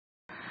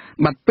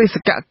บัดบริส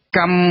กก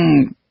รรม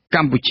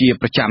กัมพูชี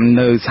ประจำใ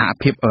นสห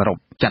ภาพยุโรป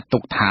จัดต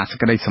กทาส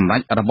กได้สำหรับ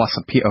ระบบส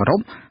ภาพยุโรป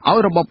เอา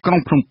ระบบกรอง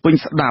พรมปิง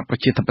สดาประ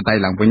ชาธิปไตย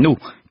หลังวินู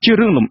ชื่อเ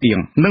รื่องลมเอียง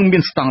นึ่งมี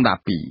นสตางดา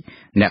ปี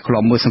เนี่ยคลอ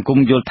มมือสังคม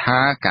โยธา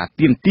กาเ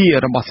ตียมตี้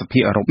ระบบสภาพ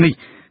ยุโรปนี่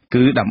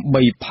คือดำใบ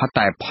พอแ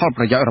ต่พอป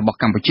ระโยชน์ระบบ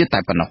กัมพูชีแต่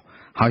ปน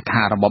หอยท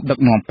าระบบดัก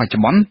นอมปัจจุ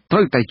บันต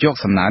รึกแต่ยก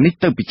สำนานี้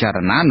เติมพิจาร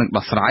ณาหนึ่งด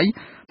อกสาย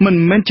มัน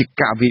เหมือนจิ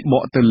กาวิโบ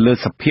ตเลือ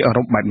สภาพยุโร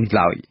ปแบบนี้เ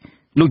ลย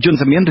ลูกจุน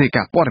สมีนเรียก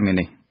ปอดเม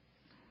นี่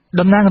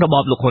ดำนางระบ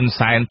บลูกคน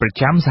สายประ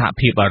จำสหภา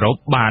พยุโรป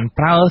บานเป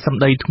ล่าสำ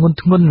ได้ทุ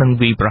นหนึ่ง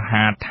วีประห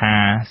ารทา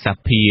สหภ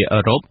าพยุ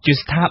โรปจุด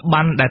สถา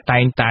บันได้แต่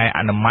งแต่อ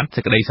นุมัติจะ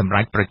ได้สำห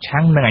รับประชั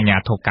งในอาญา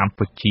โทกัม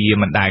พูชี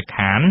มันได้ข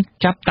าน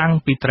จับตั้ง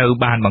ปีเตอร์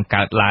บานบังก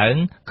ารหลัง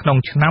ขนม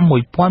ชนะมว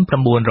ยป้อนประ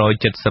มูล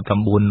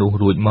179นู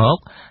รูดมก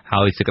หา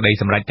ยจะได้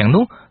สำหรับอย่าง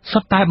นู้ส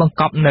ไตล์บัง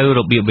คับในร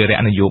ะเบียบเวร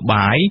นโยบ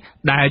าย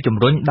ได้จุ่ม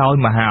รุ่นโดย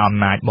มหาอ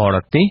ำนาจบร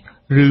ติ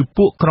หรือพ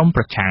วกกรมป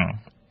ระชัง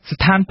ส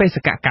ถานเปส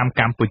กกรรม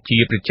กัมพูชี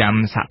ประจ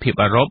ำสหภาพ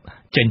ยุโรป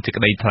เจนจะ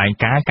ได้ทลาย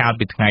การ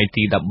ปิดไง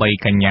ตีดับใบ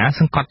กันยา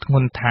สังกัดง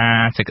นทา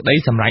จะได้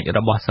สำหรับร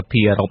ะบบสภาพ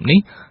ยุโรปนี้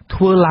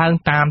ทั่วล้าง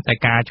ตามแต่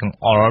การจง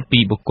อรปี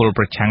บุกลป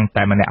ระชังแ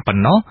ต่มันเนี่ยปน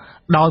เนาะ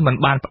โดยเหมือน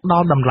บานดอ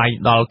ลดำไร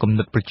ดอลกำหน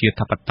ดประชา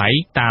ธิปไตย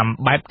ตาม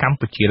แบบกัม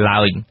พูชีเล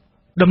ย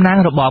ดำนาง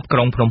ระบบกร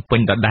งพรมปิ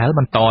งดดาลบ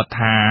รรทอท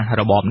า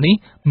ระบบนี้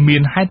มี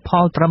นให้พอ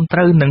ตรมต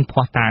รึหนึ่งพ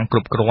อต่างก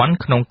รุบกร้อน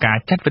ขนมการ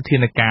จัดวิธี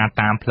การ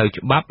ตามเพลย์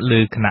จุบับหรื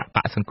อคณะป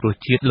ะสังครุ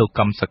จิตโลก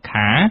รรมสข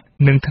า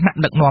หนึ่งคณะ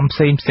ดักนอมเซ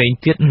ม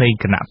เทียใน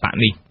คณะปะ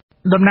นี้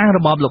ดำนางร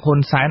ะบบลูกคน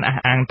สาย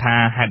อ่างทา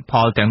หัดพ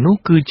อแต่นู้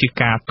คือจิ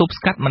กาตุบส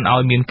กัดมันเอา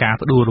มีนการ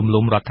ดู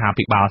รุมรัฐา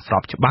ปิบาลสอ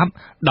บจุบับ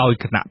โดย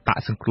คณะปะ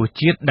สังครุ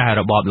จิตได้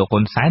ระบบลูกค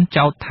นสายเ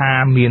จ้าทา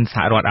มีนส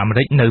หรัฐอเม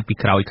ริกในปี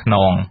กรอยขน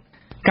อง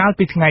การ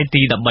ปิดไง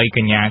ตีดับใบ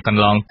กันยากัน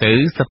ลองตื้อ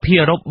สภา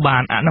พรบบา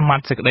นอนุมั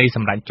ติสักได้ส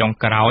ำหรับจง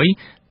กร้อย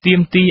เตรีย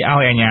มตีเอา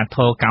อาญาโท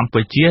กัมพู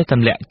ชีจ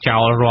ำแหละเจ้า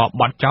รอ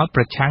บอดเจ้าป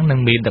ระชังหนึ่ง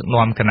มีดักน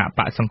อมคณะป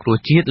ะสังครุ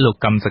จิตโลก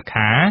กรรมสข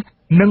า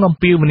หนึ่งอม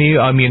พิวนี้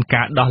เอาเมียนก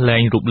าดอแร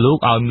งรูปลูก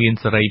เอาเมียน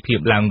สไรเพีย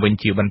บลางเวน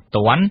จีบันต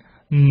วน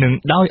หนึ่ง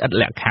ด้อยอัดแ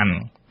หลกขัน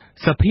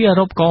สภาพ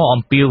รบก็อ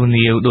มพิว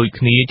นี้โดยค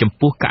นี้จำ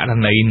พวกกะ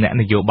ใน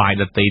นโยบาย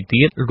ดัตเ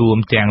ตียรวม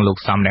แจงโลก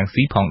สามแดง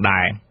สีผ่องได้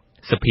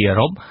สภาพ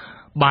รบ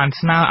บานส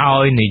นาเอา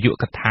ในยุ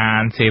คทา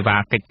นเสวา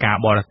กิจการ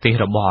บริษัท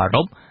ระบอบร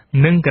บ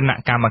นึ่งคณะ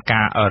กรรมก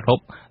ารรบ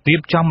เรีย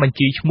บจำบัญ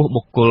ชีชมุ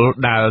บุกกล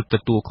ดาว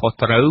ตัวคอ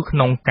ตรูข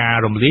นงการ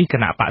รมลีค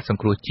ณะปะสัง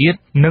ครุจิต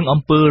นึ่งอ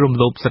ำเภอรวม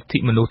ลบสถิ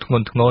มนุษย์ง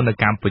นใน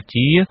กัมพู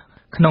ชี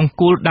ขนม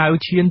กูดาว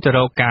เชียนจร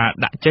กา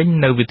ดะเจน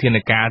ในวิทย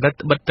าการรั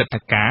ฐบัตรต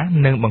กา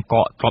หนึ่งบังเก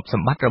าะทรบส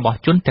มบัติระบอบ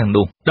จุนแต่ง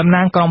ดูดำน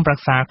างกรมปรัก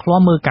ษาคล้อ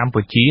มือกัม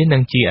พูชีหนึ่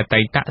งจีอไต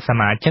ตะส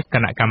มาชิกค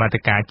ณะกรรม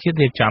การเชื่อ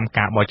เรียจำก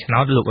ารบอชนอ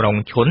ลูกรง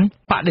ชน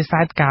ปฏิเส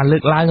ธการเลื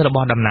อกไล่ระบ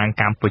อบดำนาง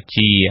กัมพู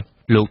ชี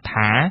ลูก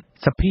ท้า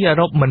สภาพ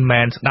รบมันแม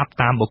นสดับ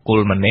ตามบุกล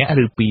มันเนี้ยห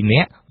รือปีเ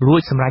นี้ยรู้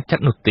สำหรับจัด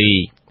นุตี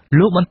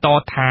ลูกมันต่อ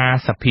ทา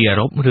สภาพ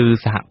รบหรือ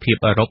สหภา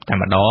พรบแต่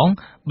มาดอง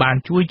บาน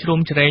ช่วยชม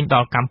เชรงต่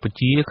อกัมพู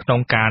ชีขน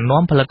มการน้อ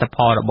มผลิต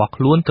ภัณฑ์ระบบ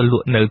ล้วนตลุ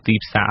ในตี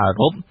สา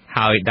รบห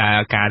ายได้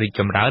การดิจ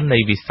ำร้าใน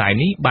วิสัย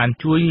นี้บาน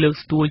ช่วยเลือก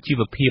ตัวชี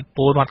วภาพโป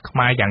รดขม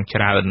าอย่างเจ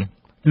ริญ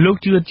ลูก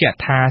เชื่อจะ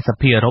ทาส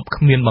ภาพรบข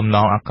มิ้นบำน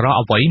องอักระเ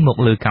อาไว้หมก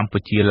เลยกัมพู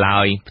ชีลา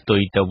ยตุ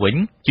ยตะวิน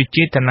จุดเจ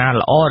ตนา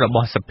ละอ้อระบ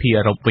บสภา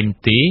พรบวิน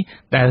ตี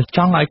แต่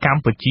จ้องไอ้กัม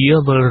พูชี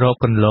เวอร์โร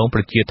กันลงป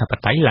ระเทศทัพ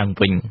ไตหลัง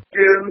วิน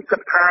ยืนศรั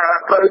ทธา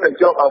เพื่อจะ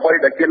ยกเอาไว้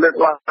แต่กินเลือด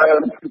ว่า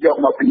ยก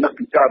มาเป็นนัก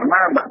พิจารณ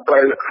าแบบไตร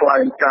คลา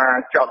ยการ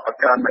จับประ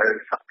การใน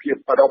สัพพิ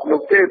บรบลู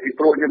กเทพที่โป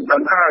รยดั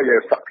นห้าอย่าง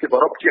สัพพิบ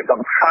รบเชียดั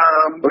งห้า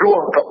มร่ว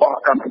งระบอบ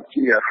กัมพู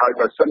ชีหายไ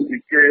ปสันติ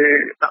เก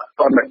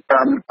ตอนในก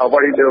ารเอาไว้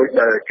เดียวแ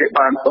ต่เก็บบ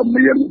านต่อเ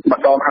มียนมา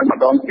ดองให้มา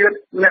ดองเกียร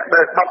เนี่ยไ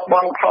ด้ทับบ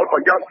างเขาประ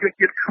ยัดเ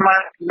กียรขมา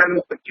หนึ่ง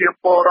เชีย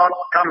โปรด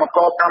กรรม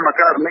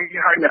การนี้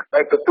ให้เนี่ยได้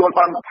ตัวบ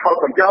างเขา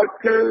ประยัด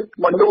คือ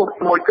มนุษย์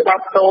มวยกระดั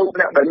บโตเ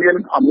นี่ยได้เมียน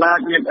อำนาจ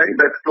เมียนไ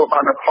ด้ตัวบา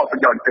งเขาประ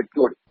ยัดเป็น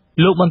จุด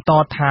ลูกบรรทอ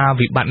ทา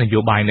วิบัตินโย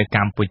บายใน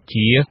กัมพู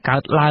ชีกา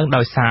รล้างโด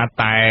ยซาแ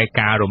ต่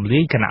การรวม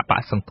ลี้คณะปะ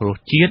สังครุ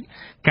จิต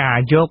การ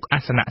ยกอา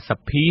สนะส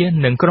พี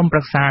หนึ่งกรมป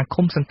รักษา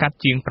คุมสังกัด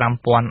จีงปร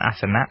ำปอนอา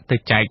สนะตัว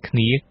ใจค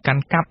ณีกัน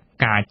กับ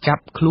การจับ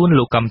คลุ้น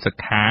ลูกกำส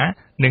ขา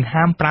หนึ่ง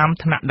ห้ามปราม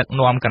ถนัดดัก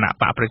นอมคณะ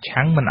ปะประ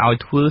ชังมันเอา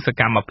ทั่วส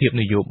กรรมอภิบ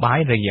นโยบาย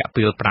ระยะเป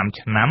ลือกปรามฉ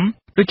น้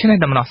ำด้วยเช่น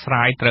ดำนอส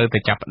ายเตอแต่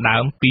จับดา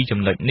วปีจ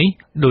ำเลยนี้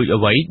โดยเอา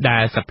ไว้ได้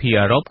สภี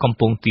รบกำ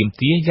ปงเตรียมเ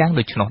ตี้ยย่างโด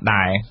ยชนไ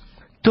ด้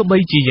ตัวใบ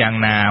จีอย่าง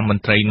นามน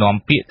ตรีนอม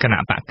เปียคณะ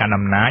ปะการน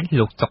ำน้า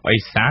ลูกจกไอ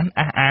สาน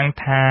อ้าง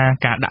ทา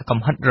การดักก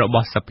ำหัดระบ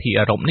อบสภี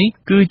รบนี้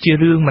คือจี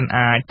เรื่องมันอ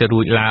าจจะ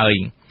รุ่ยเลย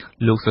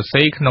ลูกสเซ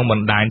ขนมบั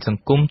นไดสัง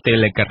กุมเต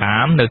เลกรา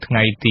มในไง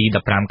ตีดั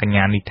บรามกัญญ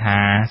าณิธา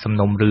สม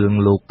นมเรือง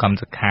ลูกก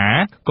ำสขา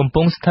กำป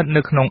งสถัดใน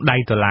ขนมได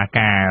ตุลาก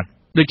า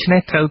โดยเฉพา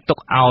ะเธอตก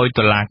เอา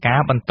ตุลากา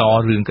บรรทอ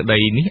เรื่องกระได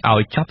นี้เอา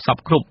จับซับ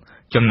ครุบ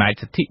จำนาย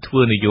สถิท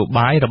วนโยบ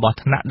ายระบอบ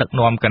ธนาดัก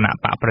นอมคณะ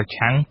ปะประ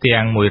ชังเตีย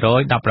ง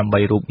100ดับรำใบ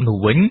รูปหนู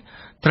วิน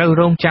เธอโ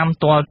รงจ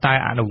ำตัวตาย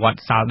อนุวัต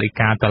สาวดิ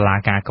กาตุลา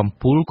กากำ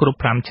ปูลกรุ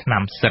พรำฉน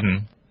ำสิน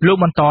លោក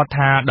បន្ត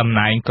ថាតំ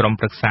ណែងក្រុម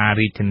ប្រឹក្សា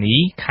រាជធានី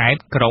ខេត្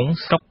តក្រុង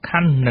ស្រុកខ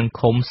ណ្ឌនិង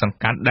ឃុំសង្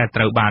កាត់ដែល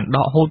ត្រូវបានដ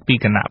កហូតពី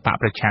គណៈបក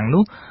ប្រឆាំង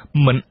នោះ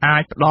មិនអា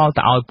ចផ្ដល់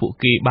ទៅឲ្យពួក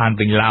គេបាន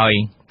វិញឡើយ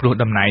ព្រោះ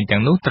តំណែងទាំ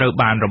ងនោះត្រូវ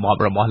បានរបប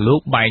របស់លោ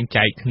កបែង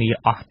ចែកគ្នា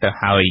អស់ទៅ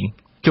ហើយ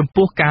ចំ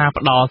ពោះការ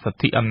ផ្ដល់សិទ្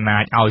ធិអំណា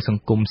ចឲ្យស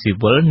ង្គមស៊ី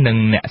វិលនិង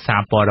អ្នកសា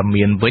រព័ត៌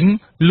មានវិញ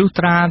លុះ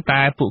ត្រា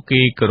តែពួក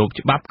គេគោរព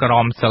ច្បាប់ក្រ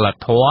មសីល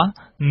ធម៌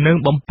និង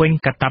បំពេញ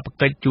កាតព្វ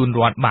កិច្ចជូន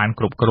រដ្ឋបាន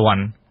គ្រប់គ្រា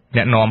ន់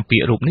អ្នកនាំពា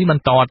ក្យរូបនេះប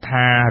ន្ត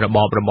ថារប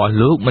បរបស់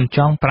លោកមិនច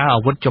ង់ប្រើអា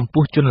វុធចំ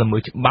ពោះជនល្មើ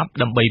សច្បាប់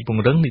ដើម្បីព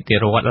ង្រឹងនីតិ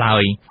រដ្ឋឡើ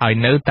យហើយ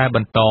នៅតែប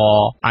ន្ត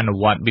អនុ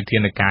វត្តវិធា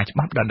នការច្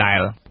បាប់ដដែល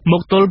ម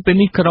កទល់ពេល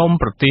នេះក្រម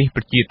ប្រទេស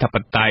ប្រជាធិប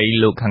តេយ្យ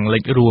លោកខាងលិ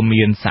ចរួម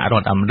មានសហរ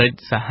ដ្ឋអាមេរិក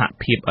សហ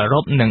ភាពអឺរ៉ុ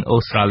បនិងអូ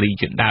ស្ត្រាលី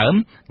ជាដើម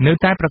នៅ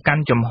តែប្រកា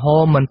ន់ជំហ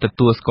រមិនទ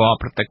ទួលស្គាល់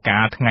ព្រឹត្តិកា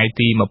រណ៍ថ្ងៃ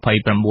ទី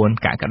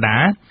29កក្កដា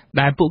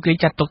ដែលពួកគេ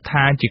ចាត់ទុក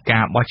ថាជាកា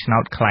របោះឆ្នោ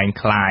តค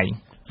ล้าย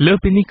ៗលើ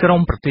ពីនេះក្រ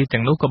មប្រទេស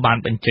ទាំងនោះក៏បាន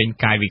បញ្ចេញ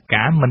កាយវិ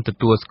ការមិនទ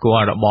ទួលស្គា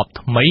ល់របប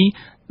ថ្មី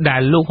ដែ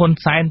លលោកហ៊ុន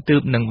សែនទើ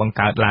បនឹងបង្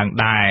កើតឡើង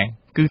ដែរ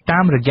គឺតា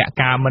មរយៈ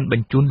ការមិនប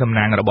ញ្ជូនតំ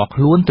ណាងរបស់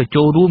ខ្លួនទៅ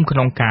ចូលរួមក្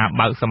នុងការ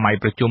បើកសម័យ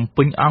ប្រជុំ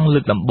ពេញអង្គលើ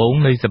កដំបូង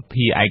នៃស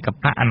ភាឯក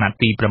បៈអាណត្តិ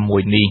ទី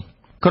6នេះ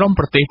ក្រម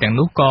ប្រទេសទាំង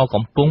នោះក៏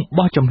កំពុង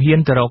បោះជំហាន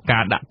ទៅរកកា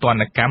រដាក់ទណ្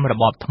ឌកម្មរ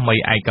បបថ្មី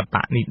ឯក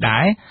បៈនេះដែ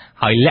រ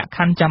ហើយលក្ខខ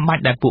ណ្ឌចាំបា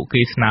ច់ដែលពួក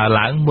គេស្នើ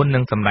ឡើងមុននឹ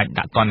ងសម្រេច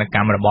ដាក់ទណ្ឌក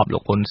ម្មរបបលោ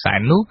កហ៊ុនសែន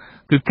នោះ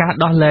គឺការ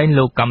ដោះលែង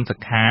លោកកឹមសុ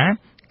ខា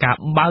ការ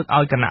បើក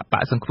ឲ្យគណៈប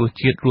កសង្គ្រោះ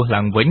ជាតិរស់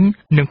ឡើងវិញ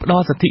និងផ្ដ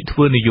ល់សិទ្ធិធ្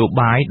វើនយោ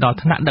បាយដល់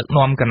ថ្នាក់ដឹក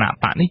នាំគណៈ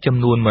បកនេះចំ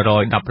នួន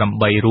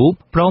118រូប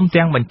ព្រម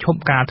ទាំងបញ្ឈប់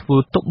ការធ្វើ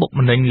ទុកបុក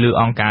ម្នេញលើ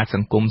អង្គការស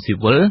ង្គមស៊ី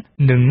វិល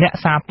និងអ្នក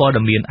សារព័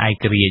ត៌មានឯ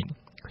ករាជ្យ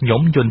ខ្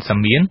ញុំយុនសា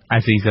មៀនអា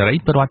ស៊ីសេរី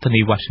ប្រធា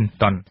នាធិបតី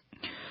Washington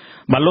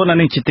បាទលោក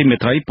នាងជាទីមេ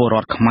ត្រីពលរ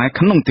ដ្ឋខ្មែរ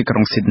ក្នុងទីក្រុ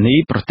ងស៊ីដនី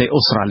ប្រទេស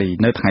អូស្ត្រាលី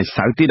នៅថ្ងៃ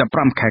សៅរ៍ទី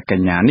15ខែក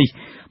ញ្ញានេះ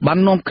បាន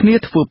នាំគ្នា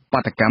ធ្វើ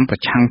បាតកម្មប្រ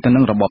ឆាំងទៅនឹ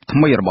ងរបបថ្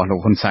មីរបស់លោក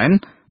ហ៊ុនសែន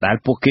ដែល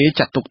ពួកគេ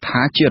ចាត់ទុកថា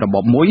ជារប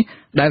បមួយ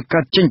ដែល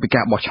កើតចេញពី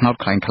ការបោះឆ្នោត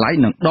คล้ายៗ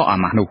នឹងដកអា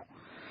ម៉ាស់នោះ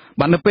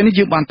បាទនៅពេលនេះ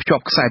យើងបានភ្ជា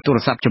ប់ខ្សែទូរ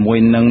ស័ព្ទជាមួយ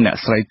នឹងអ្នក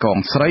ស្រីកង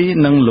ស្រី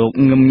និងលោក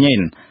ងឹមញេន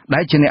ដែ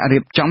លជាអ្នករៀ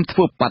បចំធ្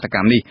វើបាតក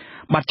ម្មនេះ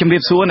បាទជំរា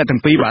បសួរអ្នកទាំ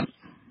ងពីរបាទ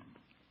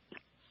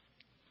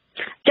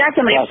ចា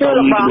ជំរាបសួរ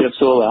លោកបងជំរាប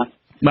សួរ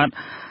បាទ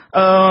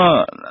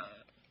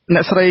អ្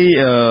នកស្រី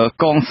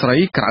កងស្រី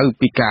ក្រៅ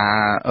ពីការ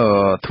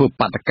ធ្វើ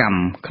បាតកម្ម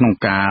ក្នុង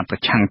ការប្រ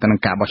ឆាំងទៅនឹង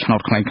ការបោះឆ្នោត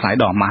คล้ายៗ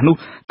ដល់អាម៉ាស់នោះ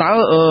តើ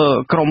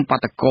ក្រុមបា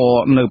តកោ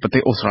នៅប្រទេ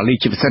សអូស្ត្រាលី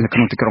ជាពិសេសនៅក្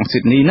នុងទីក្រុងស៊ី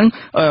ដនីហ្នឹង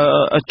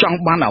ចង់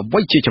បានអ្វី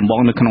ជាចម្បង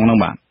នៅក្នុងនោះ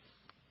បាទ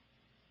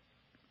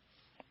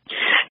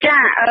ចា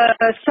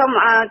សូម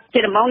ជា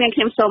ដំបូងនាងខ្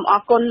ញុំសូមអ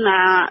រគុណ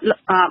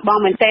បង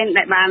មែនទែន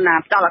ដែលបាន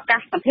ផ្ដល់ឱកាស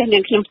សម្ភាសន៍នា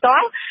ងខ្ញុំផ្ទា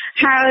ល់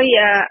ហើយ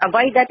អ្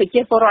វីដែលប្រ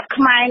ជាពលរដ្ឋ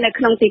ខ្មែរនៅ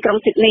ក្នុងទីក្រុង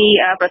ស៊ីដនី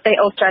ប្រទេស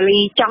អូស្ត្រាលី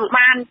ចង់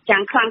បានយ៉ា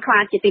ងខ្លាំងក្លា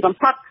ជាទីបំ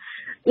ផុត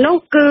នោះ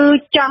គឺ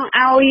ចង់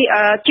ឲ្យ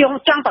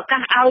ចង់ប្រកា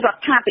សឲ្យរ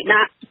ដ្ឋាភិ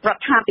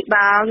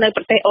បាលនៅ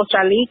ប្រទេសអូស្ត្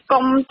រាលី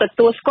កុំទ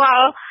ទួលស្គា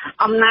ល់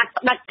អំណាច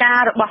ផ្ដាច់ការ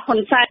របស់ហ៊ុន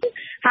សែន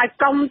ហើយ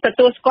កុំទ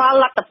ទួលស្គាល់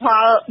លទ្ធផ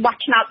លបោះ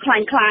ឆ្នោតค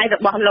ล้ายៗរ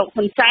បស់លោក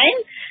ហ៊ុនសែន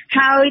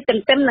ហើយទ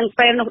ន្ទឹមនឹង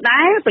ពេលនោះ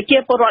ដែរប្រជា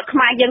ពលរដ្ឋខ្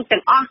មែរយើង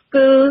ទាំងអស់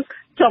គឺ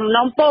សំ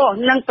ណូមពរ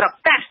និងប្រ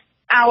កាស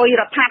ឲ្យ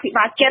រដ្ឋាភិ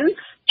បាលចិន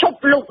ឈប់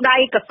លូកដៃ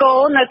កកោ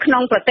នៅក្នុ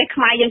ងប្រទេស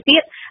ខ្មែរយើងទៀ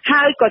ត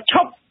ហើយក៏ឈ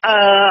ប់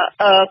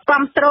គ្រ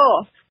ប់គ្រង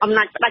អំ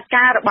ណាចផ្ដាច់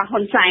ការរបស់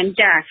ហ៊ុនសែន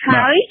ចា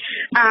ហើយ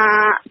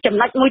ចំ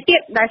ណុចមួយទៀ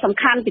តដែលសំ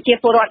ខាន់ប្រជា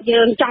ពលរដ្ឋ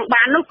យើងចង់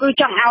បាននោះគឺ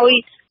ចង់ឲ្យ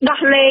ដោះ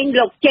លែង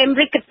លោក James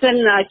Ricketson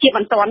ជាប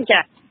ន្ទាន់ចា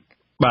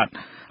បាទ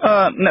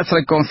អ្នកស្រី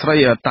កងស្រី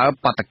តើ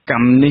បាតក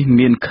ម្មនេះ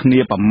មានគ្នា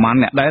ប្រមាណ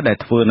អ្នកដែរដែល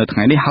ធ្វើនៅថ្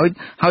ងៃនេះ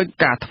ហើយ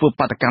ការធ្វើ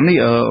បាតកម្មនេះ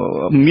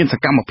មានស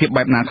កម្មភាព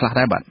បែបណាខ្លះ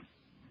ដែរបាទ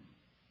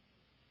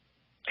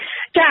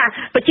ចា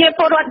ប្រជាព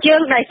លរដ្ឋយើ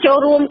ងដែលចូល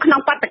រួមក្នុង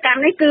បាតកម្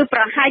មនេះគឺប្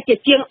រហែលជា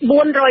ជាង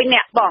400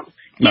នាក់បង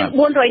ជាង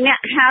400នា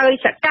ក់ហើយ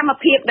សកម្ម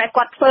ភាពដែល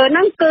គាត់ធ្វើហ្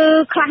នឹងគឺ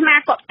ខ្លះណា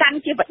គាត់កាន់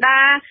ជាបដា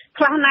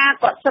ខ្លះណា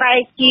គាត់ស្រែក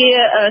ជា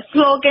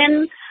slogan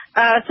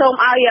សូម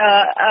ឲ្យ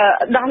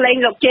ដោះលែង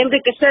លោក James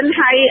Ricketson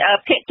ហើយ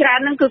ភាគច្រើន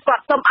ហ្នឹងគឺគា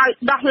ត់សូមឲ្យ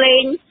ដោះលែ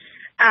ង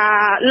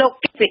លោក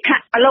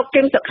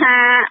James សុខា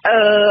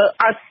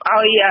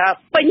ឲ្យ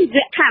ពេញល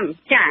ក្ខខណ្ឌ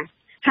ចា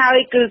ហើយ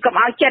គឺកុំ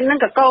ឲ្យចិនហ្នឹង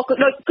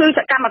គឺស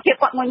កម្មភាព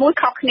គាត់មួយ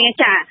ខុសគ្នា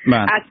ចា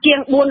ជាង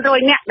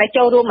400នាក់ដែល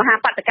ចូលរួមមហា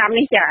បាតកម្ម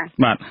នេះចា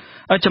បាទ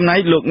ចំណែក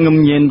លោកងឹម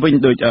ញៀនវិញ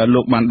ដូច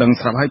លោកបានដឹង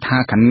ស្រាប់ហើយថា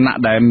គណៈ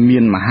ដែលមា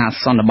នមហា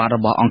សន្និបាតរ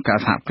បស់អង្គការ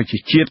សហប្រជា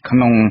ជាតិក្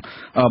នុង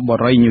ប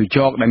រិយាញូវ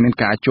យ៉កដែលមាន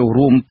ការចូល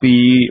រួមពី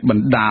ប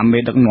ណ្ដាមេ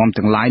ដឹកនាំ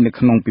ទាំងឡាយនៅ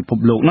ក្នុងពិភព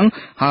លោកហ្នឹង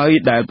ហើយ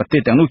ដែលប្រទេ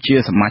សទាំងនោះជា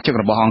សមាជិក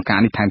របស់អង្គការ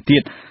នេះថែមទៀ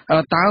ត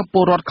តើព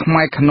លរដ្ឋខ្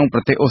មែរក្នុងប្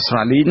រទេសអូស្ត្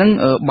រាលីហ្នឹង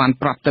បាន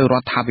ប្រាប់ទៅរ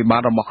ដ្ឋាភិបា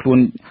លរបស់ខ្លួន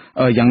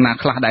យ៉ាងណា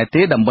ខ្លះដែរ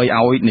ទេដើម្បី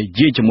ឲ្យនិ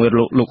យាយជាមួយ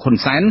លោកហ៊ុន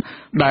សែន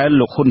ដែល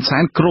លោកហ៊ុនសែ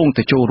នគ្រោង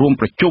ទៅចូលរួម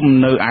ប្រជុំ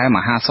នៅឯម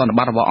ហាសន្និ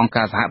បាតរបស់អង្គ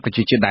ការសហប្រ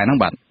ជាជាតិដែរហ្នឹង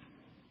បាទ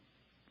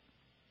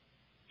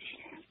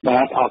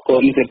អរគុ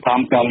ណជាតា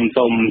មខ្ញុំ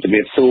សូមជម្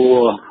រាបសួរ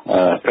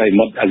ប្រិយ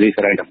មិត្តអាស៊ី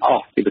សេរីទាំងអ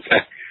ស់ជាពិសេ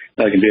ស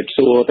ជម្រាប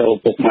សួរទៅ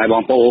ពុកម៉ែប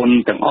ងប្អូន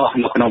ទាំងអស់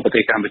នៅក្នុងប្រទេ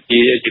សកម្ពុ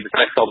ជាជាពិ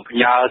សេសសូមផ្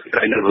ញើសេចក្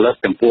តីនឹករលឹក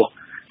ចំពោះ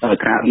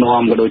ថ្នាក់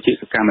នាំក៏ដូចជា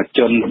សកម្មជ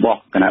នរបស់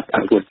គណៈបកប្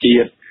រជាជា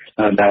តិ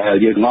ដែល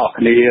យើងទាំងអស់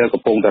គ្នា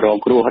កំពុងតែរង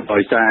គ្រោះដោ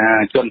យសារ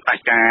ជនបដិ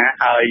ការ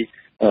ហើយ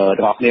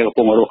ទាំងអស់គ្នាកំ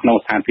ពុងរស់ក្នុង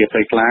ស្ថានភាព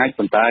ភ័យខ្លាច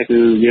ប៉ុន្តែគឺ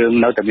យើង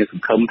នៅតែមានស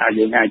ង្ឃឹមថា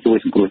យើងអាចជួយ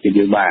សង្គ្រោះជាតិ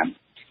យើងបាន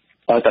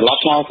ត្រឡ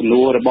ប់មកសំ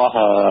ណួររបស់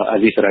អា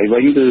ស៊ីសេរីវិ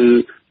ញគឺ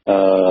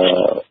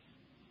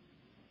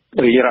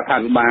រាជរដ្ឋា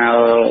ភិបាល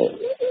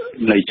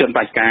នៃជនប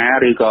ដិការ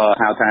ឬក៏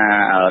ហៅថា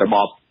រប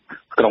ប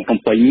ក្រុងភ្នំ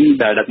ពេញ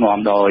ដែលដឹកនាំ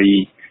ដោយ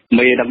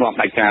មេដឹកនាំ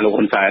ផ្ដាច់ការលោក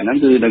ហ៊ុនសែនហ្នឹង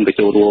គឺនឹងទៅ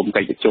ចូលរួម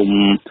កិច្ចប្រជុំ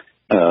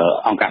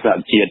អង្គការសហ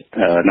ជាតិ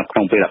នៅក្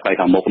នុងពេលដល់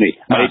ខាងមុខនេះ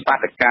ហើយបា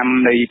តកម្ម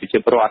នៃប្រជា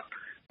ពលរដ្ឋ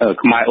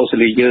ខ្មែរអូស្ត្រា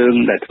លីយើង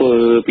ដែលធ្វើ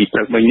ពីព្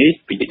រឹកមិញនេះ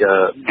ពី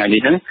ថ្ងៃ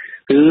នេះហ្នឹង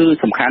គឺ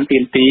សំខាន់ទា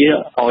មទារ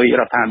ឲ្យ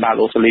រដ្ឋាភិបាល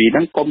អូស្ត្រាលីហ្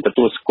នឹងកុំទ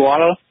ទួលស្គា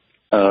ល់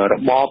រ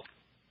បប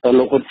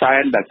លោកហ៊ុនសែ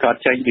នដែលកើត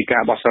ចេញពីកា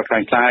របោះឆ្នោតខ្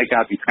លាំងៗកា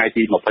លពីថ្ងៃ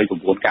ទី29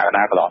កក្ក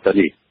ដាកន្លងទៅ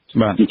នេះ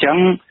អញ្ចឹង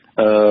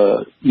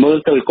មើល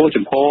ទៅគោល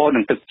ចំហនិ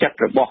ងទឹកចិត្ត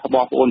របស់ប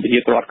ងប្អូនប្រជា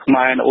ពលរដ្ឋខ្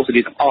មែរនៅអូស្ត្រា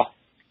លីទាំងអស់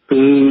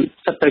គឺ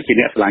សិតទៅជា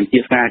អ្នកស្រឡាញ់ជា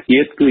តិស្នាជា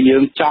តិគឺយើ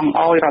ងចង់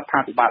ឲ្យរដ្ឋា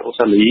ភិបាលអូស្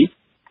ត្រាលី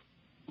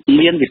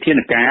មានវិធាន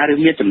ការឬ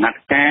មានចំណាត់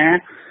ការ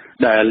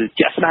ដែល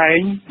ជាក់ស្ដែង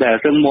ដែល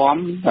រឹងមាំ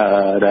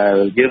ដែល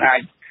យើងអា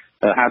ច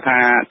ហៅថា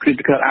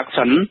critical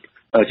action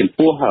ចំ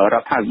ពោះរ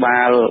ដ្ឋាភិ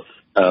បាល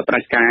ផ្ដា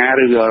ច់ការ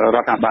ឬរ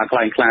ដ្ឋាភិបាលខ្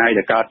លាំងៗ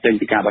ដែលកើតចេញ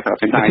ពីការបោះឆ្នោត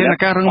ខ្លាំងៗវិធាន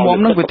ការរឹងមាំ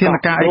នឹងវិធាន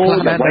ការអីខ្លះ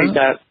ដែរ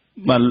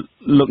បាទ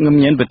លោកងឹម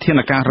ញៀនវិធាន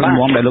ការរឹង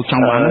មាំដែលលោកច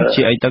ង់បាន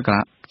ជាអីទៅ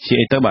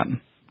បាទ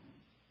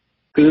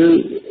គឺ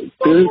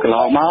កន្ល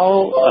ងមក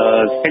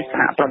កិច្ចស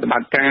ហប្រតិប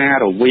ត្តិការ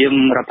រវាង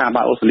រដ្ឋាភិ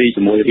បាលអូស្ត្រាលី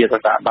ជាមួយរាជរ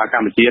ដ្ឋាភិបាលក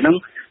ម្ពុជាហ្នឹង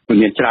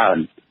មានច្រើន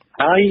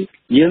ហើយ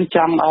យើងច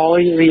ង់ឲ្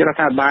យរាជរដ្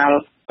ឋាភិបាល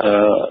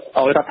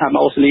អូស្ត្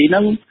រាលីហ្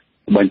នឹង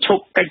បញ្ឈ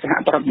ប់កិច្ចសហ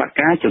ប្រតិបត្តិ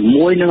ការជា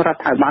មួយនឹងរ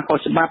ដ្ឋាភិបាលខុ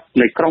សច្បាប់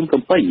នៃក្រុងភ្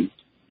នំពេញ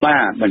បា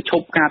ទបញ្ឈ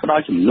ប់ការផ្ដ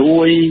ល់ជំនួ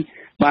យ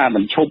បាទប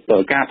ញ្ឈប់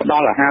ការផ្ដ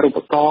ល់អាហារូប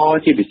ករណ៍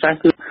ជាពិសេស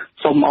គឺ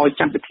សូមឲ្យ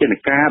ចាត់វិធាន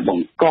ការប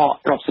ង្កក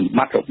ទ្រព្យសម្ប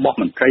ត្តិរបស់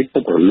មន្ត្រីពុ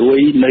ករលួយ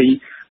នៃ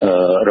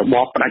រប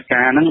បផ្ដាច់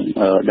ការហ្នឹង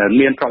ដែល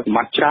មានទ្រព្យសម្ប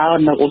ត្តិច្រើន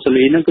នៅអូស្ត្រា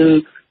លីហ្នឹងគឺ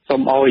សូ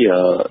មឲ្យ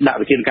ដាក់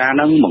វិធានការហ្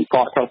នឹងបង្ក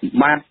កទ្រព្យស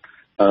ម្បត្តិ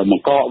ប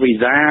ង្កកវី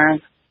សា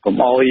កុំ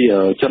ឲ្យ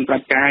ជនផ្ដា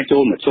ច់ការចូ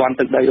លមកជន់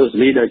ទឹកដីអូស្ត្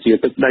រាលីដែលជា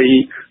ទឹកដី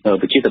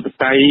ប្រជាធិប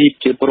តេយ្យ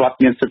ជាពលរដ្ឋ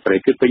មានសិទ្ធិសេរី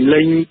ភាពពេញ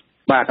លេញ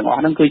បាទទាំងអស់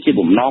ហ្នឹងគឺជា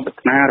បំណងប្រា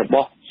ថ្នារប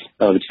ស់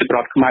ប្រជាពលរ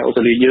ដ្ឋខ្មែរអូស្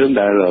ត្រាលីយើង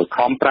ដែល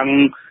ខំប្រឹង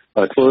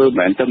ធ្វើមិន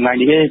មែនទៅថ្ងៃ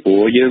នេះទេព្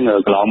រោះយើង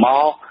កន្លងម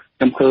ក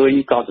ខ្ញុំឃើញ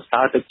ក៏សរ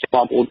សើរទឹកប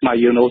ងប្អូនខ្មែរ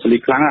យើងនៅអូស្ត្រាលី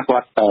ខ្លាំងណាស់គា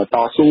ត់ត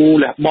ស៊ូ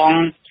លះបង់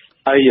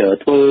ហើយ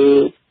ធ្វើ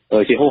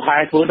ជាហូរហែ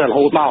ធ្វើដល់រ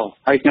ហូតមក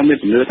ហើយខ្ញុំមាន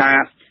ជំនឿថា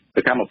ស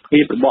កម្មភា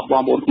ពរបស់ប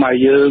ងប្អូនខ្មែរ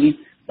យើង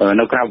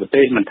នៅក្រៅប្រ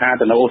ទេសមិនថា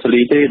ទៅនៅអូស្ត្រា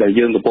លីទេដែល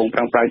យើងកំពុងប្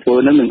រឹងប្រែងធ្វើ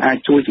ហ្នឹងនឹងអាច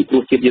ជួយសង្គ្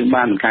រោះជាតិយើង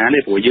បានមិនខាន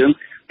ទេព្រោះយើង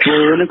ធ្វើ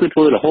ហ្នឹងគឺធ្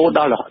វើរហូត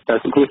ដល់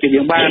សង្គ្រោះជាតិ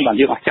យើងបាន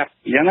យើងអស់ចិត្ត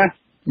អញ្ចឹងណា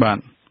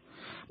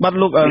បាទ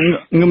លោក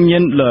ងឹមញៀ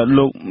ន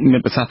លោកមា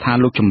នប្រសាសន៍ថា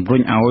លោកជំរុ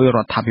ញឲ្យរ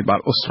ដ្ឋាភិបាល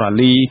អូស្ត្រា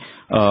លី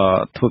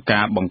ធ្វើកា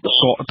របង្ក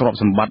កទ្រព្យ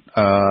សម្បត្តិ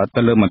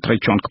ទៅលើមន្ត្រី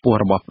ជាន់ខ្ពស់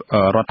របស់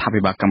រដ្ឋា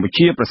ភិបាលកម្ពុ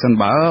ជាប្រសិន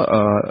បើ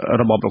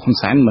របបលោកហ៊ុន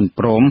សែនមិន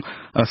ព្រម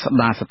ស្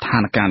ដារស្ថា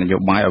នភាពនយោ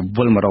បាយឲ្យ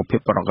វិលមករកភាព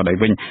ប្រក្រតី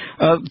វិញ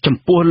ចំ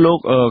ពោះលោក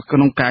ក្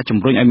នុងការជំ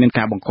រុញឲ្យមាន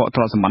ការបង្កកទ្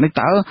រព្យសម្បត្តិនេះ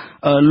តើ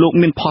លោក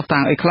មានផុសតា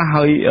ងអីខ្លះ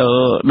ហើយ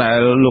ដែល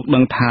លោកដឹ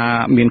ងថា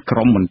មានក្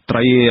រុមមន្ត្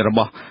រីរប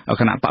ស់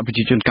គណៈបកប្រ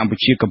ជាជនកម្ពុ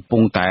ជាកំពុ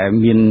ងតែ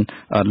មាន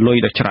លុយ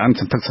ដ៏ច្រើន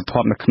សន្ធឹកសន្ធា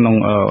ប់នៅក្នុង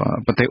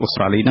ប្រទេសអូស្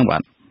ត្រាលីហ្នឹងបា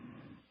ទ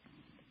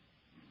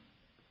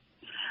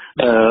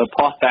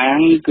ផុសតាង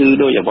គឺ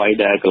ដូចអ្វី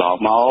ដែលកន្លង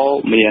មក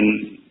មាន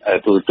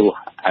ទូរទស្ស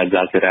ន៍អាហ្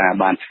សាសេរ៉ា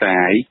បានផ្សា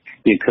យ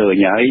យើងឃើញ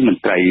ហើយម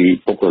ន្ត្រី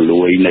ពុករ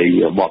លួយនៃ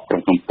របបក្រុ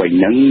ងភ្នំពេញ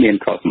ហ្នឹងមាន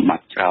ទ្រព្យសម្ប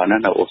ត្តិច្រើនណា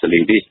ស់នៅអូស្ត្រាលី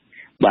នេះ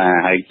បាទ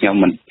ហើយខ្ញុំ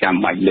មិនចាំ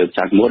បាច់លើក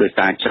ចាត់មួយដោយ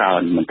សារច្រើ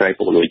នមន្ត្រី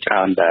ពុករលួយច្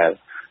រើនដែល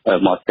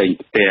មកទិញ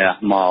ផ្ទះ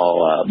មក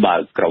បើ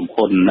កក្រុម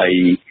ហ៊ុននៃ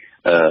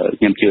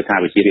ខ្ញុំជឿថា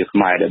វិជារាជខ្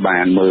មែរដែលបា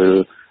នមើល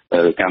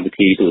កម្មវិ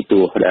ធីទូរទ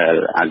ស្សន៍ដែល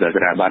អាហ្សាសេ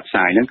រ៉ាបានផ្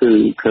សាយហ្នឹងគឺ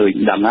ឃើញ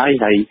ដឹងហើ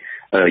យ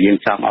យើង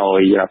ចង់ឲ្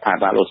យរដ្ឋា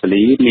ភិបាលអូស្ត្រា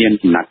លីមាន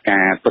ចំណាត់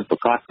ការពិតប្រា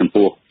កដចំ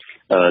ពោះ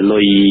លុ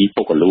យ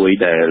ពុករលួយ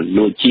ដែល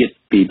លួចជាតិ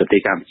ពីប្រទេស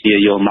កម្ពុជា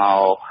យកម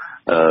ក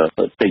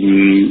ទិញ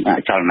អ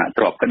ចលន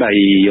ទ្រព្យក្តី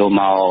យក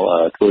មក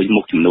ធ្វើ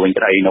មុខចំនួន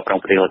ក្តីនៅក្នុង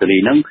ប្រទេសអូស្ត្រាលី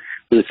ហ្នឹង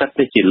គឺសិត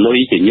តែជាលុយ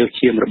ជាញើស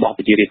ឈាមរបស់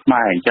ប្រជារាស្ត្រខ្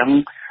មែរអញ្ចឹង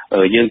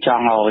យើងច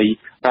ង់ឲ្យ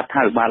រដ្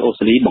ឋាភិបាលអូស្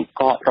ត្រាលីបង្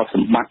កកទ្រព្យស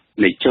ម្បត្តិ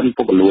នៃជន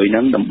ពុករលួយហ្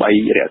នឹងដើម្បី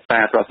រក្សា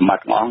ទ្រព្យសម្បត្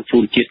តិទាំងអស់ជូ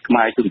នជាតិខ្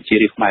មែរជូនប្រជា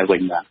រាស្ត្រខ្មែរវិ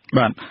ញ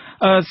បាទ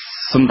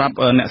សម្រាប់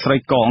អ្នកស្រី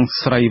កង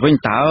ស្រីវិញ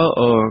តើ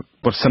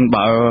ប្រសិន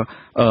បើ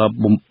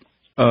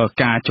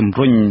ការជំ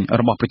រុញ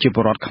របស់ប្រជាព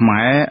លរដ្ឋខ្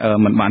មែរ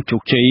មិនបានជោ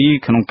គជ័យ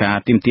ក្នុងការ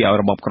ទាមទារឲ្យ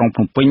របបក្រុងភ្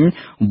នំពេញ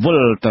វិ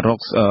លទៅរក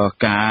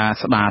ការ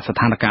ស្ដារស្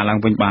ថានភាពឡើង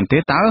វិញបានទេ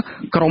តើ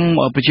ក្រម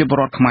ប្រជាពល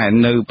រដ្ឋខ្មែរ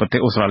នៅប្រទេស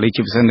អូស្ត្រាលី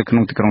ជាពិសេសនៅក្នុ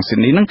ងទីក្រុងស៊ីដ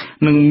នី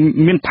នឹង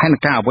មានផែន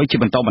ការអ្វីជា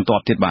បន្តបន្ទា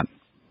ប់ទៀតបាទ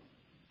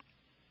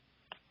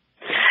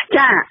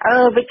ចា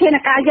វិធាន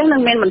ការយើងនឹ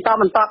ងមានបន្ត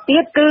ទៀ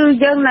តគឺ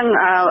យើងនឹង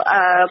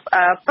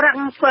ប្រឹង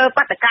ធ្វើប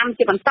ដកម្ម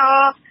ជាបន្ត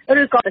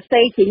ឬក៏សរសេ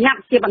រជាញត្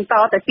តិជាបន្ត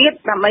ទៅទៀត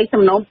ដើម្បី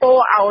សំណូមពរ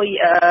ឲ្យ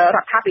រ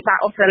ដ្ឋាភិបាល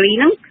អូស្ត្រាលី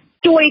ហ្នឹង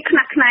ជួយខ្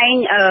នះខ្នែង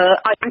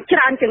ឲ្យបានច្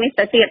រើនជាងនេះ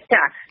ទៅទៀត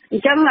ចាអ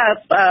ញ្ចឹង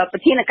វិ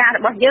ធានការរ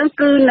បស់យើង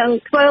គឺនឹង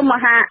ធ្វើម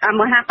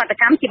ហាបដ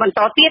កម្មជាបន្ត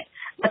ទៀត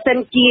បើសិន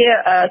ជា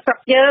ស្រុក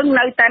យើង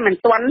នៅតែមិន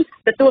ទាន់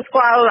ទទួលស្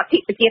គាល់លទ្ធិ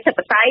ប្រជាធិប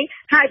តេយ្យ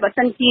ហើយបើ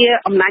សិនជា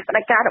អំណាចផ្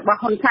ដាច់ការរបស់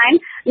ហ៊ុនសែន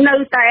នៅ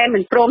តែមិ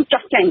នព្រម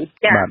ចុះចេញ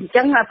ចាអញ្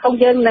ចឹងផង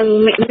យើងនឹង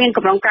មានក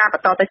ម្រងការប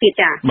ន្តទៅទៀត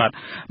ចា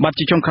បាទ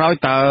ជាចុងក្រោយ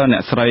តើអ្ន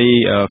កស្រី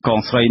កង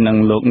ស្រីនិង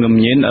លោកងឹម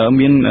ញៀន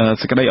មាន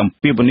សេចក្តីអំ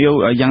ពាវនាវ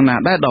យ៉ាងណា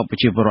ដែរដល់ប្រ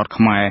ជាពលរដ្ឋ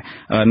ខ្មែរ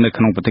នៅ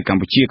ក្នុងប្រទេសក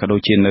ម្ពុជាក៏ដូ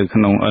ចជានៅ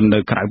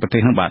ក្រៅប្រទេ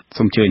សនោះបាទ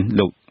សូមអញ្ជើញ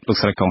លោក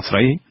ស្រីកងស្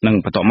រីនិង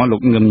បន្តមកលោ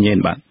កងឹមញៀន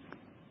បាទ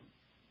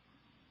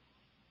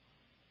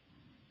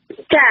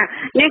ចា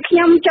អ្នកខ្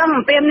ញុំចង់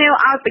អំពាវនាវ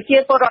ឲ្យប្រជា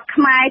ពលរដ្ឋ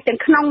ខ្មែរទាំង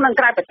ក្នុងនិង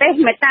ក្រៅប្រទេស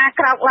មេត្តា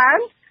ក្រោកឡើង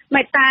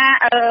មេត្តា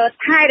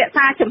ថែរក្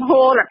សាជំហ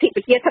រលទ្ធិ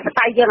ប្រជាធិប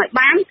តេយ្យយើងឲ្យ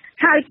បាន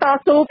ហើយត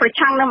ស៊ូប្រ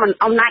ឆាំងនឹង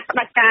អំណាចផ្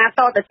ដាច់ការ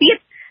តទៅទៀត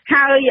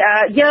ហើយ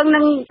យើង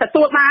នឹងទ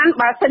ទួលបាន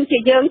បើសិនជា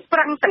យើងប្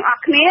រឹងទាំងអ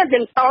ស់គ្នាយើ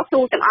ងតស៊ូ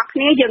ទាំងអស់គ្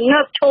នាយើងងើ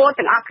បឈរ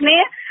ទាំងអស់គ្នា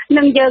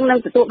នឹងយើងនឹង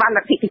ទទួលបានល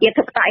ទ្ធិប្រជា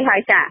ធិបតេយ្យហើ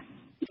យចា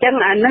អញ្ចឹង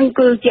អានឹង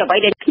គឺជាអ្វី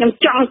ដែលខ្ញុំ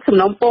ចង់សំ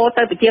ណូមពរ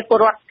ទៅប្រជាពល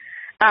រដ្ឋ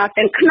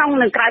ទាំងក្នុង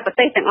និងក្រៅប្រ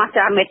ទេសទាំងអស់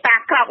ចាមេត្តា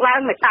ក្រោកឡើង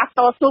មេត្តាត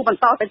ស៊ូបន្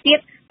តទៅទៀត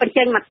បញ្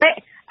ចេញមតិ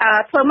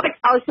ធ្វើម៉េច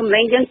ឲ្យសម្លេ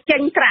ងយើងចេ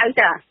ញក្រៅ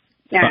ចា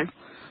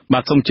បា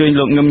ទសូមអញ្ជើញ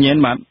លោកងឹមញៀន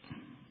បាទ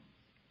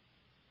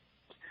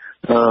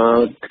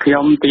ខ្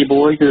ញុំទី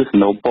1គឺសំ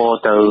ណូមពរ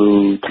ទៅ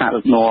ថ្នាក់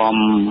ដឹកនាំ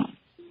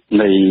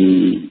នៃ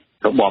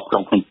របបក្រុ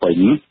ងភ្នំពេញ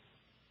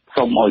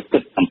សូមឲ្យគិ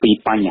តអំពី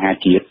បញ្ហា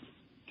ជាតិ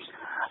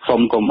សូ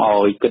មកុំឲ្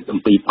យគិតអំ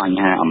ពីបញ្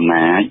ហាអំ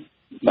ណាច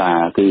បា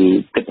ទគឺ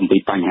គិតអំពី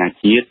បញ្ហា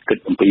ជាតិគិត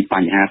អំពីប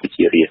ញ្ហាប្រ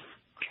ជារាស្ត្រ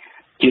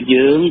ជាតិ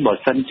យើងបើ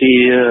សិនជា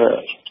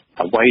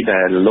អ្វី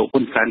ដែលលោក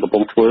ហ៊ុនសែនកំពុ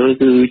ងធ្វើ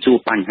គឺជួប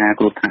បញ្ហា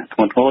គ្រោះថ្នាក់ធ្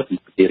ងន់ធ្ងរចំ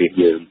ពោះប្រជារាស្ត្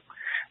រយើង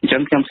អញ្ចឹ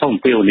ងខ្ញុំសូម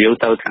អំពាវនាវ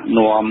ទៅថ្នាក់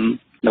នាំ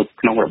នៅ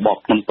ក្នុងរបប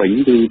ភ្នំពេញ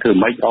គឺធ្វើ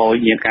ម៉េចឲ្យ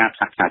មានការផ្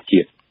សះផ្សាជា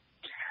តិ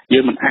យើ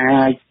ងមិនអា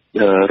ច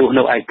រស់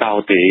នៅឯកោ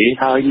ទេ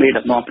ហើយមេ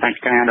ដឹកនាំផ្ដាច់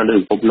ការនៅលើ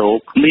ពិភពលោក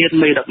គ្មាន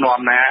មេដឹកនាំ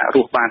ណារ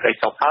ស់បានឯក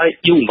សុខហើយ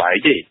យូរបែប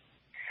ទេ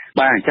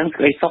បាទអញ្ចឹង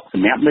ក្តីសុខស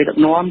ម្រាប់មេដឹក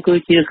នាំគឺ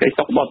ជាក្តី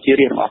សុខរបស់ប្រជា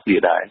រាស្ត្រទាំងអស់គ្នា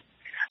ដែរ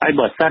ហើយ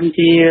បើសិន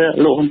ជា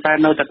លោកហ៊ុនសែន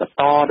នៅតែបន្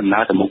តដំណើ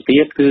រទៅមុខទៀ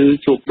តគឺ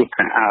ជួបគ្រោះ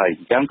ថ្នាក់ហើយ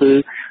អញ្ចឹងគឺ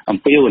អំ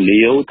ពាវ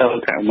នាវទៅ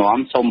ថ្នាក់នាំ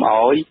សូម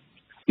ឲ្យ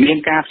មាន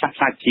ការផ្សះផ្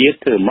សាជាតិ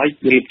ធ្វើម៉េច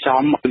រៀប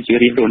ចំប្រជា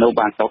រាស្ត្ររស់នៅ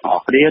បានសុខទាំងអ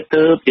ស់គ្នា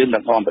ទើបយើងដឹ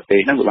កនាំប្រទេស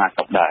ហ្នឹងវាបាន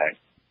សុខដែរ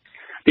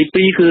ទី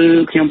2គឺ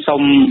ខ្ញុំសូ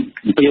ម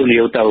អំពាវនា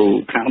វទៅ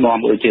ថ្នាក់នាំ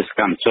ដូចជាស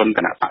កម្មជនគ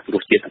ណៈបកប្រ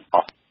ជាជាតិទាំងអ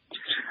ស់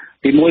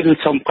ទី1គឺ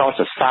សូមកោត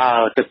សរសើរ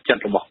ទឹកចិត្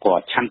តរបស់គា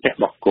ត់ឆន្ទៈរ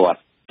បស់គាត់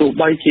ទោះ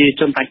បីជា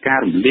ជនផ្ដាច់ការ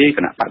រំលាយគ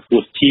ណៈបកប្រជា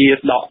ជាតិ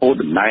ដកហូត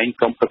តំណែង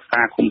ក្រុមប្រឹក្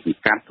សាគុំស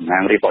ង្កាត់តំណា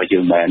ងរាស្ត្ររបស់យើ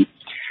ងមែន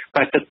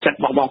តែទឹកចិត្ត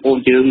របស់បងប្អូន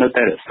យើងនៅ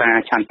តែរក្សា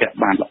ឆន្ទៈ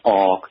បានល្អ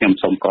ខ្ញុំ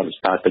សូមកោតសរ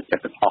សើរទឹកចិ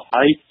ត្តទាំងអស់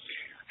ហើយ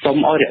សូម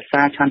ឲ្យរក្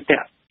សាឆន្ទៈ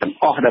ទាំង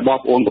អស់ដែលបង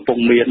ប្អូនកំពុង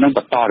មាននឹងប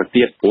ន្តទៅ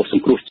ទៀតព្រោះស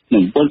ង្គ្រោះនឹ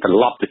ងវិលត្រ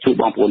ឡប់ទៅជួប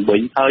បងប្អូនវិ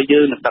ញហើយយើ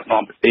ងនឹងដឹក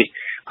នាំប្រទេស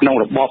ក្នុង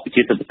របបប្រ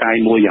ជាធិបតេយ្យ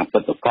មួយយ៉ាងពិ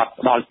តប្រាកដ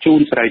ផ្ដល់ជូន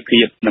សេរី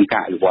ភាពនិងកា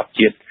រអភិវឌ្ឍ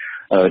ជាតិ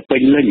ពេ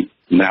ញលេញ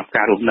សម្រាប់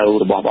ការរស់នៅ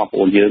របស់បងប្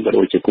អូនយើងក៏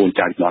ដូចជាកូន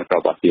ចៅជំនាន់ក្រោ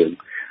យរបស់យើង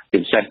ជា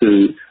ពិសេសគឺ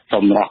សូ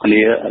មអ្នកគ្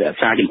នារក្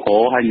សាជំហ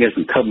រហើយមានស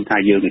ង្ឃឹមថា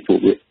យើងនឹង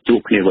ជួប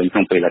គ្នាវិញក្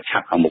នុងពេលឆា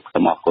ប់ខាងមុខសូ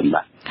មអរគុណ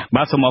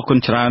បាទសូមអរគុណ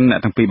ច្រើនអ្នក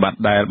ទាំងពីរបាទ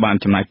ដែលបាន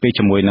ចំណាយពេល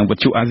ជាមួយនឹងវិ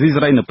ទ្យុអាស៊ីសេ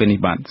រីនៅពេលនេះ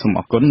បាទសូម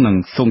អរគុណនិង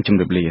សូមជម្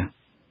រាបលា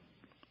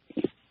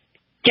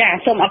ចា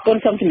សូមអរគុណ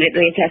សូមជម្រាប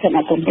លាចាសូមអ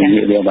រគុណចា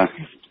បាទ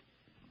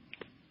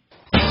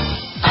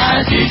អា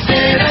ស៊ី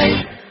សេរី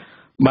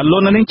បាទលោ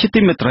កនាងជា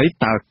ទីមេត្រី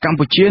តើកម្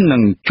ពុជានឹ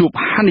ងជួប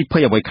ហានិភ័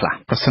យអ្វីខ្លះ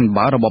ប្រសិន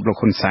បើរបបលោក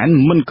ហ៊ុនសែន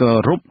មិនគោ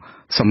រព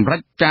សម្រេ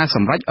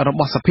ចរប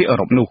ស់សភាអឺ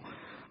រ៉ុបនោះ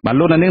បាទ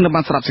លោកនាងនឹង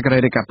បានស្ដាប់សេចក្តី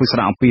រាយការណ៍ពុស្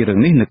ដាអំពីរឿង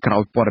នេះនៅក្រៅ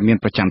ព័ត៌មាន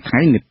ប្រចាំថ្ងៃ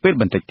នាពេល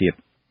បន្តិចទៀត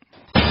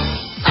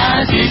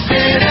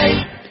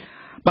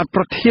បាទ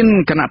ប្រធាន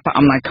គណៈបក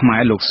អំណាចខ្មែ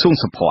រលោកសួង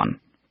សុភ័ណ្ឌ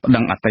ប្តឹ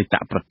ងអតីត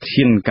ប្រ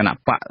ធានគណៈ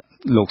បក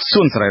លោក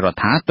សួនសេរីរ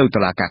ដ្ឋាទៅតុ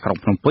លាការក្រុង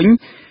ភ្នំពេញ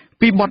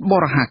ពីបទប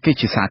រាហាគេ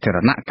ជាសាធារ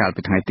ណៈកាល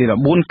ពីថ្ងៃទី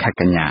14ខែ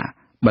កញ្ញា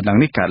បណ្ដឹង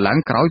នេះកើតឡើង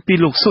ក្រោយពី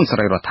លោកសួនសេ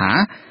រីរដ្ឋា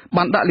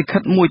បានដាក់លិខិ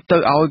តមួយទៅ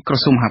ឲ្យក្រ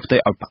សួងមហាផ្ទៃ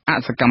ឲ្យផ្អាក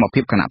សកម្មភា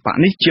ពគណៈបក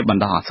នេះជាប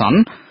ណ្ដោះអាសន្ន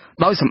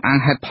ដោយសំអាង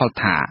ហេតុផល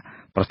ថា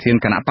ប្រធាន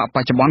គណៈបកប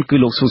ច្ចុប្បន្នគឺ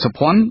លោកសួងសុ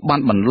ភ័ណ្ឌបាន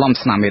បន្លំ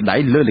ស្នាមមេដៃ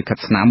លើលិខិត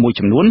ស្នាមមួយ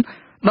ចំនួន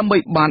ដើម្បី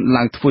បាន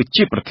ឡើងធ្វើ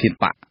ជាប្រធាន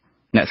បក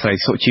អ្នកស្រី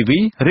សុជីវី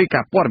រាយកា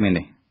រណ៍ព័ត៌មាន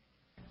នេះ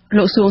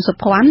លោកសួងសុ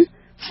ភ័ណ្ឌ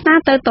ស្នើ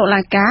ទៅតុ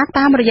លាការ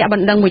តាមរយៈប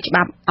ណ្ដឹងមួយច្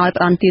បាប់ឲ្យ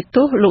ផ្តន្ទា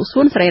ទោសលោក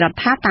សួនសេរីរ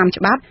ដ្ឋាតាម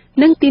ច្បាប់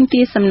និងទាម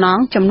ទារសំណង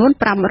ចំនួន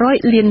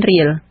500លាន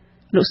រៀល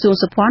លោកសួង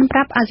សុភ័ណ្ឌប្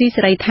រាប់អាស៊ី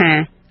សេរីថា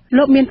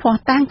លោកមានភ័ស្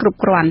តុតាងគ្រប់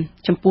គ្រាន់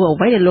ចំពោះអ្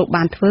វីដែលលោក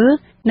បានធ្វើ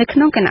នៅក្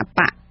នុងគណៈប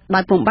កដោ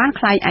យពុំបាន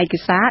ខ្លាយឯក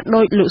សារ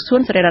ដោយលោកសួ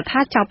នសេរីរដ្ឋា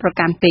ចោទប្រ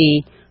កាន់ទេ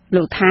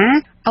លោកថា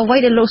អ្វី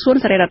ដែលលោកសួន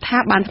សេរីរដ្ឋា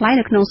បានថ្លែង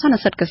នៅក្នុងសន្និ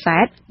សីទកាសែ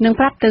តនិង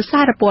ប្រាប់ទៅ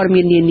សារព័ត៌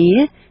មាននានា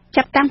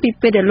ចាប់តាំងពី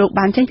ពេលដែលលោក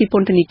បានចេញពីព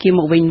ន្ធនាគារ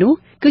មកវិញនោះ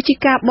គឺជា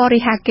ការបរិ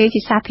ហាកេរ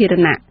ជាសាធារ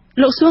ណៈ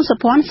លោកសួនសុ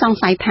ភ័ណ្ឌសង្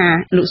ស័យថា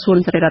លោកសួន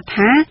សេរីរដ្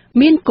ឋា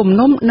មានគំ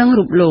នុំនឹង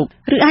រូបលោក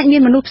ឬអាចមា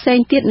នមនុស្សផ្សេង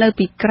ទៀតនៅ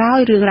ពីក្រោយ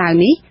រឿងរ៉ាវ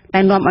នេះ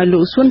ដែលនាំឲ្យលោ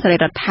កសួនសេរី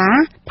រដ្ឋា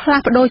ផ្លា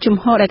ស់ប្ដូរជំ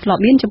ហរដែលធ្លា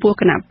ប់មានចំពោះ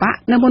គណៈបក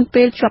នៅមុន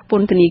ពេលជាប់ព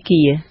ន្ធនា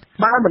គារ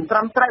បើមិនត្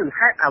រឹមត្រូវ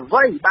ហេតុអ្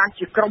វីបាន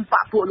ជាក្រុមប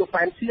កពួកលោក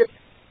ប៉ែនទៀត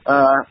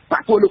ប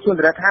កពួកលោកសួន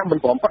សេរីរដ្ឋាមិន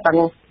ព្រមប្តឹង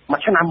មួយ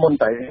ឆ្នាំមុន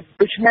ទៅ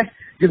ដូច្នេះ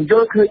យើងយ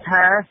ល់ឃើញ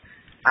ថា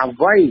អ្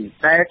វី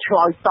ដែលឆ្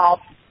លើយតប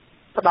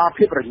ផ្ដល់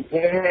ភាពរ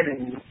ញ៉េរ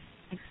ញ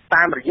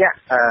តាមរយៈ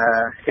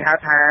គេហៅ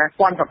ថា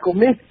ព័ន្ធសង្គម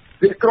នេះ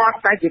វាគ្រាន់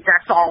តែជាការ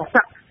សង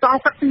សឹក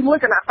ទី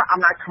1គណៈបកអំ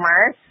ណាចខ្មែ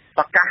រ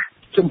ប្រកាស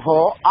ជំហ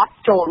រអត់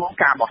ចូលរួម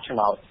ការបោះឆ្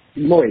នោត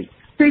ទី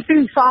1ទី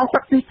2សងសឹ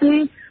កទី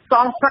2ស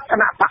ងសឹកគ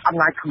ណៈបកអំ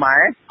ណាចខ្មែ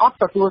រអត់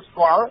ទទួលស្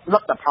គាល់ល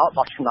ទ្ធផល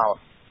បោះឆ្នោត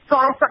ស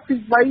ងសឹកទី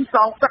3ស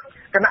ងសឹក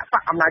គណៈប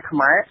កអំណាចខ្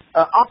មែរ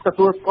អត់ទ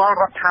ទួលស្គាល់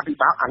រដ្ឋាភិ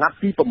បាលអាណត្តិ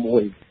ទី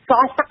6ស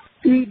ងសឹក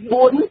ទី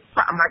4ប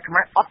កអំណាចខ្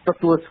មែរអត់ទ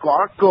ទួលស្គា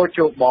ល់កោជ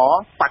ប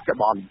បច្ចុប្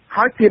បន្ន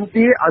ហើយទាម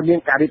ទារឲ្យមាន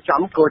ការរៀប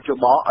ចំកោជ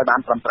បឲ្យបាន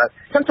ត្រឹមត្រូវ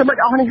អញ្ចឹងចំណុច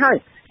អស់នេះហើយ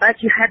តែ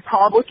ជាហេតុផ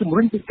លមួយជំ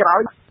រុញពីក្រោ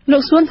យលោ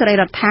កសួនសេរី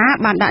រដ្ឋា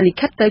បានដាក់លិ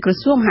ខិតទៅក្រ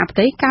សួងមហាផ្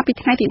ទៃកាលពី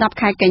ថ្ងៃទី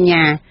10ខែកញ្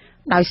ញា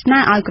ដោយស្នើ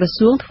ឲ្យក្រ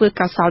សួងធ្វើ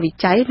កោសល្យវិ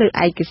ច័យលើ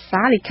ឯក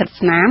សារលិខិត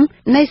ស្នាម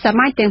នៃស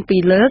ម័យទាំងពី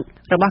រលើក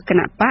របស់គ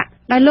ណៈបក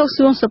ដែលលោក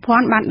សួងសុភ័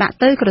ណ្ឌបានដាក់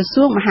ទៅក្រ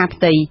សួងមហាផ្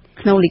ទៃ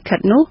ក្នុងលិខិត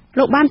នោះ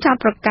លោកបានចោទ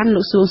ប្រកាន់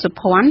លោកសួងសុ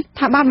ភ័ណ្ឌ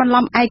ថាបានបន្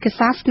លំឯក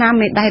សារស្នាម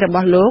មេដៃរប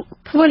ស់លោក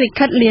ធ្វើលិ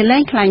ខិតលាលែ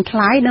ងค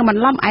ล้ายៗនិងប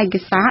ន្លំឯក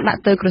សារដា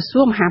ក់ទៅក្រ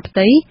សួងមហាផ្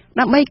ទៃ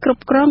ដើម្បីគ្រ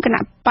ប់គ្រងគ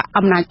ណៈបក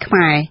អំណាចខ្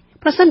មែរ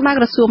ប្រសិនបើ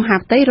ក្រសួងមហា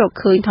ផ្ទៃរក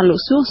ឃើញថាលោក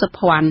សួងសុ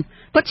ភ័ណ្ឌ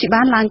ពិតជា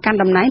បានឡើងកាន់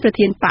តំណែងប្រ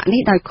ធានបក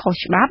នេះដោយខុស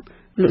ច្បាប់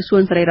លោកសួ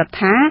នសេរីរដ្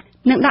ឋា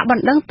នឹងដាក់ប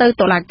ណ្ដឹងទៅ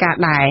តុលាការ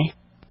ដែរ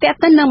តែក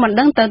តិននឹងបណ្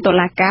ដឹងទៅតុ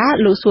លាការ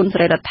លោកសួនសេ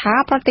រីរដ្ឋា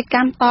ប្រតិក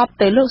ម្មតប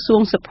ទៅលោកសួ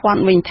ងសុភ័ណ្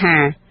ឌវិញថា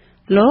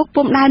លោក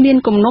ពុំដែលមាន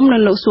គំនុំនឹ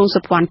ងលោកសួង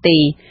សុភ័ណ្ឌទេ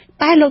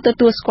តែលោកទ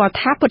ទួលស្គាល់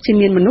ថាពិតជា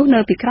មានមនុស្សនៅ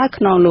ពីក្រោយ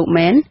ខ្នងលោក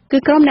មែនគឺ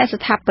ក្រុមអ្នក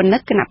ស្ថាបនិ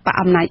កគណៈបក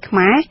អំណាចខ្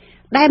មែរ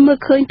ដែលមើល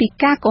ឃើញពី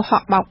ការកុហ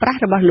កបោកប្រាស់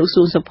របស់លោក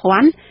សួងសុភ័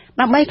ណ្ឌ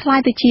ដើម្បីក្លាយ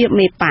ទៅជា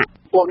មេបក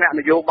ពួកអ្នក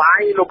នយោបាយ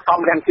លោកសំ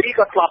រងស៊ី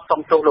ក៏ធ្លាប់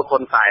សុំទោសលោកហ៊ុ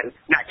នសែន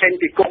អ្នកចេញ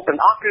ពីគុកទាំង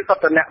អស់គឺគា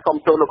ត់តែអ្នកសុំ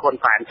ទោសលោកហ៊ុន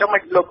សែនអញ្ចឹងមិ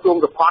នលោកសួង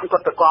សុភ័ណ្ឌគា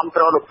ត់ទៅគ្រប់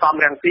គ្រងលោកសំ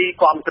រងស៊ី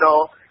គ្រប់គ្រ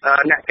ង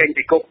អ្នកចេញ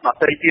ពីគុកដ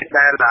ទៃទៀត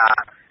ដែល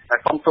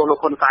សុំទោសលោក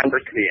ហ៊ុនសែនដូ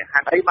ចគ្នាហេ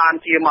តុអីបាន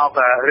ជាមក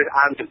រើស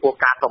អើងចំពោះ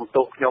ការសុំ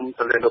ទោសខ្ញុំ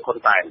ទៅលើលោកហ៊ុន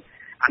សែន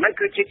អាហ្នឹង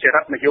គឺជាច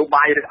រិតនយោ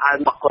បាយរើសអើង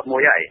របស់គាត់មួ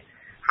យ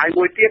ហើយ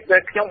មួយទៀតដែ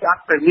លខ្ញុំអ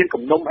ត់ទៅមាន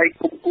គំនុំអី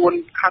គុំគួន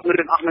ខឹង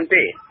រឿងអស់ហ្នឹង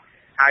ទេ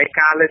ហើយ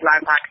ការលើកឡើ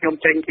ងថាខ្ញុំ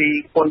ចេញពី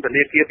ពន្ធ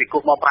នាគារពីគុ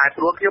កមកប្រែ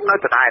ប្រួលខ្ញុំនៅ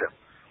ដដែល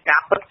កា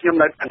រពិតខ្ញុំ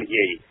នៅតែនិ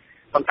យាយ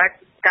ប៉ុន្តែ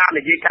ការ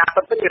និយាយការ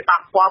ពិតវាប៉ះ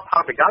ពាល់ផ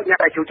លប្រយោជន៍អ្នក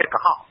ដែលជួយចិត្តកុ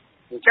ហក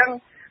អញ្ចឹង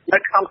នៅ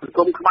ក្នុងសង្គ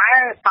មខ្មែរ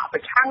បកប្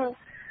រឆាំង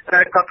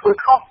ក៏ធ្វើ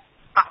ខុស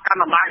បកកណ្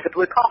ដាលអំណាចក៏ធ្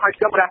វើខុសហើយ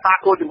ខ្ញុំរក្សា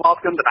គោលជំហរ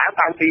ខ្ញុំដដែល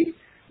តាំងពី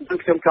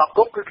ខ្ញុំជាប់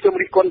គុកគឺខ្ញុំ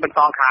រិះគន់បន្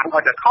តខាងឲ្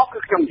យតែខុសគឺ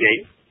ខ្ញុំនិយាយ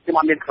ខ្ញុំ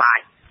អត់មានខ្លាច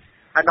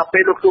ហើយដល់ពេ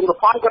លលោកសួងសុ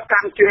ភ័ណ្ឌគាត់កា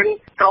ន់ជើង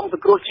ក្រុមស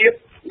ង្គ្រោះជាតិ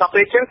ដល់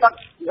ពេលជើងគាត់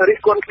រិះ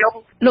គន់ខ្ញុំ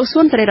លោក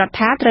សួនសេរីរដ្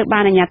ឋាត្រូវបា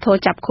នអាជ្ញាធរ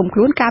ចាប់ឃុំខ្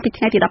លួនកាលពី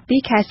ថ្ងៃទី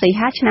12ខែសី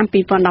ហាឆ្នាំ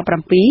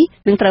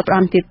2017និងត្រូវផ្ត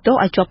ន្ទាទោស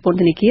ឲ្យជាប់ពន្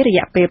ធនាគាររ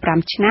យៈពេល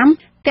5ឆ្នាំ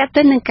ទាក់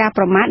ទិននឹងការ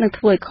ប្រមាថនិង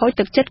ធ្វើឲ្យខូច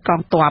ទឹកចិត្តក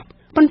ងទ័ព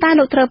ប៉ុន្តែ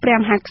លោកត្រូវព្រះ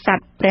មហាក្សត្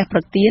រព្រះប្រ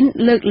ទាន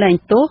លើកលែង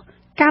ទោស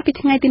កាលពី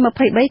ថ្ងៃទី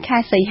23ខែ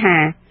សីហា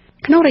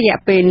ក្នុងរយៈ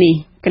ពេលនេះ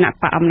គណៈ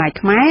បកអំណាច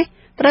ខ្មែរ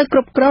ត្រូវគ្រ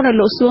ប់គ្រងដោយ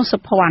លោកសួងសុ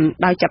ភ័ណ្ឌ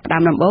ដោយចាប់ផ្ដើ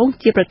មដំបូង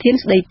ជាប្រធាន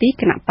ស្ដីទី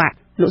គណៈបក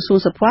លោកសួង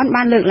សុភ័ណ្ឌ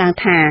បានលើកឡើង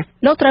ថា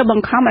លោកត្រូវប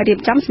ង្ខំឲ្យរៀប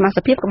ចំសមាជិ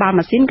កក្បាល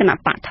ម៉ាស៊ីនគណៈ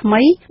បកថ្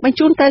មីបញ្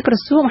ជូនទៅក្រ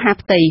សួងមហា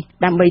ផ្ទៃ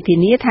ដើម្បីធា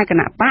នាថាគ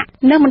ណៈបក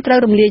នឹងមិនត្រូវ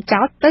រំលាយ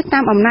ចោលទៅតា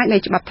មអំណាចនៃ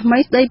ច្បាប់ថ្មី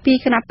ស្ដីពី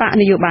គណៈបក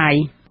នយោបាយ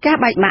ការ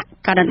បែកបាក់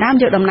ការដណ្ដើម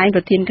យកតំណែងប្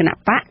រធានគណៈ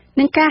បក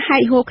និងការហែ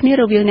កហួរគ្នា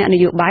រវាងអ្នកន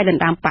យោបាយដ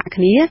ណ្ដើមបក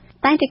គ្នា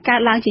តែងតែកើត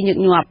ឡើងជាញឹក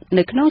ញាប់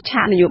នៅក្នុង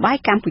ឆាកនយោបាយ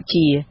កម្ពុ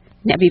ជា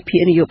អ្នកវិភា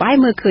គនយោបាយ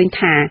មើលឃើញ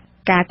ថា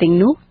ការទាំង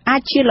នោះអា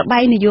ចជាល្បែ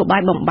ងនយោបា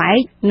យបំបែក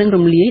និង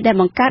រំលាយដែល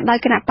បង្កើតដោយ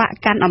គណៈបក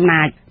កាន់អំ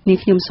ណាចនេះ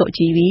ខ្ញុំសុ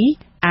ជីវី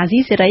អាស៊ី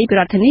សេរីពី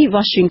រដ្ឋធានី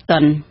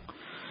Washington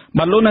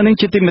បាទលោកនៅនឹង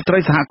ជាទីមេត្រី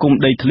សហគមន៍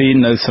ដីធ្លី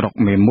នៅស្រុក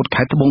មេមត់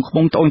ខេត្តត្បូងឃ្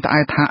មុំត្អូញត្អែ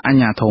ថាអា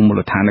ជ្ញាធរមូ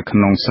លដ្ឋាននៅក្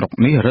នុងស្រុក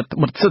នេះរឹត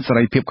បន្តឹងសិទ្ធិសេ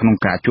រីភាពក្នុង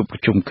ការជួបប្រ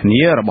ជុំគ្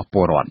នារបស់ព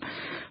លរដ្ឋ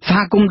សហ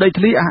គមន៍ដី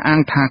ធ្លីអះអា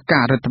ងថា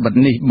ការរដ្ឋបិទ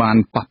នេះបាន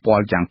ប៉ះពា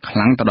ល់យ៉ាងខ្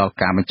លាំងទៅដល់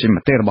ការបញ្ចេញម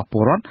តិរបស់ព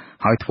លរដ្ឋ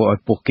ហើយធ្វើឲ្យ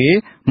ពួកគេ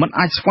មិន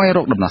អាចស្វែងរ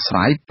កដំណោះស្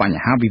រាយប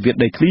ញ្ហាវិវាទ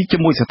ដីធ្លីជា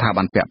មួយស្ថា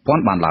ប័នពាក់ព័ន្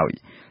ធបានឡើយ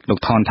លោក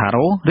ថនថា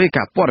រ៉ូរាយ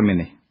ការណ៍ព័ត៌មាន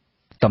នេះ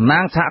តំណា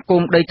ងសហគ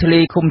មន៍ដីធ្លី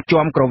ឃុំ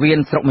ជាំក្រវៀន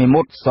ស្រុកមេម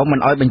ត់សូមមិន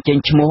ឲ្យបញ្ចេញ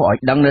ឈ្មោះឲ្យ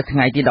ដឹងនៅថ្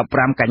ងៃទី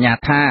15កញ្ញា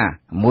ថា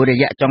មួយរ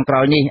យៈចុងក្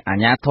រោយនេះអា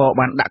ជ្ញាធរ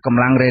បានដាក់កម្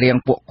លាំងរារាំង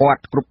ពួកគា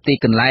ត់គ្រប់ទី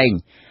កន្លែង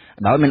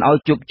ដោយមិនឲ្យ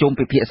ជួបជុំ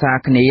ពិភាក្សា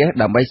គ្នា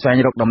ដើម្បីស្វែង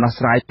រកដំណោះ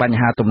ស្រាយបញ្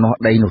ហាទំនាស់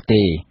ដីនោះ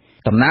ទេ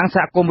តំណាងស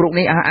ហគមន៍រូប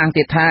នេះអះអាង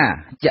ទៀតថា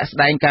ជាក់ស្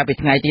ដែងកាលពី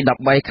ថ្ងៃទី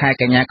13ខែ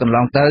កញ្ញាកន្ល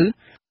ងទៅ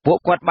ពួក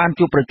គាត់បាន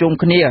ជួបប្រជុំ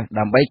គ្នា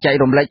ដើម្បីចែក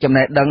រំលែកចំ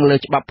ណេះដឹងលើ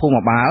ច្បាប់ភូ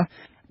មិបាល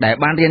ដែល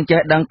បានរៀន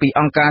ចេះដឹងពី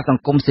អង្គការស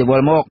ង្គមស៊ីវិ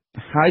លមក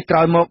ហើយក្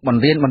រោយមកប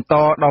ង្រៀនបន្ត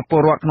ដល់ពល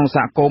រដ្ឋក្នុងស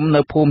ហគមន៍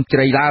នៅភូមិជ្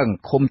រៃឡើង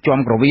ឃុំជាំ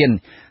ក្រវៀន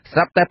ស្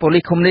រាប់តែប៉ូលី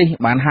សឃុំនេះ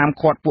បានហាម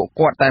ឃាត់ពួក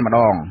គាត់តែម្ដ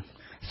ង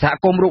សហ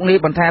គមន៍រូបនេះ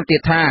បន្ថែមទៀ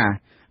តថា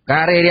កា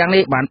ររារាំង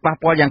នេះបានប៉ះ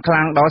ពាល់យ៉ាងខ្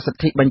លាំងដល់សិទ្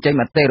ធិបញ្ចេញ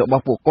មតិរប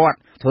ស់ពួកគាត់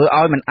ធ្វើ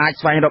ឲ្យមិនអាច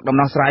ស្វែងរកដំ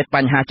ណោះស្រាយប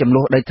ញ្ហាចំ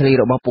នួនដីធ្លី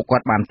របស់ពួកគា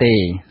ត់បានទេ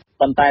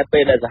ប៉ុន្តែពេ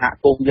លដែលសហ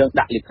គមន៍យើង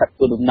ដាក់លិខិត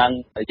គោលដំណឹង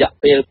រយៈ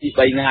ពេល2 3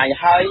ថ្ងៃ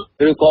ហើយ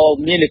ឬក៏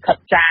មានលិខិត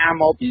ចារ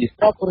មកពី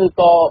ស្រុកឬ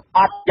ក៏អ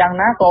ត់យ៉ាង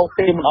ណាក៏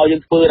គេមិនឲ្យយើ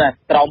ងធ្វើដែរ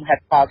ក្រុមហេ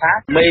តុផលថា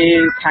មេ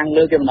ខាង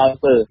លើគេមិនឲ្យ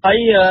ធ្វើហើយ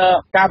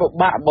ការពិ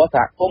បាករបស់ស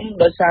ហគមន៍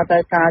ដោយសារតែ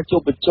ការជួ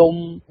បប្រជុំ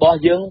របស់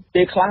យើង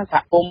ពេលខ្លះស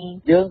ហគមន៍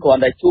យើងគ្រា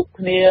ន់តែជួប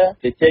គ្នា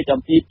ជជែក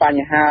អំពីប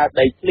ញ្ហា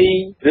ដីធ្លី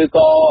ឬ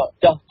ក៏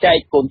ចោះចែក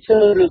កូនឈើ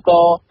ឬ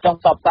ក៏ចង់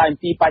ផ្សព្វផ្សាយអំ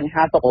ពីបញ្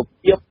ហាសុខ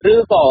ភាពឬ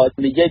ក៏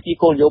និយាយពី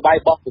គោលនយោបាយ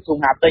របស់ក្រសួង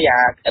មហាផ្ទៃ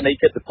នៃ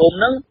កិច្ចប្រជុំ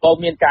ហ្នឹងក៏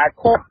មានការ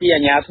ខកពីអា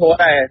ជ្ញាធរ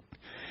ដែរ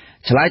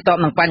ឆ្លើយតប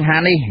នឹងបញ្ហា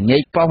នេះនា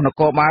យប៉ុស្តិ៍ន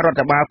គរបាលរដ្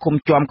ឋបាលឃុំ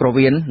ជាំក្រ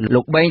វៀន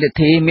លោកបេងរិទ្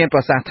ធីមានប្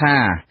រសាសន៍ថា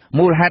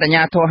មូលហេតុអាជ្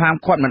ញាធរហាម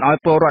ឃាត់មិនឲ្យ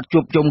ពលរដ្ឋជួ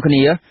បជុំគ្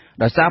នា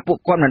ដោយសារពួក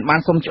គាត់មិនបាន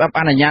សុំច្បាប់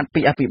អនុញ្ញាត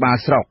ពីអភិបាល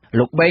ស្រុក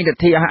លោកបេងរិ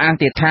ទ្ធីអះអាង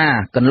ទៀតថា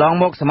កន្លង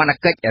មកសមត្ថ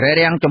កិច្ចរា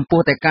រាំងចំពោះ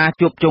តែការ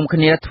ជួបជុំគ្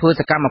នាធ្វើ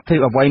សកម្មភាព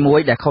អ្វីមួយ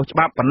ដែលខុសច្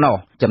បាប់ប៉ុណ្ណោះ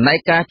ចំណែក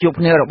ការជួប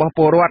គ្នារបស់ព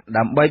លរដ្ឋ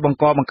ដើម្បីបង្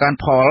កបង្កើន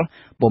ផល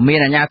ពុំមាន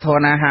អាជ្ញាធរ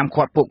ណាហាម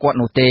ឃាត់ពួកគាត់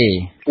នោះទេ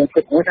ខ្ញុំ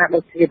គិតថាដូ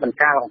ចជាបង្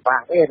ការលំបា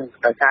កទេ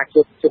ដោយការ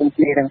ជួបជុំ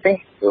គ្នាហ្នឹងទេ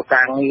ព្រោះ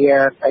ការងារ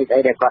អីដែ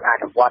លគាត់អ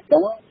នុវត្តហ្នឹ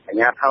ងអាជ្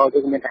ញាធរយើ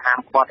ងមានតែហាម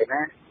ឃាត់ទេ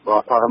ណាបើ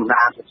ធម្ម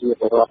តាជា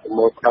ពលរដ្ឋប្រ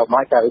មូលផ្ដុំម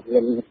កទៅមា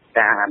ន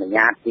ការអនុញ្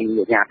ញាតពី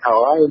អាជ្ញាធរ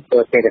ហើយពេ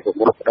លតែប្រ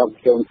មូលផ្ដុំ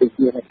ជុំទី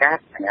ជានៃការ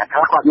អាជ្ញាធ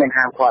រគាត់មាន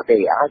ហាមឃាត់ទេ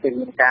ឲ្យតែ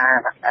មានការ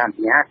អនុ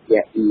ញ្ញាត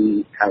ពី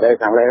ខាង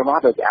លើមក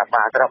ដូចជាអា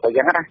បាត្រប់អី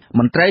ចឹងណា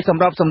មន្ត្រីស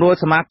ម្របសម្រួល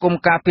សមាគម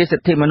ការពារសិ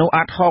ទ្ធិមនុស្ស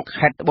អាត់ហុក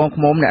ខេត្តត្បូង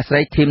ឃ្មុំអ្នកស្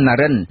រីធីមណា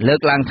រិនលើក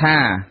ឡើងថា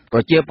ប្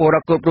រជាពលរ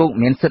ដ្ឋគ្រប់រូប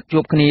មានសិទ្ធិជួ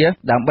បគ្នា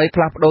ដើម្បីផ្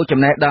លាស់ប្ដូរចំ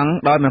ណេះដឹង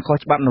ដោយមិនខុស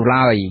ច្បាប់នោះ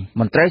ឡើយ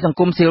មន្ត្រីសង្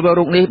គមស៊ីវិល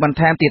រូបនេះបន្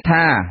ថែមទៀត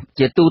ថា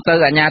ជាទូទៅ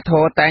អាជ្ញាធ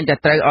រតែងតែ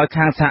ត្រូវឲ្យ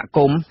ខាងសហគ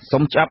មន៍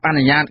សុំច្បាប់អ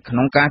នុញ្ញាតក្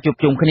នុងការជួប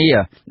ជុំគ្នា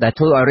ដែល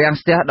ធ្វើឲ្យរាំង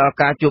ស្ទះដល់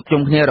ការជួប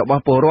ជុំគ្នារប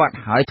ស់ពលរដ្ឋ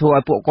ហើយធ្វើ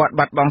ឲ្យពួកគាត់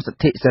បាត់បង់សិទ្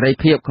ធិសេរី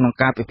ភាពក្នុង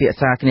ការពិភាក្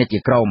សាគ្នាជា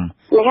ក្រុម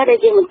នេះហើយដែល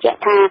យើងបញ្ជាក់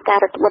ថាការ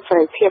រដ្ឋបတ်សេ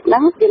រីភាពហ្នឹ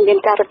ងមាន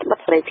ការរដ្ឋប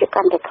တ်សេរីភាព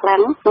កាន់តែខ្លាំ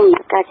ងក្នុងដំ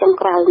ណាក់កាលចុង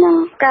ក្រោយហ្នឹង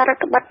ការរ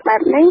ដ្ឋបတ်បែ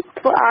បនេះ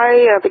ធ្វើឲ្យ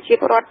ប្រជា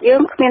ពលរដ្ឋយើ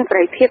ងគ្មានសេ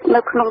រីភាព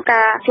នៅក្នុង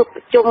ការជួប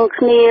ជុំ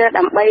គ្នា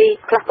ដើម្បី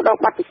ផ្លាស់ប្ដូរ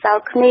បទពិសោធ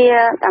ន៍គ្នា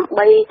ដើម្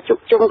បីជួប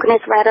ជុំគ្នា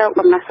ស្វែងរក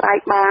ដំណោះស្រាយ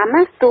បាន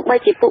ណាទោះបី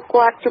ជាពួក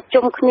គាត់ជួប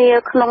ជុំគ្នា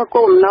ក្នុង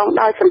គោលបំណង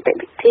ដោយសន្តិ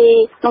វិធី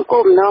ក្នុងគោ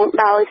លបំណង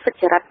ដោយសុ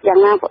ចរិតយ៉ាង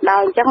ណាក៏ដោ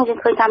យអញ្ចឹងយើង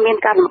ឃើញថាមាន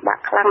ការលំបាក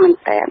ខ្លាំងមែន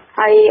ទែន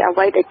ហើយអ្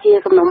វីដែលជា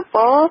សំណុំព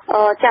រ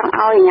ចង់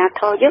ឲ្យអាជ្ញា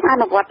ធរយើងអ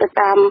នុវត្តទៅ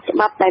តាមច្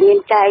បាប់ដែលមាន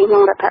ចែងក្នុ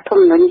ងរដ្ឋធ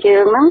ម្មនុញ្ញយើ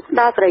ងហ្នឹង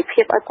ដល់សេរី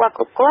ភាពឲ្យគាត់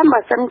គ្រប់គ្រាន់បើ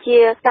សិនជា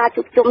ការ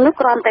ជួបជុំនោះ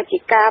គ្រាន់តែជា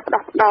ការផ្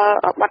ដោះផ្ដល់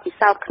បទពិ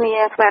សោធន៍គ្នា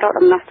ស្វែងរក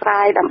ដំណោះស្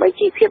រាយដើម្បី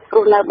ជីវភាពរ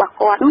ស់នៅរបស់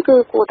គាត់ហ្នឹងគឺ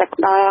គួរតែ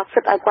ផ្ដល់សិ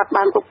ទ្ធិឲ្យគាត់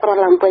បានគ្រប់គ្រាន់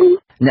ឡើងវិញ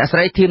អ្នកស្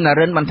រីធីមណា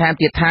រិនបន្ថែម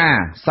ទៀតថា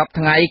សប្តាហ៍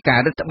ថ្ងៃការ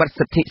រឹតបន្តឹង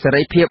សិទ្ធិសេ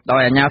រីភាពដោ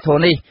យអាជ្ញាធរ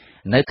នេះ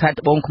នៅខេត្ត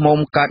ត្បូងឃ្មុំ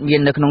កើតមា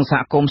ននៅក្នុងសហ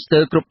គមន៍ស្ទើ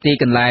រគ្រប់ទី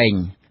កន្លែង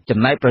ចំ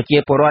ណែកប្រជា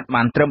ពលរដ្ឋ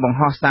បានត្រឹមបង្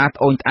ហោះសារត្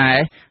អូញត្អែ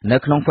នៅ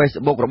ក្នុង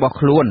Facebook របស់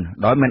ខ្លួន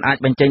ដោយមិនអាច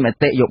បញ្ចេញម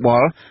តិយោប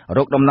ល់រ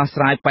កដំណោះ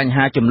ស្រាយបញ្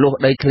ហាចំនួន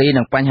ដីធ្លី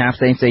និងបញ្ហា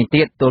ផ្សេងៗ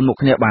ទៀតទល់មុខ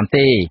គ្នាបាន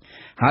ទេ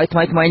ហើយថ្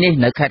មីៗនេះ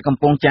នៅខេត្តកំ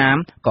ពង់ចាម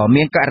ក៏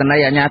មានករណី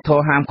អាជ្ញាធរ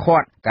ហាមឃា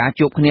ត់ការ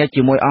ជួបគ្នា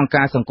ជាមួយអង្គ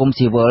ការសង្គម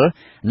ស៊ីវិល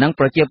និង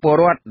ប្រជាពល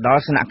រដ្ឋដ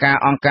ល់ស្នាក់ការ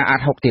អង្គការអា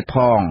ត់ហុកទៀតផ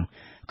ង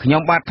ខ្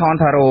ញុំបាទថន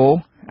ថារ៉ូ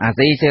អា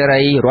ស៊ីសេ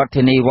រីរដ្ឋ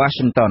ធានី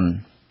Washington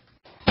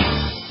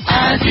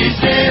អាស៊ី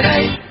សេ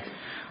រី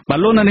ប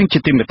លូននឹងជា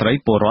ទីមេត្រី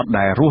ពលរដ្ឋ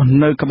ដែលរស់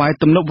នៅក្បែរ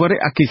ទំនប់វារី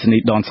អគ្គិសនី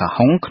ដនស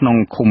ហុងក្នុង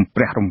ឃុំ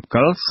ព្រះរំ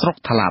កិលស្រុក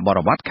ថ្លាបរ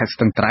វត្តខេត្តស្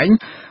ទឹងត្រែង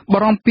បា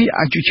រម្ភពី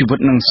អាយុជីវិត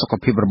និងសុខ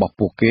ភាពរបស់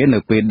ពួកគេនៅ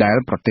ពេលដែល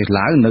ប្រទេស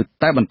ឡាវនៅ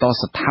តែបន្ត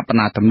ស្ថាប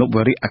នាទំនប់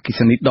វារីអគ្គិ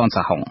សនីដនស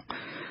ហុង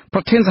ប្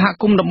រធានសហ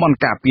គមន៍តំបន់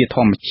ការពារធ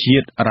ម្មជា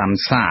តិរ៉ាំ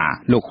សា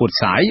លោកហ៊ុន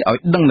សាយឲ្យ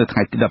ដឹងនៅថ្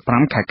ងៃទី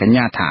15ខែកញ្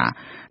ញាថា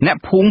អ្នក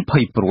ភូមិភ័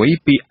យព្រួយ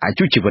ពីអា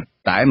យុជីវិត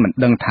តែមិន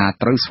ដឹងថា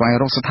ត្រូវស្វែង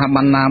រកស្ថា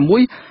ប័នណាមួ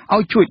យឲ្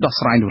យជួយដោះ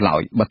ស្រាយនោះឡើ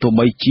យបើទោះ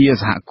បីជា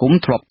សហគមន៍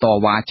ធ្លាប់ត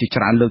វ៉ាជា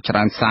ច្រើនលើកច្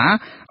រើនសារ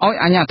ឲ្យ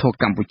អាជ្ញាធរ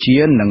កម្ពុជា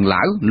និង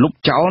ឡាវលុប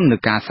ចោលនៅ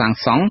ការសាង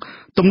សង់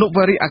ទំនប់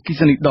វារីអគ្គិ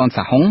សនីដនស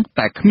ហុង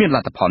តែគ្មានល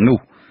ទ្ធផលនោះ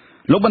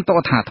លោកបន្ត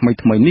ថាថ្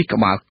មីនេះក្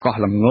បាលកោះ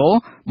លង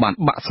បាន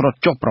បាក់ស្រុត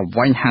ចុះប្រ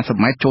វែង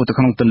50ម៉ែត្រចូលទៅ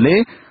ក្នុងទន្លេ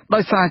ដោ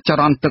យសារច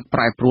រន្តទឹកប្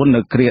រែប្រួលនៅ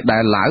គ្រាដែ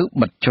លឡាវ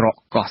បិទច្រក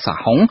កោះស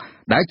ហុង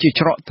ដែលជា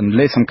ច្រកទន្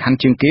លេសំខាន់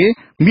ជាងគេ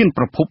មាន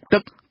ប្រភពទឹ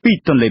កពី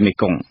ទន្លេមេ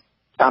គង្គ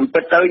តាមពិ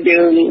តទៅ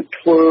យើង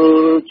ធ្វើ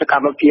សក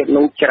ម្មភាព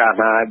នោះច្រើន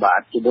ហើយបា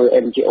ទជាមួយ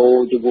NGO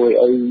ជាមួយ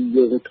អី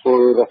យើងធ្វើ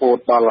រហូត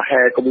ដល់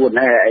ហែក្បួន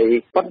ហែអី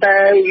ប៉ុន្តែ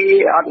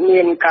អត់មា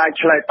នការ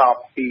ឆ្លើយតប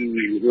ពី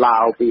ឡា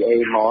វពីអី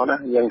មកណា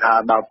យើងថា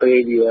ដល់ពេល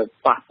វា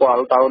ប៉ះពា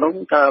ល់ទៅនោះ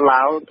តើ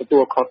ឡាវទទួ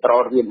លខុសត្រូវ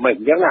វាមិន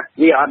អញ្ចឹងណា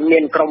វាអត់មា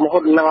នក្រុម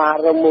ហ៊ុនណា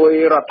ឬមួយ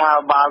រដ្ឋា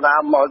ភិបាលណា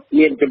មក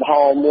មានចំហ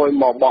មួយ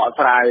មកបក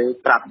ស្រាយ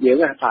ប្រាប់យើង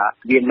ថា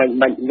វាមិន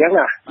អញ្ចឹង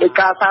ណាដោយ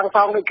ការសាងស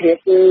ង់នេះគឺ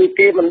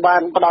គេមិនបា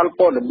នផ្ដល់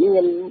ព័ត៌មា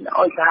ន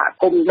ឲ្យសហ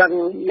គមន៍ដឹង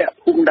អ្នក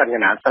ភូមិដឹង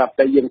ណាស្រាប់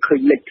តែយើងឃើញ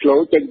លេចធ្លោ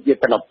ចេញជា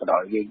តំណប់បដ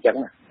យយើងអញ្ចឹង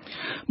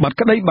បាត់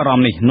ក្តីបារ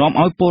ម្ភនេះនាំ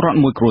ឲ្យពលរដ្ឋ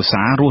មួយគ្រួ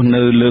សាររស់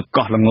នៅលើ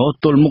កោះលង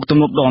ទល់មុខទំ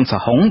នប់ដនស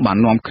ហុងបាន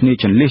នាំគ្នា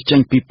ជន្លៀសចេញ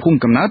ពីភូមិ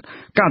កំណើត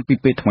កាលពី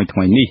ពេលថ្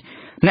មីនេះ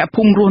អ្នក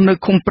ភូមិរស់នៅ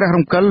ឃុំព្រះ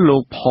រំកិលលោ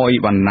កផយ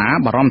វណ្ណា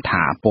បារម្ភ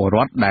ថាពលរ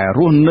ដ្ឋដែលរ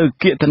ស់នៅ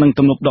គៀកទៅនឹង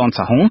ទំនប់ដន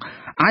សហុង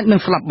អាចនឹង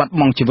ស្លាប់បាត់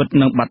បង់ជីវិត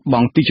និងបាត់ប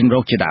ង់ទីជម្រ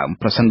កជាដើម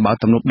ប្រសិនបើ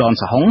ទំនប់ដន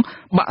សហុង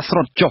បាក់ស្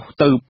រុតចុះ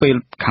ទៅពេល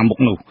ខាងមុខ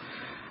នោះ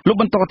លោក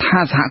បន្តថា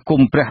សហគម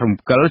ន៍ព្រះរំ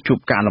កិលជួប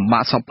ការលំបា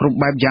កសពគ្រប់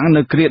បែបយ៉ាង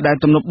នៅគ្រាដែល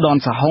ទំនប់ដន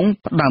សហុង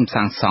ផ្ដើម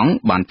សាងសង់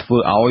បានធ្វើ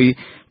ឲ្យ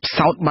ផ្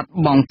សោតបាត់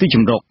បង់ទីជ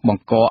ម្រកប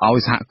ង្កឲ្យ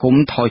សហគម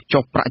ន៍ថយ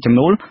ចុះប្រាក់ចំ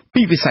ណូល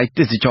ពីវិស័យ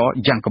ទេសចរ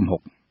យ៉ាងគំហុ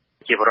ក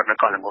ជាបរិបទន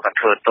គរលំគាត់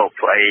ធ្វើតូប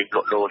ធ្វើអីល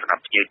ក់ដូរសម្រា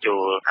ប់ភ្ញៀវចូ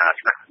ល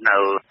ស្នាក់នៅ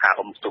ការ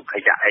អុំស្ទុកខ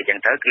យៈអីចឹង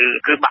ទៅ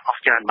គឺបាក់អ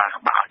ស់ច្រើនបាក់អ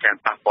ស់ច្រើន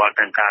ប៉ះពាល់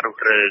ទាំងការរុះ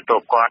រើតូ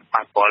បគាត់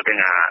ប៉ះពាល់ទាំង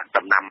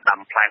ដំណាំដាំ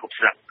ផ្លែហូប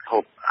ស្លឹក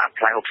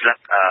ផ្លែហូបស្លឹក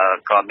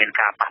ក៏មាន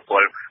ការប៉ះពា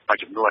ល់មួយ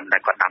ចំនួនដែ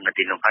លគាត់ដាំនៅ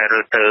ទីនោះហើយរើ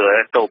ទៅ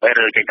តូបអី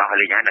រើចេញទៅហើយ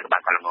លេងហើយនៅក្បែ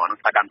រកោះល្ងនោះ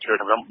គាត់ដាំឈើ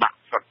ទាំងនោះបាក់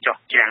ស្រុតចុះ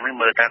ច្រាំងនឹង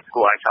មើលទៅ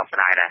គួរឲ្យសោកស្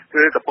ដាយដែរ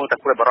គឺកំពុងតែ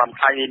ព្រួយបារម្ភ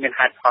ខ្លាំងមាន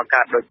ហេតុផល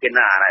កើតដូចពី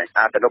ណាដែរ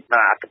ទំនប់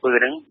អត្តពើ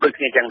ហ្នឹងដូច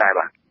គ្នាចឹងដែរ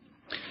បាទ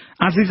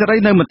អាស៊ីសេរី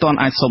នៅមិនទាន់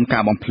អាចសុំកា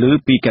របំភ្លឺ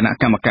ពីគណៈ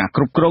កម្មការ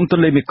គ្រប់គ្រងទ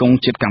ន្លេមេគង្គ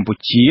ជាតិកម្ពុ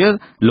ជា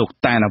លោក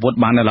តែនអាវុធ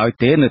បាននៅឡើយ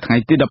ទេនៅថ្ងៃ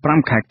ទី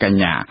15ខែក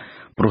ញ្ញា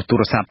ព្រោះទូ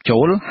រស័ព្ទចូ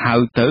លហៅ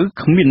ទៅ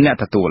គ្មានអ្នក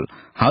ទទួល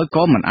ហើយ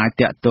ក៏មិនអាច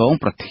តាក់ទង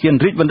ប្រធាន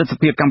រាជបណ្ឌិតស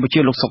ភាកម្ពុជា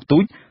លោកសុកទូ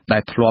ចដែ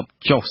លធ្លាប់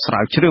ចុះស្រា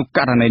វជ្រាវក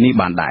រណីនេះ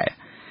បានដែរ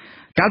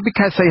កាលពី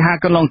ខែសីហា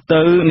កន្លង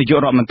ទៅនាយក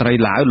រដ្ឋមន្ត្រី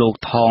ឡាវលោក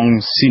ថង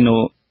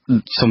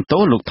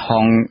លោកថ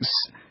ង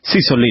ស៊ី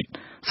សូលីត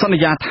សន្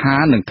យាថា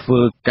នឹងធ្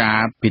វើកា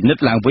រពិនិត្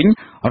យឡើងវិញ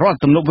រាល់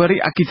ទំនប់វារី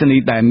អគ្គិសនី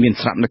ដែលមាន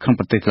ស្រាប់នៅក្នុង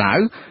ប្រទេសឡាវ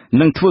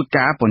និងធ្វើ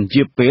ការពន្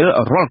យាពេល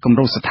រាល់គម្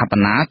រោងស្ថាប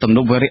នាទំន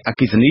ប់វារីអគ្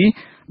គិសនី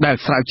ដែល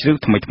ស្រាវជ្រាវ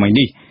ថ្មី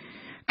នេះ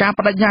ការប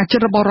ដិញ្ញាចិ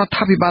ត្តរបស់រដ្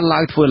ឋាភិបាលឡា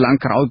វធ្វើឡើង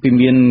ក្រោយពី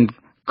មាន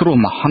គ្រោះ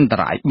មហន្ត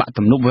រាយបាក់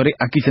ទំនប់វារី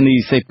អគ្គិសនី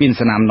សេពីន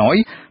សណាមណយ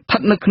ស្ថិ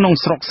តនៅក្នុង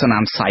ស្រុកសណា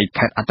មសៃ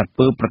ខេត្តអត្ត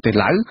ពើប្រទេស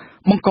ឡាវ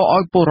បង្កឲ្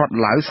យពលរដ្ឋ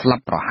ឡាវស្លា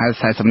ប់ប្រហែល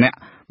40នាក់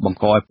បង្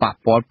កឲ្យប៉ះ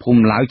ពាល់ភូ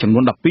មិឡាវចំនួ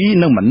ន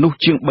12និងមនុស្ស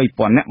ជាង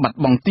 3000 នាក់បាត់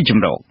បង់ទីជ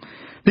ម្រក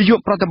នាយក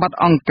ប្រតិបត្តិ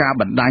អង្គការ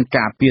បណ្ដាញ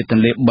ការពារទ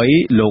ន្លេ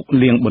3លោក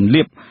លៀងប៊ុន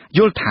លៀបយ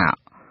ល់ថា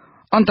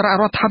អន្តរ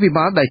រដ្ឋាភិ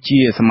បាលដែលជា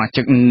សមា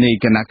ជិកនៃ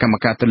គណៈកម្ម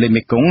ការទន្លេ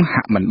មេគង្គ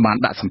ហាក់មិនបាន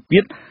ដាក់សម្ពា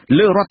ធ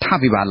លើរដ្ឋា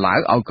ភិបាលឡាវ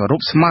ឲ្យគោរ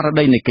ពស្មារ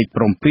តីនៃកិច្ច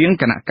ព្រមព្រៀង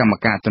គណៈកម្ម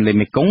ការទន្លេ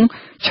មេគង្គ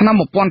ឆ្នាំ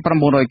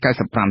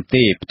1995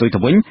ទេផ្ទុយទៅ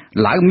វិញ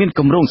ឡាវមាន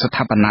គម្រោងស្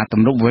ថាបនា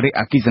ទំនប់វារី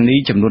អគ្គិសនី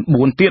ចំនួន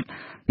4ទៀត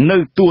នៅ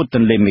ទួលទ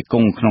ន្លេមេគ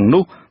ង្គក្នុង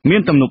នោះមា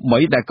នទំនប់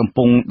3ដែលកំ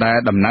ពុងដែល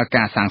ដំណើរ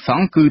ការសាងស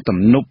ង់គឺទំ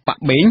នប់ប៉ា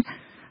ក់បេង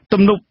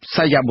ទំនប់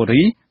សាយ៉ាបុ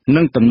រី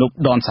និងទំនប់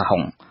ដនសហុ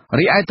ង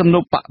រីឯទំន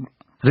ប់ប៉ាក់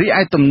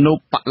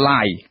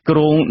ឡាយគ្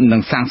រោងនឹ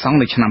ងសាងសង់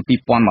នៅឆ្នាំ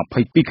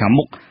2022ខាង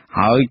មុខ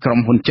ហើយក្រុម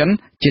ហ៊ុនចិន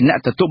ជាអ្នក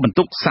ទទួលបន្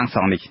ទុកសាងស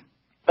ង់នេះ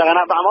តែ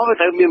ណាបាក់មកវា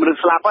ត្រូវមានមនុស្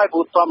សស្លាប់ហើយព្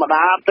រោះធម្ម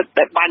តាទឹក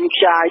ដែលបាញ់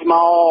ខ្ចាយម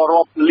ក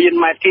រាប់លាន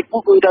ម៉ែត្រគីប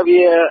គឺថា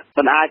វា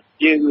មិនអាច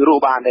យើងរ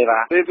ស់បានទេបា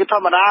ទវាធ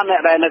ម្មតាអ្នក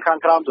ដែលនៅខាង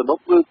ក្រោមទំន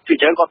ប់គឺជា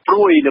ច្រើនគាត់ព្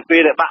រួយនៅពេ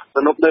លដែលបាក់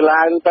ទំនប់នៅ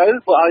ឡាវទៅ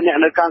ធ្វើឲ្យអ្នក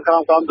នៅខាងក្រោ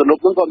មទំនប់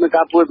ហ្នឹងគាត់មាន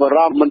ការព្រួយបារ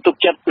ម្ភមិនទុក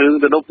ចិត្តរឿង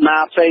ទំនប់ណា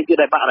ផ្សេងទៀត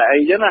ដែលបាក់តែអី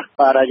ចឹងណា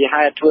បាទជា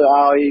ហេតុធ្វើ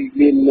ឲ្យ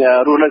មាន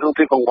រស់នៅក្នុង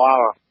ភាពកង្វ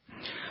ល់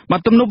បា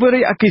ទទំនប់វា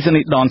រីអគ្គិស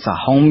នីដនស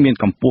ហុងមាន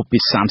កម្ពស់ពី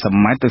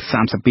30ម៉ែត្រទៅ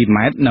32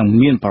ម៉ែត្រនិង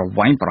មានប្រ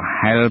វែងប្រ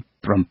ហែល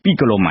7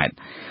គីឡូម៉ែត្រ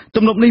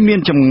ទំនប់នេះមាន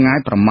ចម្ងាយ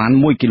ប្រមាណ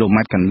1គីឡូ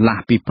ម៉ែត្រកន្លះ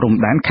ពីព្រំ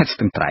ដែនខេត្តស្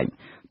ទឹងត្រែង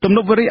ទំន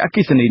ប់វារីអគ្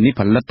គិសនីនេះ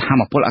ផលិតថា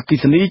មពលអគ្គិ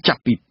សនីចា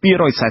ប់ពី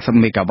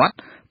240មេហ្គាវ៉ាត់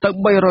ទៅ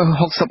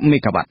360មេ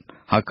ហ្គាវ៉ាត់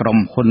ហើយក្រុម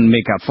ហ៊ុន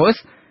Mega First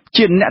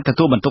ជាអ្នកទ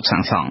ទួលបន្ទុកសា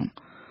ងសង់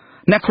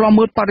អ្នកខ្លាំ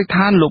មើលបរិស្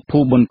ថានលោកភូ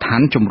ប៊ុនឋា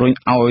នជំរុញឲ្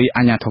យ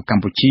អាជ្ញាធរក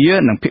ម្ពុជា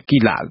និងភាគី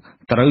ឡាវ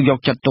ត្រូវយក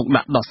ចិត្តទុក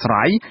ដាក់ដោះស្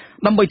រាយ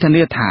ដើម្បីធា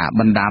នាថា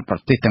បណ្ដាប្រ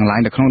ទេសទាំងឡាយ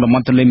នៅក្នុងតំប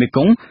ន់ទន្លេមេគ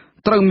ង្គ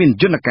ត្រូវមាន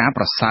យន្តការ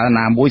ប្រសើរ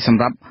ណាមួយស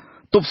ម្រាប់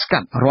ទប់ស្កា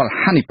ត់រាល់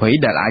ហានិភ័យ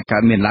ដែលអាចកើ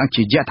តមានឡើង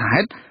ជាយថា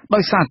ហេតុដោ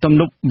យសារទំ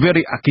នប់វា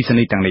រីអគ្គិស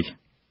នីទាំងនេះ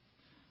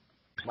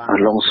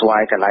លងស្វា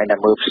យកន្លែងដែល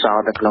មើលផ្សោត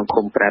នៅក្នុង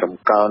ឃុំព្រះរំ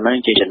កិលហ្នឹង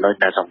ជាចំណុច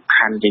ដែលសំ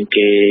ខាន់ជាង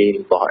គេ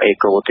របស់អេ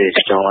កូទេស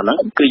ចរហ្នឹង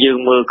គឺយើង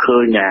មើលឃើ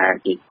ញថា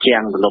ជាជា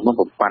ងទំនប់ហ្នឹង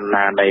ប្រព័ន្ធ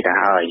ណានៃទៅ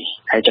ហើយ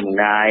ចម្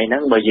ងាយហ្នឹ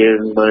ងបើយើង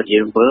មើល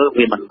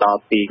វាមិនដល់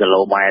2គី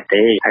ឡូម៉ែត្រ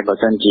ទេហើយបើ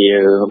សិនជា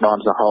ដន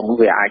សហុង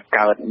វាអាច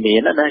កើតមាន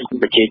ណា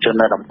ប្រជាជន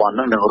នៅតំបន់ហ្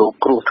នឹងនឹងរង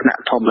គ្រោះថ្នា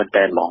ក់ធំមែន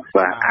ទែនហ្មង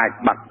បាទអាច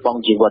បាត់ប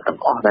ង់ជីវិតទាំង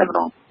អស់តែម្ដ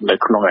ងនៅ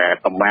ក្នុង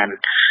ប្រមាណ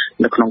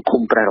នៅក្នុង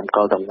ឃុំព្រះរំ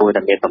កិលទាំងមួយ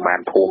ដែលមានប្រមាណ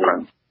ភូមិហ្នឹ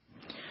ង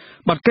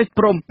បាត់កិច្ច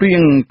ព្រមព្រៀ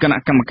ងគណៈ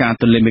កម្មការ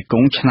ទន្លេមេគ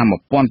ង្គឆ្នាំ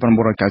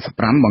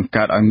1995បង្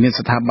កើតឲ្យមាន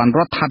ស្ថាប័នរ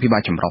ដ្ឋាភិបា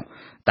លចម្រុះ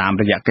តាម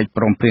រយៈកិច្ច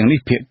ព្រមព្រៀងនេះ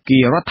ភាគី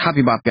រដ្ឋា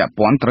ភិបាលពាក់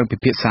ព័ន្ធត្រូវពិ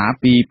ភាក្សា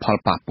ពីផល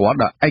ប៉ះពាល់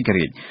ដល់ឯក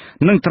រាជ្យ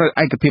និងត្រូវ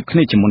ឯកភាពគ្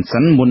នាជាមុនសិ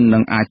នមុននឹ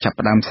ងអាចចាប់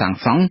ផ្ដើមសាង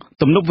សង់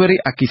ទំនប់វារី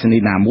អគ្គិសនី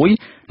ណាមួយ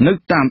នៅ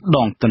តាមដ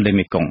ងទន្លេ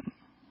មេគង្គ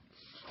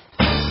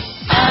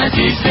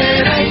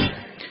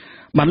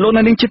បាទលោកអ្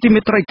នកនាងជាទីមេ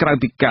ត្រីក្រៅ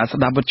ពីការស្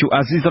ដាប់វិទ្យុ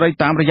អាស៊ីសេរី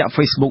តាមរយៈ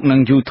Facebook និង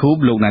YouTube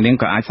លោកអ្នកនាង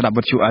ក៏អាចស្ដាប់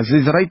វិទ្យុអាស៊ី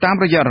សេរីតាម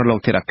រយៈរលក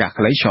ធាតុអាកាស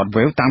ខ្លី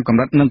Shortwave តាមកម្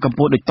រិតនិងកម្ព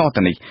ស់ដូចត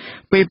ទៅនេះ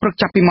ពេលព្រឹក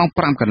ចាប់ពីម៉ោង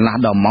 5 កន្លះ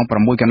ដល់ម៉ោង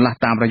 6 កន្លះ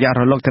តាមរយៈ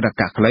រលកធាតុអា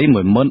កាសខ្លី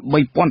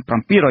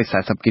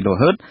 13740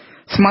 kHz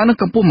ស្មើនឹង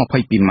កម្ពស់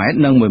 22m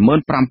និង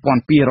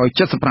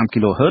 15275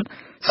 kHz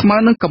ស្មើ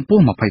នឹងកម្ព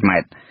ស់ 20m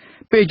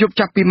ពេលយប់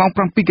ចាប់ពីម៉ោង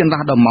 7 កន្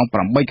លះដល់ម៉ោង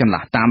 8 កន្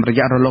លះតាមរ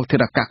យៈរលកធា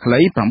តុអាកាសខ្លី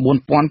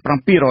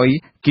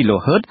 9700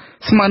 kHz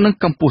ស្មើនឹង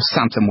កម្ពស់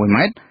 31m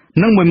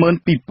និង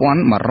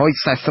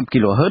 12140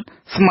 kHz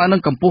ស្មើនឹ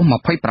ងកម្ពស់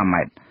 25m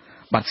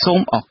បាទសូម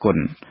អរគុណ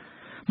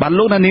បាន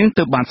លោកនាង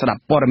ទើបបានស្ដា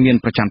ប់ព័ត៌មាន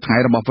ប្រចាំថ្ងៃ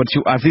របស់វិទ្យុ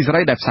អាស៊ីសេ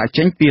រីដែលផ្សាយ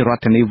ចេញពីរដ្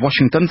ឋធានី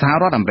Washington សហ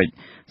រដ្ឋអាមេរិក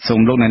សូម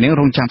លោកនាង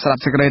រងចាំស្ដា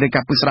ប់សេចក្តីរាយកា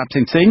រណ៍ពិស្ដារផ្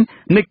សេងៗ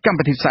នៃកម្ម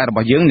វិធីផ្សាយរប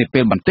ស់យើងនាពេ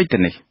លបន្តិចទៅ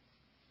នេះ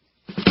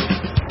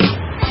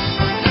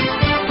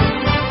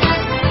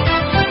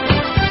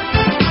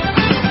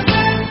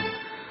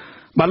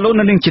បាទលោក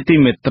នាងជាទី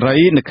មេត្រី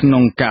នៅក្នុ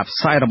ងការផ្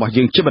សាយរបស់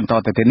យើងជាបន្ត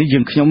ទៅទៀតនេះយើ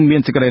ងខ្ញុំមា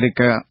នសេចក្តីរាយ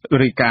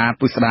ការណ៍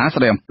ពិស្ដារ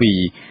ស្ដីអំពី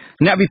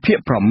អ្នកវិភាគ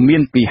ប្រមា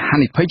នពីហា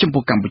និភ័យចំ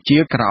ពោះកម្ពុជា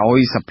ក្រោយ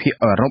សភា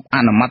អឺរ៉ុបអ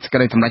នុម័តសេចក្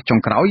តីសម្រេចចុង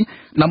ក្រោយ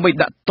ដើម្បី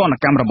ដាក់ទណ្ឌ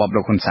កម្មរបប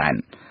លោកហ៊ុនសែន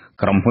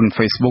ក្រុមហ៊ុន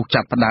Facebook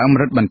ចាប់ផ្ដើម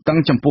រឹតបន្តឹង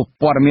ចំពោះ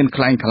ព័ត៌មានค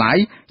ล้าย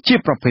ៗជា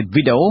ប្រភេទ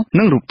វីដេអូ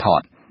និងរូបថ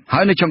តហើ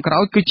យនៅចុងក្រោ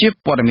យគឺជា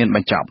ព័ត៌មានប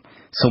ញ្ចប់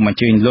សូមអញ្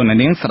ជើញលោក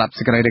នាងស្ដាប់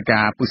សេចក្តីរាយកា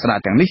រណ៍ពិស្ដារ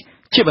ទាំងនេះ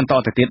ជាបន្ត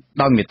ទៅទៀត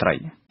ដោយមេត្រី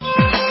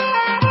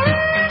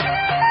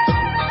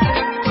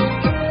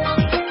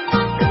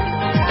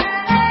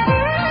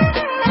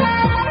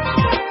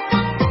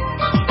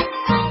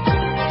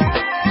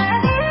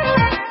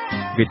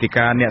វេទិ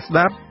កាអ្នកស្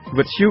ដាប់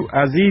វិទ្យុ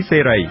អាស៊ីសេ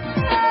រី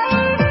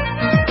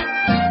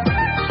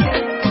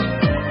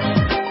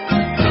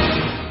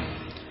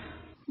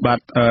បាទ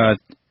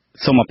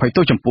សូមអភ័យ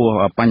ទោសចំពោះ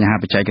បញ្ហា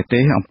បច្ចេកទេ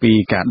សអំពី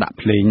ការដាក់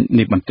ភ្លេង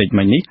នេះបន្តិច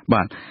មិញនេះ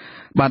បា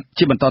ទ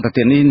ជាបន្តទៅ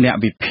ទៀតនេះអ្នក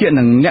វិភាគ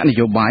និងអ្នកន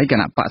យោបាយគ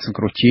ណៈបកសង្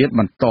គ្រោះជាតិ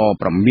បន្ត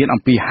ប្រមាន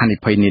អំពីហានិ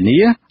ភ័យនានា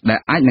ដែល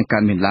អាចនឹងកើ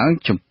តមានឡើង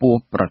ចំពោះ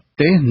ប្រ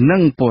ទេសនិ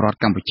ងពលរដ្ឋ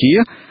កម្ពុជា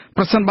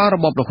ប្រសិនបើរ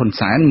បបលោកហ៊ុន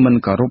សែនមិន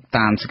គោរព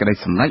តាមសេចក្តី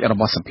សម្រេចរ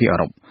បស់សភាអឺ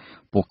រ៉ុប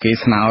ពួកគេ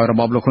ស្នើឲ្យរ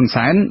បបលោកហ៊ុន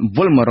សែន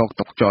វិលមករក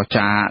តុចរ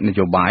ចាន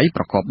យោបាយ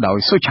ប្រកបដោយ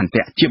សុឆន្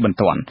ទៈជាបន្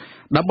ទាន់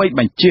ដើម្បីប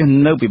ញ្ជៀស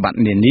នៅវិបត្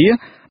តិនានា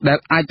ដែល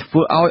អាចធ្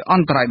វើឲ្យអ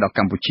ន្តរាយដល់ក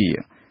ម្ពុជា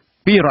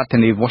ពីរដ្ឋធា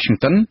នី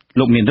Washington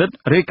លោកមានរិទ្ធ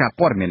រាយការណ៍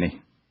ព័ត៌មាននេះ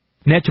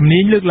អ្នកជំនា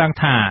ញលើកឡើង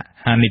ថា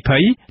ហានិភ័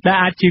យដែល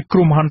អាចជាគ្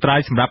រោះមហន្តរាយ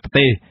សម្រាប់ប្រ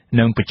ទេស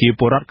និងប្រជា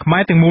ពលរដ្ឋខ្មែ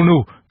រទាំងមូល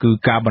នោះគឺ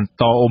ការបន្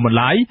តអូសបន្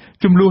លាយ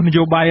ចំនួនន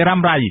យោបាយរ៉ាំ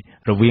រ៉ៃ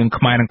រវាង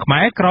ខ្មែរនិងខ្មែ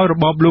រក្រោយរ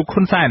បបលោក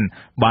ហ៊ុនសែន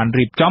បាន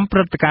រៀបចំព្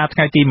រឹត្តិការណ៍ថ្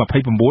ងៃទី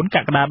29ក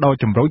ក្កដាដ៏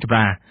ចម្រូងចម្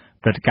រាស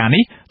ព្រឹត្តិការណ៍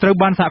នេះត្រូវ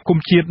បានសហគម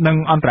ន៍ជាតិនិង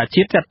អន្តរ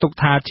ជាតិចាត់ទុក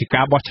ថាជា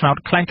ការបោះឆ្នោត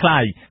คล้า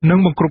ยៗនិង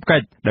បង្ក្រប់កិ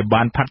ច្ចដែល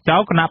បានផាត់ចោ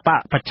លគណៈបក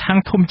ប្រឆាំង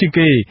ធំជាង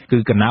គេគឺ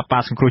គណៈប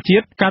កសង្គ្រោះជា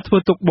តិការធ្វើ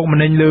ទុកបុកម្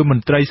នេញលើម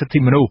ន្ត្រីសិទ្ធិ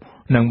មនុស្ស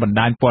និងបណ្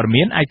ដាញព័ត៌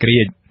មានឯក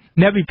រាជ្យ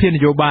អ្នកវិភាគន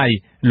យោបាយ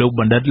លោក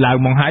បណ្ឌិតឡាវ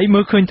ម៉ុងហៃមើ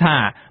លឃើញថា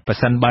ប្រ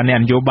សិនបើអ្នក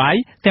នយោបាយ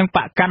ទាំងប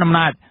កកណ្ដាលអំ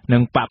ណាចនិ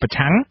ងបកប្រ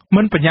ឆាំង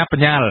មិនបញ្ញាប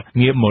ញ្ញាល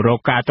ងាកមករក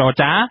ការចរ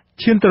ចា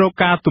ឈានទៅរក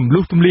ការទម្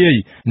លុះទម្លាយ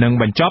និង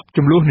បញ្ចប់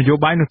ចំនួននយោ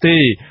បាយនោះទេ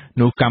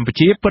នោះកម្ពុ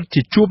ជាពិត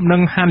ជាជួបនឹ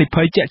ងហានិ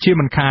ភ័យជាក់ជា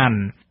មិនខាន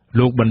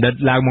លោកបណ្ឌិត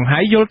ឡាវម៉ុងហៃ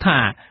យល់ថា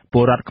ព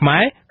លរដ្ឋខ្មែ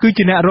រគឺ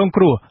ជាអ្នករង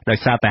គ្រោះដោយ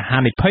សារតែហា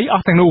និភ័យអ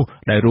ស់ទាំងនោះ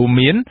ដែលរួម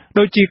មាន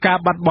ដូចជាការ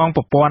បាត់បង់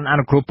ប្រព័ន្ធអ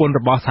នុគ្រោះពន្ធ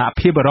របស់សហ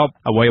ភាពអឺរ៉ុប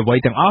អ្វី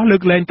ៗទាំងអស់លើ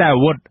កលែងតែអា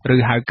វុធឬ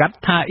ហៅកាត់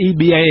ថា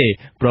EBA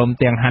ព្រម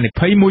ទាំងហានិ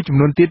ភ័យមួយចំ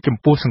នួនទៀតចំ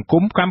ពោះសង្គ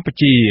មកម្ពុ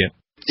ជា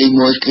ទី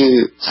មួយគឺ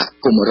សហ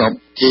គមន៍អឺរ៉ុប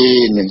គេ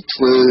នឹងធ្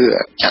វើ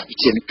ចាត់វិ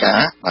ធានកា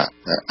រ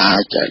អា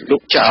ចលុ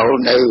បចោល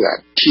នៅ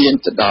ឈាន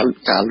ទៅដល់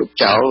ការលុប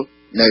ចោល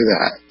នៅ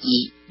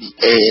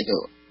EBA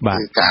នោះគឺ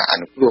ការអ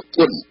នុគ្រោះព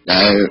ន្ធ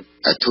ដែល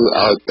ធ្វើ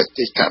ឲ្យប្រ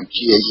ទេសកម្ពុ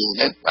ជាយើង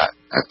នេះ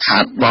ខា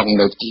តបង់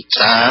នៅទីផ្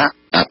សារ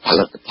ផ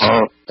លិតផល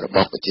រប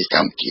ស់ប្រទេសក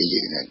ម្ពុជា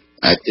យើងនេះ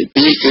ទី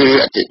ពីរគឺ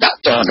គេដាក់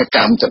ទណ្ឌក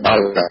ម្មទៅដ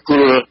ល់គ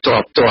ល់ត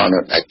បតល់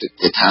ដែល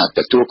គេថាទ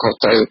ទួលខុស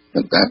ត្រូវក្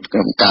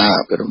នុងការ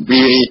រំ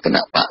វាយគ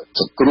ណៈបក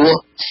សង្គ្រោះ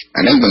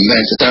អានេះមិនមែ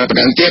នស្ទើរប៉ុណ្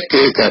ណឹងទៀត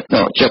គឺក៏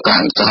ជាកា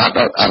រសហរ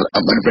ដ្ឋ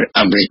អាមេ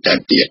រិកតែ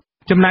ទៀត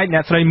ចំណែកអ្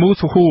នកស្រីមូ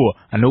សុហួរ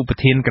អនុប្រ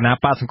ធានគណៈ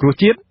បកសង្គ្រោះ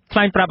ជាតិថ្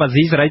លែងប្រាប់អា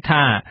ស៊ីសេរី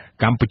ថា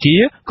កម្ពុជា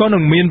ក៏នឹ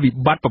ងមានវិ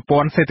បត្តិប្រព័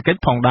ន្ធសេដ្ឋកិច្ច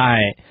ផងដែរ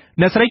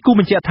អ្នកស្រីគូ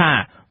បញ្ជាក់ថា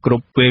គ្រ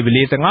ប់ពេលវេ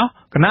លាទាំងអស់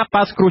គណៈប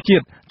កសង្គ្រោះជា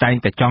តិតែង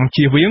តែចង់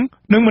ជៀសវាង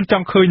និងមិនច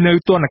ង់ឃើញនៅ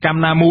ទណ្ឌកម្ម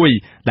ណាមួយ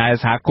ដែល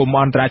សហគមន៍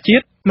អន្តរជា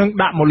តិនឹង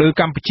ដាក់មកលើ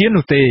កម្ពុជា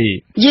នោះទេ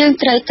យើង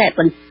ត្រូវតែ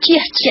បញ្ជា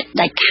ជាតិ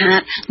ដាច់ខា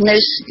តនៅ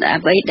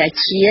អ្វីដែល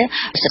ជា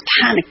ស្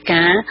ថានភាព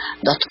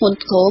ដ៏ធ្ងន់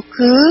ធ្ងរ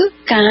គឺ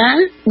ការ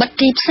បិទ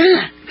ទីផ្សារ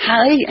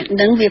ហើយ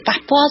នឹងវាប៉ះ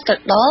ពាល់ទៅ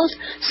ដល់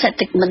សេដ្ឋ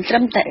កិច្ចមិនត្រឹ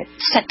មតែ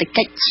សេដ្ឋ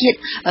កិច្ចជាតិ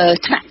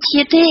ថ្នាក់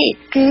ជាតិទេ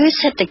គឺ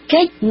សេដ្ឋ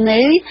កិច្ច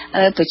នៃ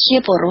ប្រជា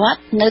ពលរដ្ឋ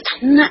នៅ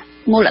ថ្នាក់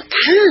មូលដ្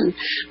ឋាន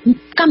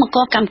កម្មក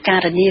រកម្មកា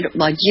រិនីរ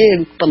បស់យើង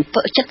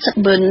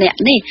70,000នាក់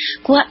នេះ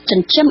គាត់ចិ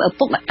ញ្ចឹមឪ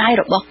ពុកម្ដាយ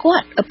របស់គា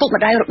ត់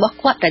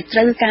តែត្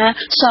រូវការ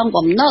សង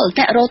បំណុល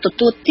អ្នករកទ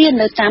ទួលទាន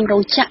នៅតាមរោ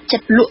ងចក្រចិ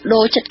ត្តលក់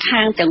ដូរចិត្ត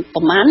ខាងទាំងប្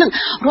រមាណហ្នឹង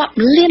រាប់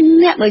លាន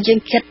អ្នកបើយើង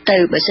គិតទៅ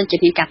បើសិនជា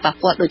មានការប៉ះ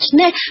ពាល់ដូច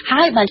នេះ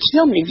ហើយបានខ្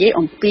ញុំនិយាយ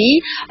អំពី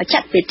ចា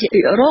ត់វិធី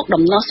រោគ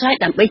ដំណោះស្រាយ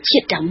ដើម្បីជា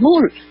តិទាំងមូ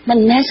លមិន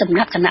មែនសម្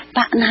រាប់គណៈប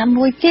កណា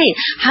មួយទេ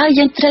ហើយ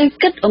យើងត្រូវ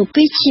គិតអំ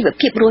ពីជីវ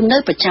ភាពរស់នៅ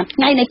ប្រចាំថ្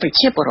ងៃនៃប្រ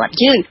ជាពលរដ្ឋ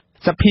យើង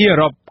សភាអឺ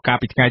រ៉ុបកាល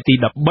ពីថ្ងៃទី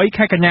13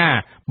ខែកញ្ញា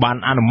បាន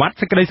អនុម័ត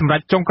សេចក្តីសម្រេច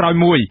ចុងក្រោយ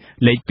មួយ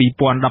លេខ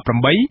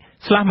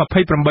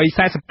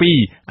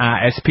 2018/2842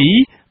 RSP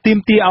ទាម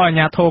ទារឲ្យអាជ្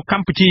ញាធរក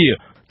ម្ពុជា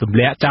ទម្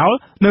លាក់ចោល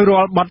នៅរា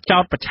ល់បទចោ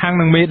ទប្រឆាំង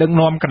នឹងមេដឹក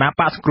នាំគណៈ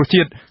បកសង្គ្រោះ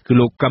ជាតិគឺ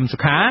លោកកឹមសុ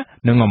ខា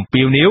និងអំ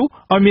ពាវនាវ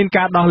ឲ្យមាន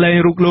ការដោះលែង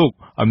រូបលោក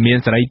ឲ្យមាន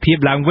សេរីភាព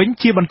ឡើងវិញ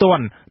ជាបន្ទា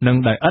ន់និង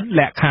ដោយឥត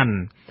លក្ខខណ្ឌ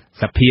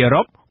សភាអឺ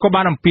រ៉ុបក៏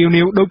បានអំពាវ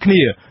នាវដូចគ្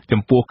នា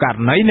ចំពោះករ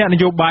ណីអ្នកន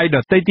យោបាយដ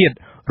ទៃទៀត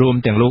រួម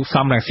ទាំងលោក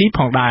សំរងស៊ីផ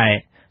ងដែរ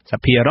ស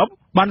ភាអឺរ៉ុប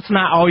បានស្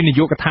នើឲ្យនា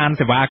យកដ្ឋាន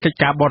សេវាកិច្ច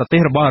ការបរទេ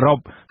សរបស់អឺរ៉ុប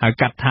ហៅ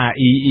កាត់ថា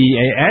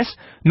EEAS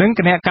និងគ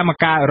ណៈកម្ម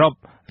ការអឺរ៉ុប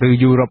ឬ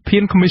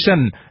European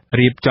Commission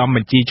រៀបចំប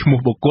ញ្ជីឈ្មោះ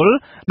បុគ្គល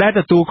ដែល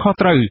ទទួលខុស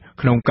ត្រូវ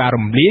ក្នុងការ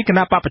រំលាយគ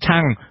ណៈបព្វប្រ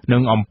ឆាំងនិ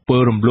ងអំពើ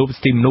រំលោភសិ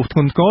ទ្ធិមនុស្សធ្ង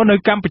ន់ធ្ងរនៅ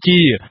កម្ពុជា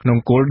ក្នុង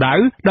គោលដៅ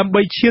ដើម្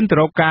បីឈានទៅ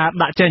រកការ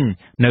ដាក់ចេញ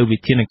នៅវិ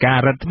ធានការ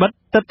រដ្ឋបិទ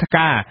ទឹកធ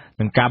ការ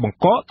និងការបង្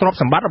កកទ្រព្យ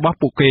សម្បត្តិរបស់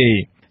ពួកគេ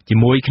ជា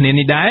មួយគ្នា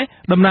នេះដែរ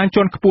តំណាង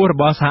ជាន់ខ្ពស់រ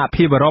បស់សហ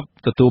ភាពអឺរ៉ុប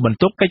ទទួលបន្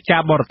ទុកកិច្ចកា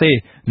របរទេស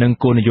និង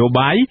គោលនយោ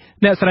បាយ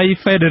អ្នកស្រី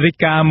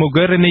Federica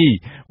Mogherini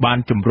បាន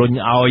ជំរុញ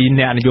ឲ្យ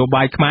អ្នកនយោ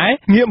បាយខ្មែរ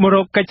ងាកមករ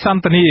កកិច្ចស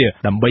ន្ទនា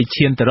ដើម្បី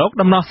ឈានទៅរក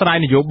ដំណោះស្រាយ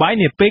នយោបាយ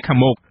នាពេលខាង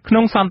មុខក្នុ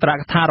ងសន្ទរក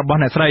ថារបស់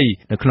អ្នកស្រី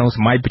នៅក្នុងស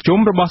ម័យប្រជុំ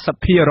របស់ស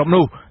ភាអឺរ៉ុប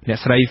នោះអ្នក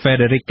ស្រី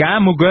Federica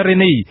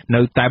Mogherini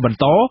នៅតែបន្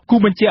តគូ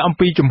បញ្ជាក់អំ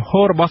ពីជំហ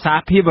ររបស់សហ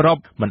ភាពអឺរ៉ុប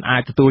មិនអា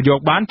ចទទួលយក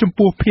បានចំ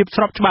ពោះភាព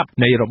ស្របច្បាប់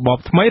នៃរបប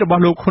ថ្មីរប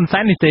ស់លោកហ៊ុនសែ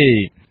ននេះទេ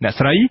អ្នក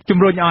ស្រីជំ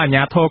រុញឲ្យអាជ្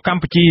ញាធរក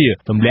ម្ពុជា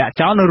ទម្លាក់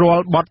ចោលនូវរា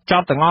ល់បទចោ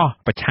ទទាំងអស់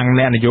ប្រឆាំង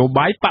អ្នកនយោ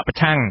បាយបកប្រ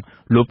ឆាំង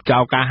លុបចោ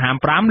លការហាម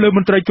5លើម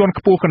ន្ត្រីជាន់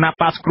ខ្ពស់គណៈ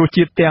បក្សសង្គ្រោះ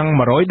ជាតិទាំង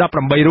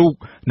118រូប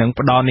និង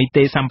ផ្ដល់នី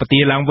តិសម្បទា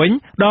ឡើងវិញ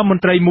ដល់ម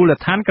ន្ត្រីមូល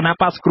ដ្ឋានគណៈ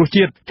បក្សសង្គ្រោះ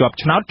ជាតិជាប់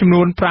ឆ្នោតចំ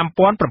នួន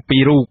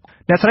5007រូប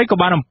អ្នកស្រីក៏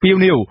បានអំពាវ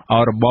នាវឲ្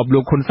យរបបលោ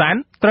កហ៊ុនសែន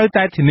ត្រូវ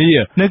តែធានា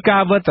នៅកា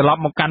រវិលត្រឡ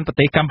ប់មកកាន់ប្រ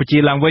ទេសកម្ពុជា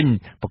ឡើងវិញ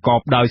ប្រកប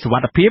ដោយសុវ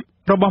ត្ថិភាព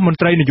របស់មន្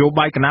ត្រីនយោ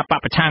បាយគណៈបក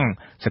ប្រឆាំង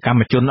សកម្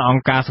មជនអ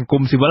ង្គការសង្គ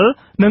មស៊ីវិល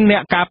និងអ្ន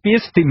កការពារ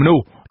សិទ្ធិមនុស្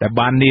សដែល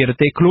បាននិរ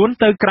ទេសខ្លួន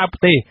ទៅក្រៅប្រ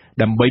ទេស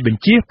ដើម្បីប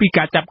ញ្ជៀសពី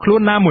ការចាប់ខ្លួ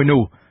នណាមួយ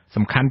នោះ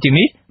សំខាន់ជាង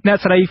នេះអ្នក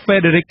ស្រី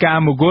Federica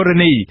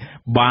Mogherini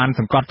បាន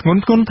សង្កត់ធ្ង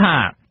ន់ថា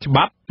ច្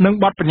បាប់និង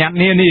បទបញ្ញត្តិ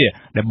នានា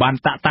ដែលបាន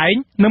តាក់តែង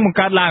និងបង្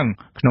កើតឡើង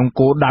ក្នុង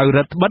គោលដៅរ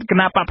ដ្ឋបិទគ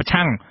ណៈបកប្រ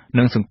ឆាំង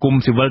និងសង្គម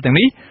ស៊ីវិលទាំង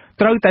នេះ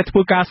ត្រូវតែធ្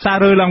វើការសារ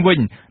រើឡើងវិញ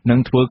និង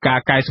ធ្វើការ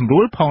កែសម្រួ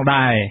លផង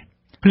ដែរ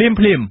ភ្លា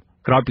ម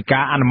ក្រោយពី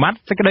ការអនុម័ត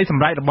សេចក្តីស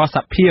ម្រេចរបស់ស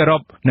ភាអឺរ៉ុ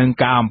បនិង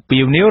ការអំពា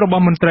វនាវរប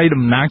ស់មន្ត្រី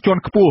តំណាងជា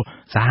ន់ខ្ពស់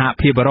សហ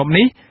ភាពអឺរ៉ុប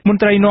នេះមន្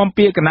ត្រីនាំ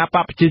ពាក្យគណៈប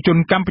កប្រជាជន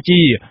កម្ពុ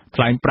ជា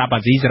ថ្លែងប្រាប់អា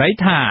ស៊ីសេរី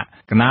ថា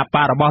គណៈប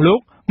ករបស់លោក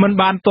មិន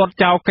បានទាត់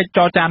ចោលកិច្ចច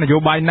រចានយោ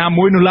បាយណា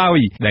មួយនោះឡើយ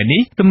ដែល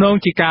នេះទំនង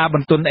ជាការប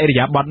ន្ទន់អេរ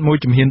យាប័តមួយ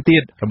ជំហានទៀ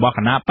តរបស់គ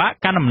ណៈបក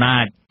កណ្ដាលអំណា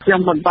ចខ្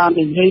ញុំមិនបាន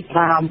និយាយ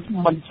ថា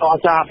មិនចរ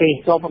ចាទេ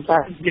ក៏ប៉ុន្តែ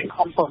យើង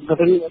ខំពង្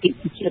រឹងអធិ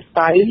ប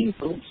តេយ្យ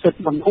សិទ្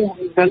ធិមនុស្ស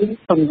និង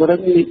ពង្រឹ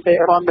ងនីតិ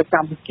រដ្ឋនៅក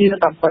ម្ពុជា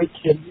ដើម្បី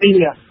ធានា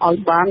ឲ្យ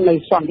បាននូវ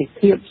សន្តិ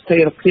ភាពស្ថិ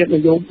រភាពន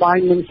យោបាយ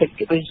និងសេច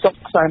ក្តីសុខ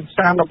សាន្ត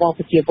សានរបស់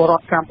ប្រជាពលរ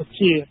ដ្ឋកម្ពុ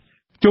ជា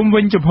ជុំ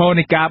វិញជំហរ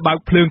នៃការបើក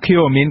ភ្លើងខៀ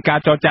វមានការ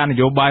ចរចាន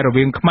យោបាយរ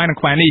វាងខ្មែរនិង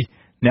ខ្មែរនេះ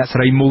អ្នកស្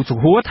រីមូសុ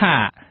ហួរថា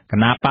គ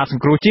ណៈបក្សស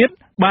ង្គ្រោះជាតិ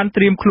បាន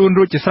ត្រៀមខ្លួន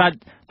រួចជាស្រេច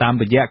តាម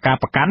រយៈការ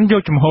ប្រកាន់យ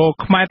កជំហរ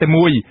ខ្មែរតែ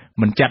មួយ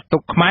មិនចាត់ទុ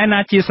កខ្មែរណា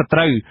ជាសត្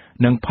រូវ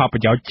និងផលប្រ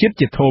យោជន៍ជាតិ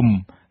ជាធំ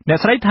អ្នក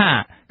ស្រីថា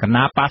គ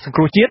ណៈបក្សសង្គ្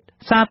រោះជាតិ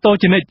សាទរ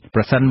ជានិច្ច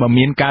ប្រសិនបើ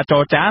មានការច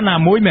រចាណា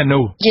មួយមែន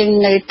នោះយើង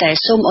នៅតែ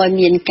សូមឲ្យ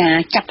មានការ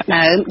ចាប់ផ្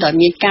ដើមដោយ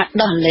មានការ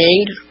ដោះលែង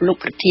លោក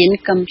ប្រធាន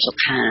កឹមសុ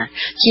ខា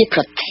ជាប្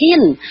រធាន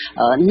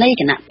នៃ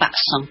គណៈបក្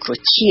សសង្គ្រោះ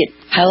ជាតិ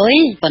ហើយ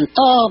បន្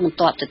ត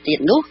ទៅទៀត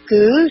នោះ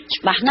គឺ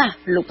ច្បាស់ណាស់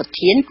លោកប្រ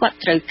ធានគាត់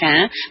ត្រូវការ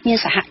មាន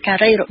សហកា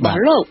រីរបស់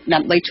លោកដើ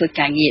ម្បីជួយ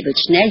ការងារដូ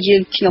ច្នេះយើ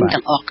ងខ្ញុំ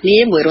ទាំងអស់គ្នា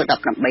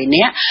118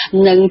នាក់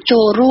នឹងចូ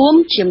លរួម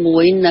ជាមួ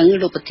យនឹង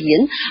លោកប្រធាន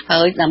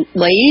ហើយដើម្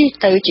បី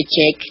ទៅជ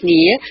ជែកគ្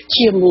នា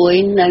ជាមួយ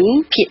នឹង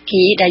ភា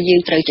គីដែលយើ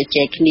ងត្រូវជ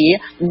ជែកគ្នា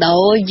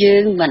ដោយយើ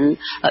ង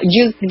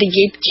និ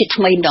យាយជា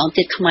ថ្មីម្ដង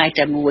ទៀតខ្មែរ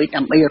តែមួយ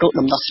ដើម្បីរក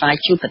ដំណោះស្រាយ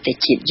ជូនប្រទេស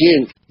ជាតិយើ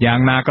ងយ៉ាង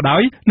ណាក៏ដោ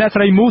យអ្នក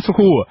ស្រីមូសុ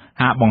ខួរ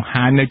ហាក់បង្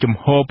ហាញនៅជំ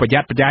ហរប្រយ័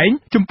ត្នប្រយែង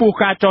ចំពោះ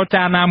ការចរ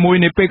ចាណាមួយ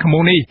នៅពេលខាងមុ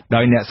ខនេះ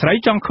ដោយអ្នកស្រី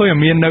ចង់ឃើញឲ្យ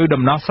មាននៅ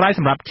ដំណោះស្រាយស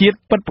ម្រាប់ជាតិ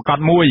ពិតប្រាកដ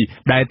មួយ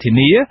ដែលធា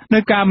នានៅ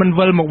ការមិន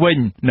វិលមកវិញ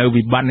នៅ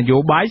វិបត្តិនយោ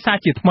បាយសា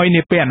ជាថ្មី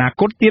នាពេលអនា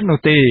គតទៀតនោះ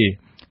ទេ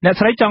អ្នក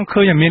ស្រីចង់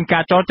ឃើញឲ្យមានកា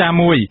រចរចា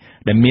មួយ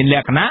ដែលមានល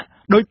ក្ខណៈ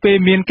ដោយពេល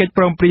មានកិច្ច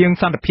ព្រមព្រៀង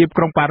សន្តិភាព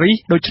ក្រុងប៉ារីស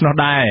ដូច្នោះ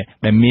ដែរ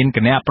ដែលមានគ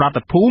ណៈប្រ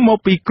តិភូមក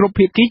ពីគ្រប់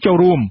ភាគីចូល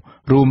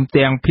រួម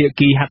ទាំងភា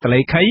គីហត្ថលេ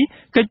ខី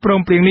កិច្ចព្រម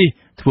ព្រៀងនេះ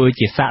ធ្វើ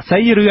ជាសាក្សី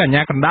ឬអាជ្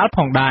ញាកណ្ដាលផ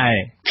ងដែរ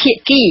ភា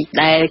គី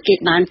ដែលគេ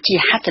បានជា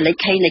ហត្ថលេ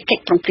ខីនៃកិ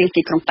ច្ចព្រមព្រៀង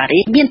ទីក្រុងប៉ារី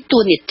សមានតួ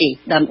នាទី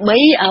ដើម្បី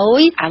ឲ្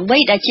យអ្វី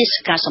ដែលជា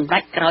ការសម្រេ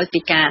ចក្រោយពី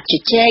ការជ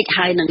ជែក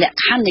ហើយនឹងលក្ខ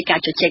ខណ្ឌនៃការ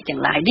ជជែកទាំ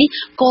ងឡាយនេះ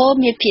ក៏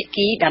មានភា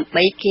គីដើម្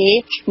បីគេ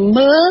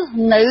មើល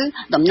នៅ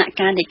ដំណាក់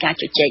កាលនៃការ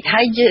ជជែក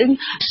ហើយយើង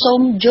សូ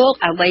មយក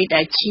អ្វី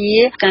ដែលជា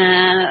កា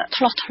រ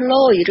ឆ្លោះឆ្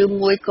លោយឬ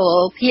មួយក៏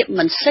ភាព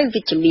មិនសូវ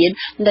វិជ្ជមាន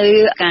នៅ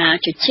ការ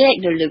ជជែក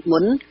នៅលើកមុ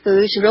នគឺ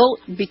រក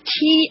វិ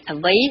ធីអ្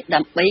វី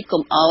ដើម្បី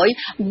កុំឲ្យ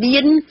មា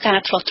នការ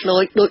ឆ្លោះឆ្លោ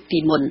យដូចពី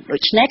មុនដូ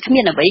ច្នេះគ្មា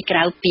នអ្វីក្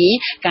រៅពី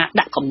ការ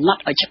ដាក់កំណ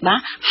ត់ឲ្យច្បា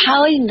ស់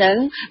ហើយនឹង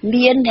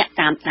មានអ្នក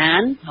តាមដា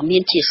នមា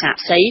នជាសា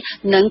ក្សី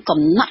និងកំ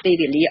ណត់ពេល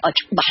វេលាឲ្យ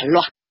ច្បាស់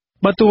លាស់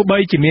បើទោះបី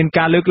ជាមាន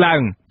ការលើកឡើង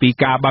ពី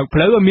ការបើកផ្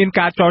លូវឲ្យមាន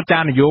ការចរចា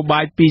នយោបា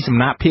យពីសំ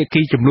ណាក់ភា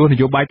គីចំនួនន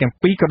យោបាយទាំង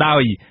ពីរក៏ដោ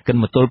យគិត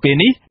មកទល់ពេល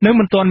នេះនៅ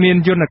មិនទាន់មាន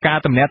យន្តការ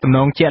ទំនាក់ទំន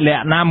ងជាក់លា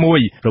ក់ណាមួយ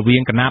រវា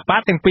ងគណៈប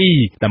កទាំងពីរ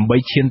ដើម្បី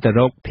ឈានទៅ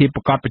រកភាព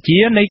ប្រកបប្រជា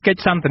នៃកិច្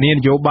ចសន្ទនាន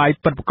យោបាយ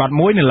ពិតប្រាកដ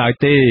មួយនៅឡើយ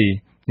ទេ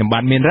ខ្ញុំបា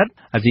ទមានរិទ្ធ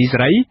អាស៊ីសេ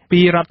រីពី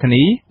រដ្ឋធា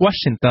នី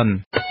Washington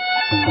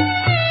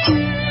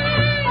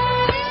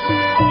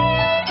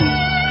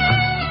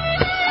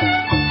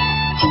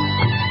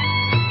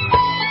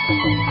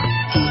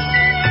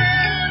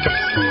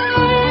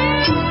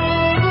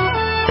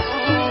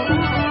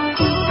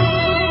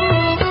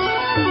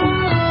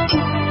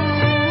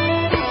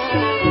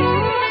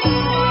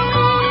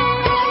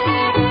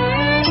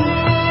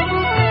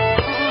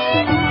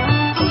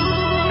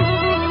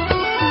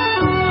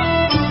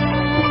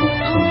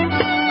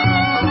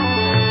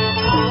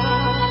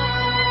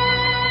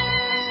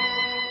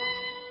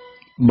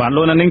បាទ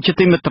លោកនាងជា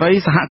ទីមេត្រី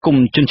សហគម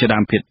ន៍ជនជាតិដើ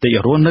មភាគតិច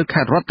រស់នៅ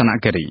ខេត្តរតន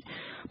គិរី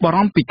បារ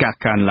ម្ភពីការ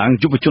កើនឡើង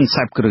យុវជន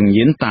សេពគ្រឿង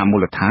ញៀនតាមមូ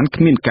លដ្ឋាន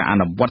គ្មានការអ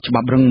នុវត្តច្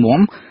បាប់រឹងមាំ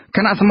គ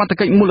ណៈសមត្ថ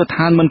កិច្ចមូលដ្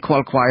ឋានមិនខ្វ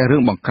ល់ខ្វាយរឿ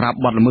ងបង្ក្រាប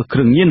បទល្មើសគ្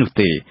រឿងញៀននោះ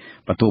ទេ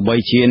បើទោះបី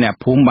ជាអ្នក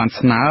ភូមិបាន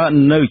ស្នើ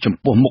នៅចំ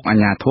ពោះមុខអា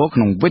ជ្ញាធរក្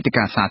នុងវេទិ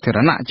កាសាធារ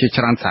ណៈជា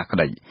ច្រើនសាក្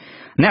តី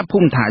អ្នកភូ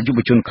មិថាយុវ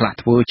ជនខ្លះ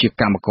ធ្វើជា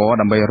កម្មករ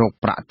ដើម្បីរក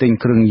ប្រាក់ទិញ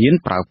គ្រឿងញៀន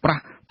ប្រើប្រា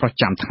ស់ប្រ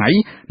ចាំថ្ងៃ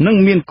និង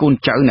មានកូន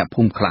ចៅអ្នក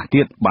ភូមិខ្លះ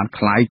ទៀតបាន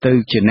ក្លាយទៅ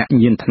ជាអ្នក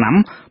ញៀនថ្នាំ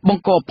ប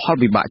ង្កផល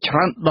វិបាកច្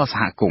រើនដល់ស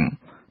ហគមន៍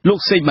លោក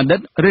សេកបណ្ឌិត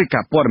រាយកា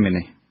រណ៍ព័ត៌មាន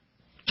នេះ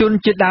ជន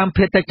ជាតិដើម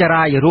ភាគតិចច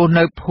រាយរស់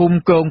នៅភូមិ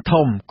គង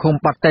ធំឃុំ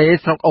ប៉ាតេ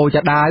ស្រុកអូ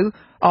យ៉ាដាវ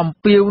អំ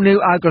ពាវនាវ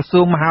ឲ្យក្រ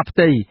សួងមហាផ្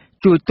ទៃ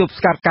ជួយទប់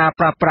ស្កាត់ការ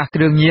ប្រើប្រាស់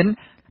គ្រឿងញៀន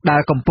ដែ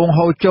លកំពុង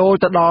ហូរចូល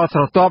ទៅដល់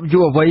ស្រទាប់យុ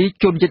វវ័យ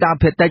ជនជាតិដើម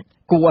ភាគតិច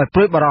គួរឲ្យព្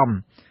រួយបារម្ភ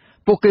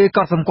ពួកគេ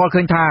ក៏សម្គាល់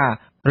ឃើញថា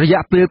រ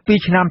យៈពេល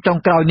2ឆ្នាំចុង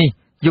ក្រោយនេះ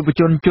យុវ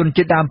ជនជន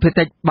ជាតិដើមភាគ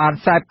តិចបាន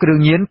សេពគ្រឿង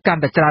ញៀនកា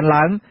ន់តែច្រើន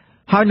ឡើង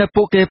ហើយនៅ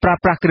ពួកគេប្រើ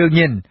ប្រាស់គ្រឿង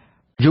ញៀន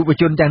យុវ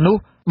ជនទាំងនោះ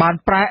បាន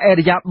ប្រែអ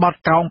រិយាប័ត្រ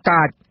កោង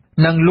កាច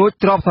និងលួច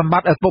ទ្រព្យសម្ប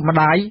ត្តិឪពុកម្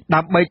ដាយ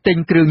ដើម្បីទិញ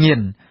គ្រឿងញៀន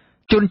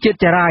ជនជាតិ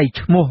ចារាយ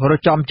ឈ្មោះរ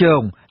ចំជើ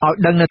ងឲ្យ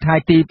ដឹងនៅថ្ងៃ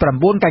ទី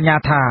9កញ្ញា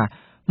ថា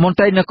មន្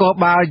ត្រីនគរ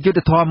បាលយុទ្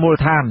ធធម៌មូល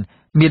ដ្ឋាន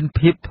មាន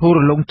ភាពធូររ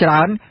លុងច្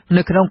រើន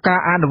នៅក្នុងការ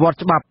អនុវត្ត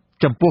ច្បាប់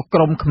ចំពោះក្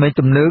រុមក្មេង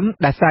ទំនើង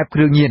ដែលសេពគ្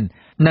រឿងញៀន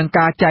និង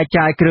ការចែក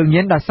ចាយគ្រឿងញៀ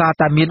នដោយសារ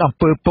តែមានអំ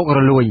ពើពុករ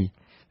លួយ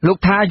លោក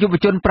ថាយុវ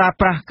ជនប្រើ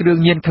ប្រាស់គ្រឿង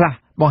ញៀនខ្លះ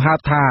បង្ហើប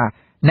ថា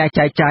អ្នក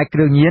ចែកចាយគ្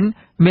រឿងញៀន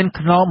មាន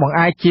ខ្នងបង្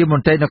អែកជាម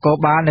ន្ត្រីនគរ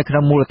បាលនៅក្នុ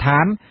ងមូលដ្ឋា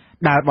ន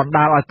ដែលបណ្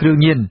ដាលឲ្យគ្រឿង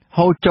ញៀន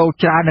ហូរចូល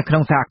ច្រើននៅក្នុ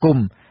ងសហគម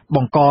ន៍ប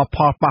ង្កផ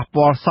លប៉ះ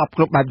ពាល់សព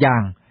គ្រប់បែបយ៉ា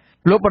ង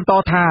លោកបន្ត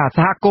ថាស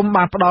ហគមន៍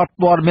បានផ្ដល់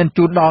ព័ត៌មាន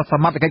ជូនដល់ស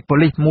មត្ថកិច្ចប៉ូ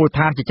លីសមូលដ្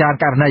ឋានជាច្រើន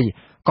ករណី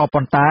ក៏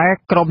ប៉ុន្តែ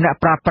ក្រុមអ្នក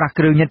ប្រើប្រាស់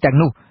គ្រឿងញៀនទាំង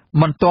នោះ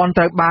មិនទាន់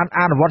ត្រូវបាន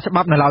អនុវត្តច្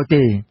បាប់នៅឡើយ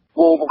ទេ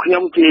ពួកខ្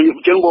ញុំជាយុវ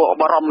ជនពួក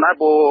បារម្ភដែរ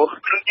ព្រោះ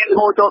គ្រឿងញៀន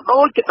ហូរចូលដូ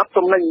ចជាដឹក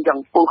ទំនិញអញ្ចឹង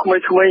ពួកក្មេង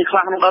ៗខ្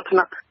លះនឹងដល់ថ្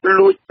នាក់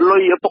លួចលុ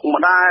យឪពុក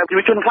ម្ដាយយុ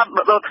វជនខ្លះ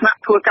ដល់ថ្នាក់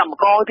ធ្វើកម្ម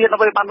ករទៀតដើ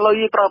ម្បីបានលុយ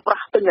ប្រើប្រា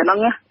ស់ទិញអាហ្នឹង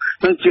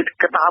នឹងជា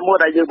កត្តាមួយ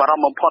ដែលយើងបារ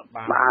ម្ភបំផុត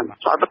បា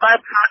ទតែ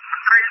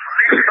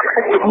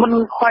មិន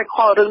ខ្វាយខ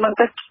លរឿងហ្នឹង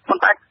ទេប៉ុ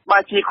ន្តែបើ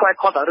ជាខ្វាយ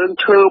ខលតែរឿង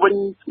ឈើវិញ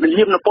និ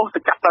យាយនៅប៉ុស្តិ៍ទៅ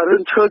កាប់តែរឿ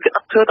ងឈើគេ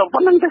ដាក់ឈើតែប៉ុ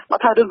ណ្្នឹងទេបើ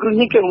ថារឿងគ្រឿង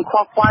ញៀនគេមិនខ្វ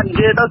ល់ខ្វាយនិ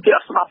យាយទៅគេអ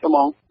ត់ស្ដាប់ទេហ្ម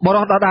ងបរិ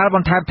សុទ្ធដដែលប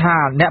ន្ថែមថា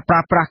អ្នកប្រើ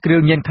ប្រាស់គ្រឿ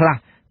ងញៀនខ្លះ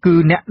គឺ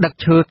អ្នកដឹក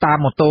ឈើតាម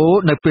ម៉ូតូ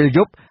នៅពេលយ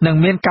ប់និង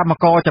មានកម្ម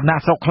ករចំណា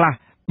ក់ស្រុកខ្លះ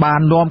បា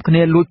ននាំគ្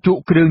នាលួចជ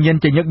ក់គ្រឿងញៀន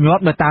ជាញឹកញា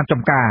ប់នៅតាម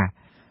ចំការ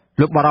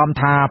លោកបារម្ភ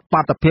ថា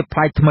បាតុភិបផ្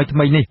លែកថ្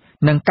មីនេះ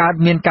នឹងកើត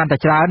មានកាន់តែ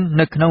ច្រើន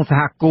នៅក្នុងស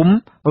ហគមន៍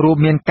រួម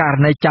មានករ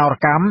ណីចោរ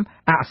កម្ម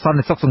អសន្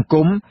តិសុខសង្គ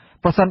ម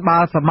ប្រសិនបើ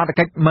សមត្ថ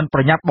កិច្ចមិនប្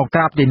រញាប់បង្ក្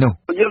រាបទេនោះ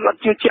យើងអត់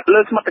ជឿជាក់លើ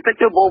សមត្ថកិច្ច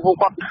ទេព្រោះ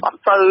គាត់អត់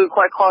ទៅខ្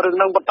វាយខលរឿង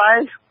ហ្នឹងប៉ុន្តែ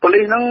ប៉ូ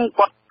លីសហ្នឹង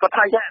គាត់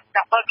ថាយ៉ា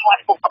ចាប់ទៅខ្លាច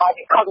ពុកម្ដាយ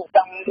ខឹង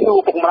ចាំទូ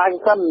ពុកម្ដាយ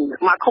សិន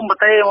មកឃុំប្រ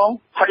ទេសហ្មង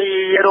ហើយ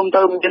រួម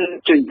ទៅមាន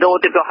ជួយដូរ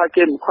ទៀតក៏ឲ្យ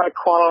គេមិនខ្វាយ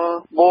ខល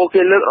បោ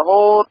គេលើករ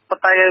ហូតប៉ុ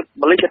ន្តែ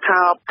ប៉ូលីសថា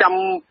ចាំ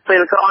ពេ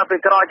លក្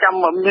រោយចាំ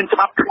មានច្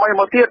បាប់ថ្មី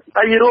មកទៀត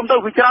ហើយរួមទៅ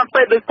វិចារ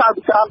ពេកដោយសារ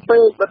វិចារពេ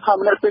កបើថា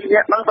ម្នាក់ពីរនា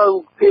ក់ហ្នឹងទៅ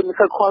គេមិន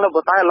សូវខល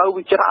ប៉ុន្តែឥឡូវ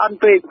វិចារ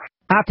ពេក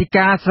អធិ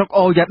ការស្រុក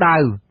អូយ៉ាដា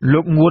វលោ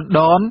កងួន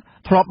ដន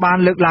ធ្លាប់បាន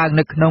លើកឡើង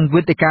នៅក្នុង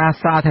វេទិកា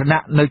សាធារ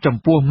ណៈនៅចំ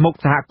ពោះមុខ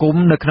សហគម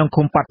ន៍នៅក្នុង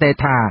ឃុំប៉ាតេ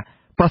ថា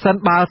ប្រសិន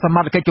បើសម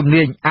ត្ថកិច្ចជំ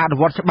នាញអនុ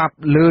វត្តច្បាប់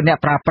លើអ្នក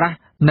ប្រើប្រាស់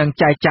និង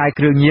ចែកចាយ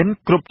គ្រឿងញៀន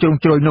គ្រប់ជ្រុង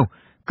ជ្រោយនោះ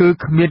គឺ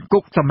គ្មានគុ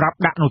កសម្រាប់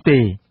ដាក់នោះទេ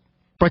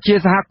ប្រជា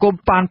សហគមន៍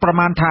បានប្រ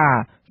មាណថា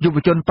យុវ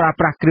ជនប្រើ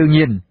ប្រាស់គ្រឿង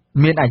ញៀន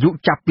មានអាយុ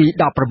ចាប់ពី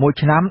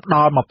16ឆ្នាំដ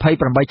ល់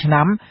28ឆ្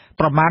នាំ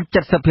ប្រមាណ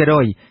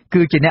 70%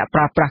 គឺជាអ្នកប្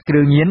រើប្រាស់គ្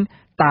រឿងញៀន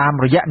តាម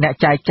រយៈអ្នក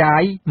ចែកចា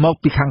យមក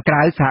ពីខាងក្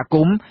រៅសហគ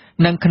មន៍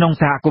និងក្នុង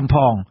សហគមន៍ផ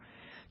ង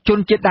ជន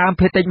ជាតិដើម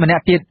ភាគតិចម្នា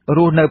ក់ទៀតរ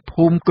ស់នៅ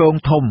ភូមិគង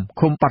ធំ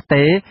ឃុំប៉ា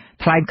តេ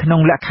ថ្លែងក្នុង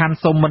លក្ខខណ្ឌ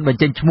សុំមិនប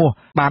ញ្ចេញឈ្មោះ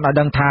បានឲ្យ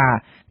ដឹងថា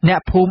អ្នក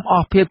ភូមិអ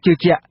ស់ភាពជឿ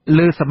ជាក់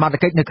លើសមត្ថ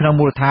កិច្ចនៅក្នុង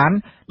មូលដ្ឋាន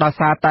ដោយ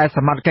សារតែស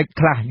មត្ថកិច្ច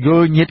ខ្លះយ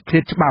ល់ញៀតឃ្លា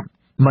តច្បាប់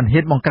មិន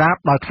ហ៊ានបង្ក្រាប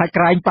ដោយខ្លាច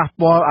ក្រែងប៉ះ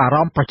ពាល់អារ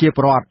ម្មណ៍ប្រជាព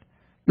លរដ្ឋ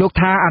លោក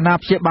ថាអាណា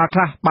ព្យាបាលខ្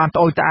លះបានត្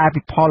អូញត្អែ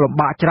ពីផលលំ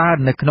បាកច្រើន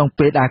នៅក្នុង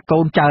ពេលដែលកូ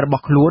នចៅរប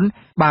ស់ខ្លួន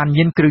បាន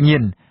ញៀនគ្រឿងញៀ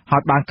នហើ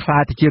យបានខ្លា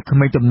ចទៅជាក្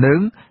មេងទំនើង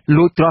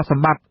លួចទ្រព្យស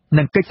ម្បត្តិ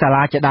និងកិច្ចសា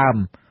លាជាដើម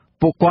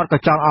ពួកគាត់ក៏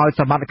ចង់ឲ្យ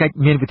សមត្ថកិច្ច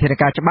មានវិធាន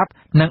ការច្បាប់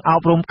និងអ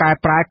ប់រំកែ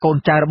ប្រែកូន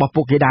ចៅរបស់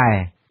ពួកគេដែរ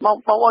បង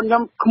ប្អូនខ្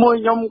ញុំក្មួយ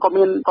ខ្ញុំក៏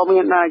មា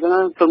នដែរអញ្ចឹ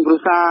ងក្រុមគ្រួ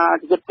សារ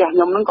ចិត្តផ្ទះខ្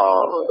ញុំហ្នឹងក៏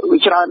វា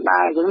ច្រើនដែ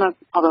រអញ្ចឹងណា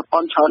អត់ប៉ុ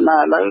នច្រើនដែ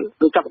រឥឡូវ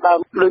គឺចាប់ដើម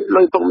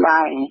លុយពុំដែ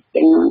រអញ្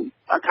ចឹង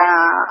ថា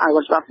អាវ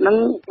ច្បាប់ហ្នឹង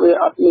វា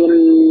អត់មា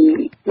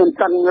ន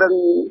តឹងរឹង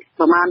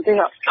ប្រហែលទេ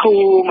ធូ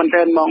រមែន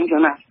ទែនហ្មងអញ្ចឹ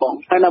ងណាបង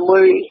ហើយណាមួ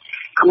យ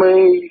ក្មេង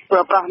ប្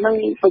រើប្រាស់ហ្នឹង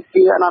ទៅ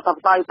ជាអនាធិប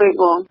តេយ្យពេក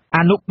បងអ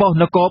នុប៉ុស្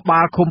តិ៍នគរ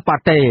បាលឃុំប៉ា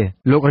តេ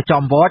លោករ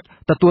ចំវត្ត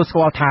ទទួលស្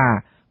គាល់ថា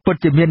ពិត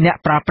ជាមានអ្នក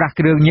ប្រើប្រាស់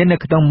គ្រឿងញៀននៅ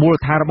ក្នុងមូល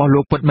ដ្ឋានរបស់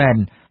លោកពិតមែន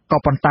ក៏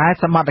ប៉ុន្តែ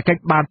សមត្ថកិច្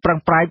ចបានប្រឹង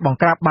ប្រែងបង្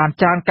ក្រាបបាន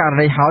ច្រើនករ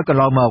ណីហើយកន្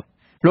លងមក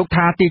លោក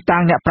ថាទីតាំ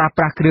ងអ្នកប្រើ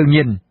ប្រាស់គ្រឿង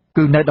ញៀន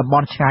គឺនៅតំប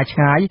ន់ឆ្ងាយ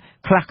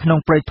ខ្លះក្នុង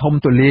ព្រៃធំ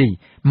ទូលាយ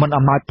មិន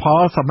អំណោយផ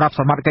លសម្រាប់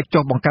សមត្ថកិច្ច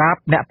ចុះបង្ក្រាប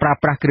អ្នកប្រើ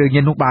ប្រាស់គ្រឿង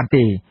ញៀននោះបាន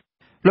ទេ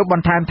លោកប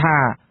ន្ថែមថា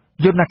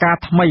យន្តការ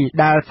ថ្មី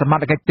ដែលសម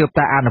ត្ថកិច្ចទើប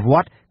តែអនុវ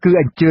ត្តគឺ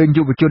អញ្ជើញ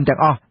យុវជនទាំង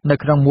អស់នៅ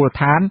ក្នុងមូលដ្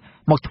ឋាន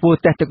មកធ្វើ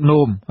តេស្តទឹកនោ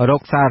មរ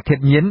កសារធា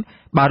តុញៀន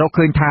បើរក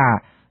ឃើញថា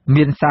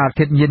មានសារ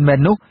ធាតុញៀនមែន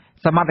នោះ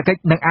សមត្ថកិច្ច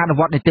នឹងអនុ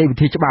វត្តនីតិវិ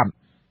ធីច្បាប់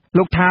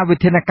លោកថាវិ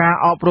ធានការ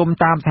អប់រំ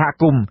តាមសហ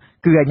គមន៍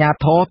គឺអាជ្ញា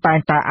ធរតែង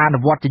តែអនុ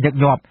វត្តជាញឹក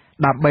ញាប់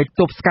ដើម្បី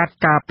ទប់ស្កាត់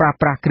ការប្រើ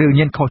ប្រាស់គ្រឿង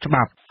ញៀនខុសច្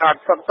បាប់អ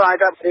ត់សង្ស័យ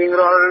ថារៀង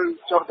រាល់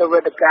ចុះទៅវេ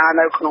ទិកា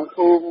នៅក្នុង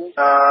ភូមិ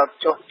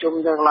ចុះជុំ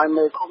ទាំងឡាយ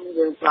មេឃុំ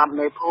យើងប្រាប់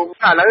មេភូមិ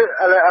ឥ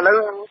ឡូវ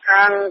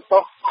ខាងប៉ុ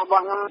ស្តិ៍រប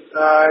ស់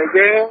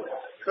យើង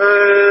គឺ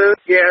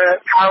ជា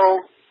ហៅ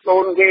កូ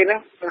នគេហ្នឹង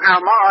ហៅ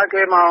មកឲ្យ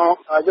គេមក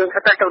យើងខិ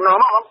តតែទៅនោះ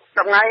មក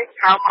ថ្ងៃ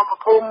ហៅមក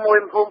ភូមិមួយ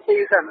ភូមិពី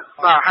រសិន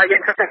បាទហើយយើ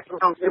ងខិតតែក្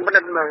នុងយើងមិន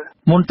ដឹងមើល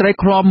មន្ត្រី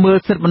ឃ្លាំមើល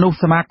សិទ្ធិមនុស្ស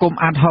សមាគម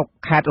អាត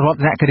6ខេត្តរត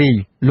នគិរី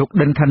លោក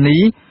ដិនខានី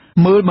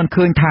មើលមិន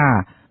ឃើញថា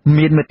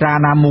មានមាត្រា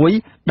ណាមួយ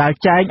ដែល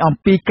ចែងអំ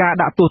ពីការ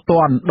ដាក់ទោសទ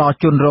ណ្ឌដល់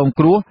ជនរង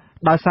គ្រោះ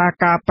ដោយសារ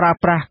ការប្រើ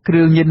ប្រាស់គ្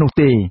រឿងញៀននោះ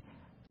ទេ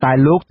តែ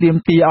លោកទាម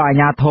ទារឲ្យអា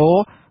ជ្ញាធរ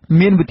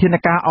មានវិធាន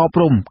ការអប់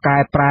រំកែ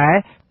ប្រែ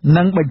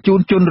និងបញ្ជូន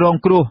ជនរង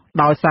គ្រោះ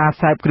ដោយសារ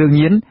សេពគ្រឿង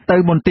ញៀនទៅ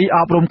មន្ទីរអ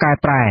ប់រំកែ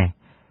ប្រែ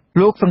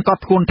លោកសង្ក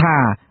ត់ធ្ងន់ថា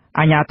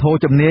អាជ្ញាធរ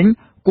ជំនាញ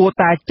គួរ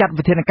តែចាត់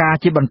វិធានការ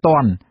ជាបន្ទា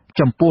ន់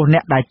ចំពោះអ្ន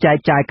កដែលចែក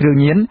ចាយគ្រឿង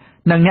ញៀន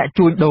និងអ្នក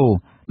ជួញដូរ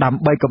ដើ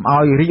ម្បីកុំឲ្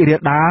យរីករាល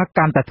ដាល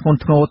កាន់តែធ្ងន់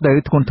ធ្ងរ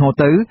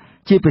ទៅ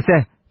ជាពិសេ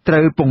សត្រូ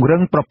វពង្រឹ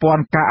ងប្រព័ន្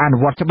ធការអនុ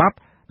វត្តច្បាប់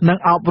និង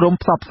អប់រំ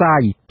ផ្សព្វផ្សា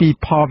យពី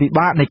ផលវិ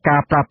បាកនៃកា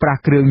រប្រើប្រាស់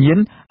គ្រឿងញៀន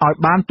ឲ្យ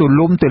បានទូ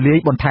លំទូលាយ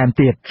បន្ថែម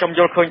ទៀតខ្ញុំយ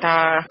ល់ឃើញថា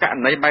ករ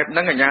ណីបែបហ្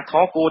នឹងអាជ្ញាធ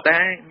រគួរតែ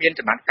មាន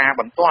ចំណាត់ការ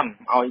បន្ទាន់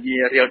ឲ្យវា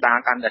រាលដាល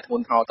កាន់តែធ្ង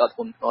ន់ធ្ងរទៅ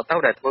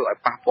ដែលធ្វើឲ្យ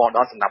ប៉ះពាល់ដ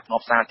ល់សណ្ដាប់ធ្នា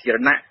ប់សាធារ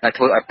ណៈដែល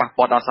ធ្វើឲ្យប៉ះ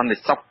ពាល់ដល់សន្តិ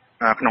សុខ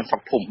ក្នុងស្រុ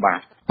កភូមិបាទ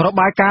រ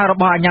បាយការណ៍រ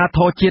បស់អាជ្ញាធ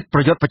រជាតិប្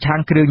រយុទ្ធប្រឆាំង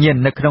គ្រឿងញៀន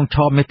នៅក្នុងឆ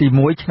មាសទី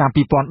1ឆ្នាំ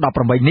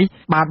2018នេះ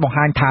បានបង្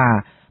ហាញថា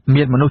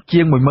មានមនុស្ស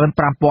ជាង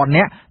 15,000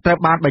 នាក់ត្រូវ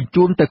បានបញ្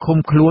ជូនទៅឃុំ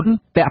ខ្លួន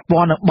ពាក់ព័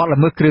ន្ធនឹងបទល្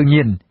មើសគ្រឿង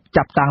ញៀន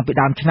ចាប់តាំងពី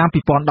ដើមឆ្នាំ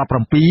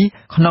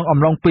2017ក្នុងអំ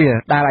ឡុងពេល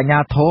ដែលអាជ្ញា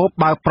ធរ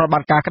បើកប្រតិប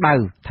ត្តិការក្តៅ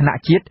ថ្នាក់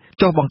ជាតិ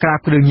ចុះបង្ក្រាប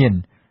គ្រឿងញៀន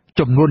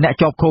ចំនួនអ្នក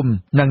ជាប់ឃុំ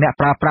និងអ្នក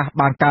ប្រើប្រាស់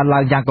បានកើនឡើ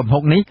ងយ៉ាងគំហុ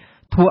កនេះ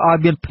ធ្វើឲ្យ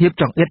មានភាព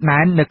ចង្អៀតណែ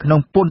ននៅក្នុង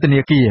ពន្ធ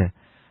នាគារ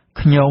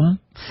ខ្ញុំ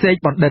សេក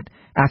បណ្ឌិត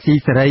អាស៊ី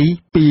សេរី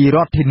ពីរ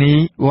ដ្ឋធានី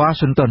វ៉ា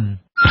ស៊ីនតោន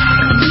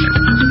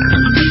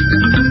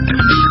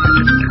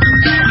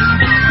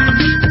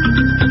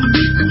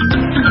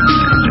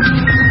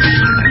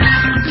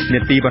នេ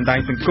តិបណ្ដាញ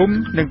សង្គម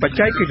និងបច្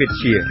ចេកវិទ្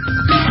យា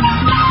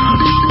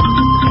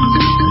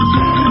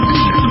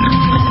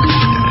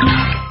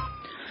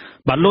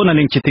បាទលោក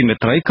នាងជាទីមេ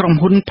ត្រីក្រុម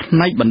ហ៊ុនផ្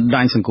នែកបណ្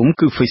ដាញសង្គម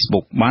គឺ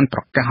Facebook បានប្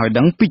រកាសឲ្យ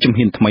ដឹងពីជំ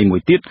ហានថ្មីមួ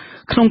យទៀត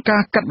ក្នុងកា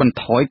រកាត់បន្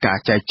ថយការ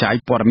ចែកចាយ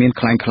ព័ត៌មាន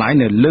คล้ายៗ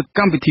នៅលើក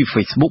ម្មវិធី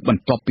Facebook ប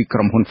ន្ទាប់ពីក្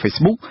រុមហ៊ុន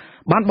Facebook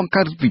បានបង្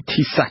កើតវិ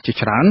ធីសាស្ត្រជា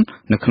ច្រើន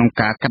នៅក្នុង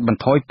ការកាត់ប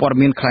ន្ថយព័ត៌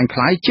មានค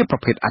ล้ายៗជាប្រ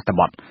ភេទអត្ថ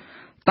បទ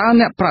តើ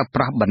អ្នកប្រើប្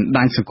រាស់បណ្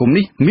ដាញសង្គម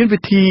នេះមានវិ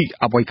ធី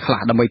អ្វីខ្លះ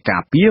ដើម្បីកា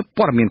រពារ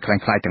ព័ត៌មានคล้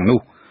ายៗទាំងនោះ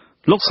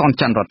លោកសន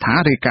ច័ន្ទរដ្ឋា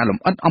រាយការណ៍ល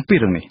ម្អិតអំពី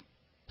រឿងនេះ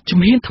ជំ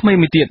ហានថ្មី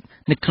មួយទៀត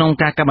នៅក្នុង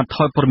ការកាត់បន្ថ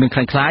យព័ត៌មានค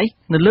ล้ายៗ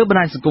នៅលើបណ្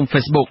ដាញសង្គម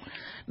Facebook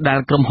ដែល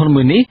ក្រុមហ៊ុន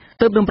មួយនេះ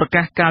ទើបនឹងប្រ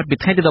កាសកាលពី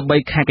ថ្ងៃទី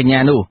13ខែកញ្ញា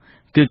នោះ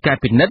គឺការ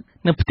ពិនិត្យ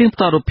និងផ្ទៀងផ្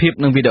ទាត់រូបភាព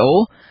និងវីដេអូ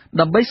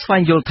ដើម្បីស្វែ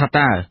ងយល់ថា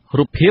តើ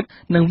រូបភាព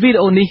និងវីដេ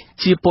អូនេះ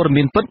ជាព័ត៌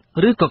មានពិត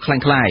ឬក៏คล้าย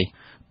ៗ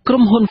ក្រុ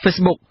មហ៊ុន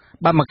Facebook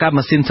បានបង្កើត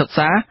ម៉ាស៊ីនសិក្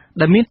សា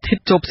ដែលមានធា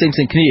តុចូលផ្សេង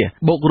ៗគ្នា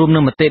បូករួមនឹ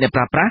ងមតិអ្នក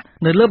ប្រើប្រាស់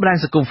នៅលើបណ្ដាញ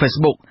សង្គម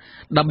Facebook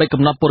ដើម្បី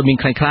កំណត់ព័ត៌មាន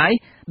คล้ายៗ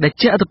ដែល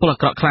ជះឥទ្ធិពលអា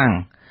ក្រក់ខ្លាំង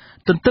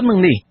ទន្ទឹមនឹង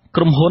នេះ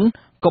ក្រុមហ៊ុន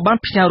ក៏បាន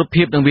ផ្ញើរូប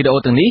ភាពនិងវីដេអូ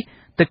ទាំងនេះ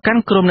ទៅកា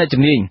ន់ក្រុមអ្នក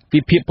ជំនាញ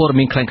វិភាគព័ត៌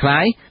មានคล้า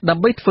ยៗដើ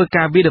ម្បីធ្វើ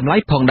ការវិតម្លៃ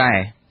ផងដែរ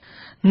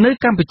នៅ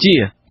កម្ពុជា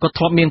ក៏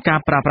ធ្លាប់មានការ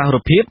ប្រើប្រាស់រូ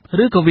បភាព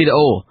ឬក៏វីដេ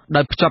អូ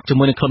ដោយភ្ជាប់ជា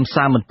មួយនឹងខ្លឹម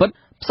សារមិនពិត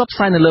ផ្សព្វផ្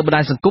សាយនៅលើបណ្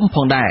ដាញសង្គមផ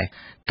ងដែរ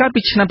កាលពី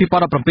ឆ្នាំ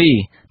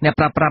2017អ្នក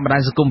ប្រើប្រាស់បណ្ដា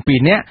ញសង្គម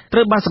2នាក់ត្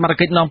រូវបានសមត្ថ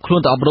កិច្ចនាំខ្លួ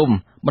នទៅអប់រំ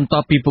បន្ទា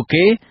ប់ពីពួក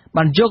គេ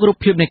បានយករូប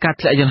ភាពនៃការ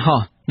ធ្លាក់យន្តហោះ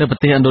នៅប្រ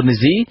ទេសឥណ្ឌូនេ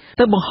ស៊ី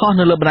ទៅបង្ហោះ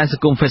នៅលើបណ្ដាញស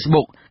ង្គម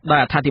Facebook ដោយ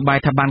អត្ថាធិប្បាយ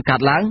ថាបានកើ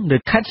តឡើងនៅ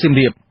ខេត្តសៀម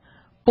រាប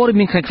ព័ត៌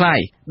មានคล้าย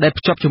ៗដែល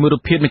ភ្ជាប់ជាមួយរូ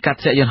បភាពនៃការ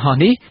ធ្លាក់យន្តហោះ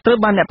នេះត្រូវ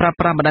បានអ្នកប្រើ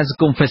ប្រាស់បណ្ដាញស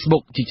ង្គម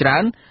Facebook ជាច្រើ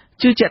ន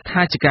ជឿជាក់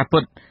ថាជាការពិ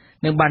ត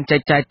និងបានចែ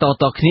កចាយត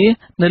ៗគ្នា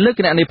នៅលើគ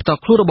ណនីផ្ទាល់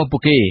ខ្លួនរបស់ពួ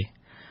កគេ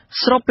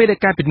ស្របពេលដែល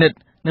ការពិនិត្យ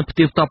និងផ្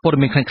ទៀងផ្ទាត់ព័ត៌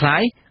មានคล้า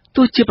ยៗ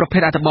ទោះជាប្រភេ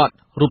ទអត្ថបទ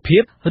រូបភា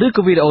ពឬ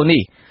ក៏វីដេអូ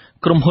នេះ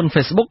ក្រុមហ៊ុន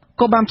Facebook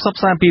ក៏បានផ្សព្វ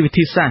ផ្សាយពីវិ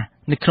ធីសាស្ត្រ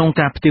នៅក្នុង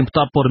ការផ្ទៀងផ្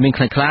ទាត់ព័ត៌មានค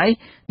ล้ายៗ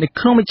នៅ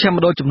ក្នុងមជ្ឈម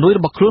ណ្ឌលជំនួយរ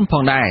បស់ខ្លួនផ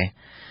ងដែរ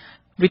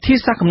វិធី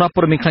សាស្ត្រកំណត់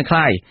ព័ត៌មានค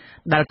ล้ายៗ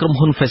ដែលក្រុម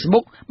ហ៊ុន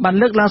Facebook បាន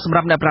លើកឡើងសម្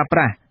រាប់អ្នកប្រើប្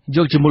រាស់យ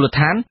កជាមូលដ្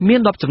ឋានមាន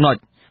10ចំណុច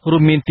រួ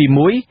មមានទី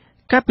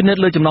1ការពិនិត្យ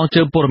លើចំណង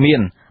ជើងព័ត៌មា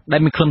នដែល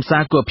មានខ្លឹមសា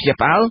រគួរឲ្យភ្ញាក់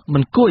ផ្អើលមិ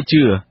នគួរឲ្យ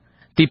ជឿ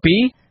ទី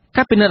2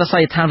ការពិនិត្យអាស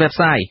យដ្ឋាន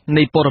website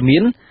នៃព័ត៌មា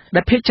ន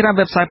ដែលភាគច្រើន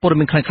website ព័ត៌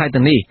មានคล้ายៗ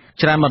ទាំងនេះ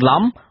ច្រើនបន្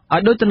លំឲ្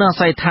យដូចទៅនឹងអា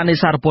សយដ្ឋាននៃ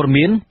សារព័ត៌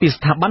មានពី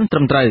ស្ថាប័នត្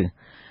រឹមត្រូវ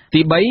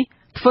ទី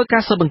3ធ្វើកា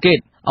រស៊ើបអង្កេត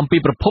អំពី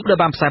ប្រភពដែល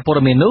បានផ្សាយព័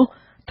ត៌មាននោះ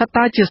ថា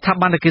តើជាស្ថា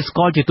ប័នដែលគេស្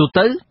គាល់ជាទូ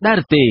ទៅដែរ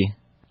ឬទេ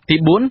ទី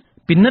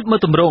4ពិនិត្យមើល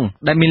ទម្រង់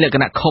ដែលមានលក្ខ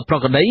ណៈខុសប្រ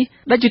ក្រតី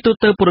ដែលជាទូ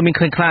ទៅព័ត៌មាន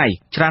คล้ายៗ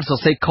ច្រើនសរ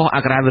សេរខុសអ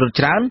ក្ខរាវិរុទ្ធ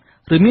ច្រើន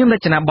ឬមានរ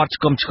ចនាបថ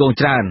ឆ្គង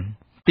ច្រើន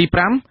ទី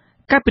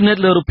5ការពិនិត្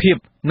យលើរូបភាព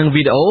និង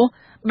វីដេអូ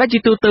ដែលជា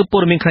ទូទៅព័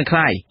ត៌មានคล้า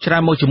ยៗច្រើ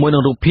នមកជាមួយនឹ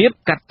ងរូបភាព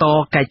កាត់ត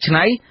កែច្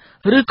នៃ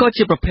ឬក៏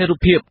ជាប្រភេទរូប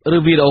ភាពឬ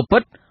វីដេអូពិ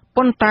ត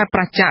ប៉ុន្តែប្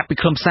រឆាំងពី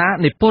ខ្លឹមសារ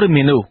នៃព័ត៌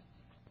មាននោះ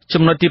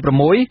ចំណុចទី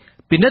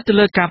6ពិនិត្យទៅ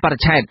លើការបរិ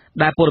ច្ឆេទ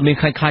ដែលព័ត៌មាន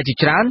คล้ายៗជា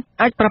ច្រើន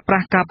អាចប្រើប្រា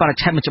ស់ការបរិ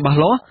ច្ឆេទមិនច្បាស់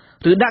លាស់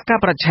ឬដាក់ការ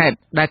បរិច្ឆេទ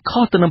ដែលខុ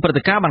សទៅនឹងព្រឹត្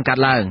តិការណ៍បានកើត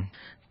ឡើង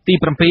ទី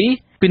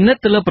7ពិនិត្យ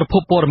ទៅលើប្រភ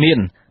ពព័ត៌មាន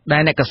ដែ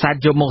លអ្នកកាសែត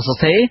យកមកសរ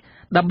សេរ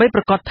ដើម្បី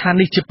ប្រកាសថា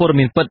នេះជាព័ត៌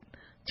មានពិត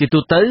ជាទូ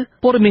ទៅ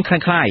ព័ត៌មានคล้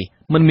ายៗ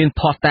មិនមាន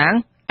ភស្តុតាង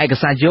ឯក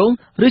សារយោង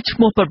ឬឈ្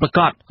មោះពិតប្រាក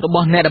ដរប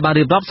ស់អ្នកដែលបាន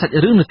រៀបរាប់សាច់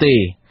រឿងនោះទេ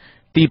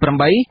ទី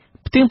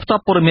8ផ្ទៀងផ្ទា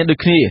ត់ព័ត៌មានដូច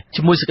គ្នា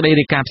ជាមួយសេចក្តី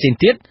រាយការណ៍ផ្សេង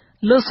ទៀត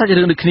លើសាច់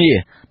រឿងដូចគ្នា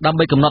ដើម្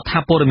បីកំណត់ថា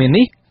ព័ត៌មាន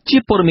នេះជា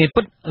ព័ត៌មាន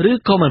ពិតឬ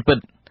ក៏មិនពិត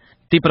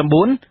ទី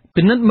9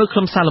ពិនិត្យមើលខ្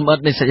លឹមសារលម្អិត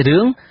នៃសាច់រឿ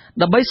ង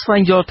ដើម្បីស្វែ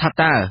ងយល់ថា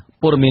តើ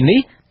ព័ត៌មាននេះ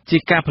ជា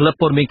ការផលិត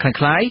ព័ត៌មានค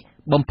ล้ายៗ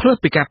បំភ្លឺ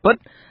ពីការពិត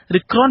ឬ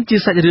គ្រាន់ជា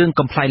សាច់រឿង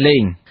កំប្លែងលេ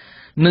ង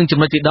និងចំ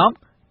ណុចទី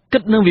10គិ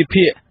តនឹងវិ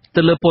ភាគ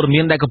ទៅលើព័ត៌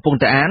មានដែលកំពុង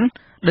តែអាន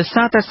ដោយ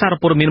សារតែសារ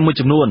ព័ត៌មានមួយ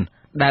ចំនួន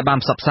ដែលបាន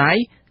ផ្សព្វផ្សាយ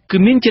គឺ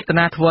មានចេត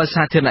នាធ្វើឲ្យ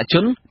សាធារណជ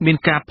នមាន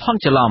ការភ័ន្ត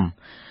ច្រឡំ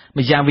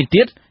ម្យ៉ាងវិញ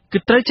ទៀតគឺ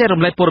ត្រូវចែក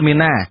រំលែកព័ត៌មាន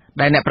ណា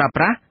ដែលអ្នកប្រើ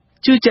ប្រាស់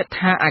ជឿជាក់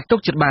ថាអាចទុក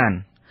ចិត្តបាន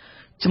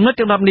ចំណុច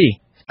ទាំង10នេះ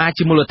អាច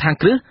ជាមូលដ្ឋាន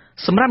គ្រឹះ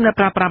សម្រាប់អ្នក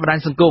ប្រើប្រាស់បណ្ដាញ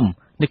សង្គម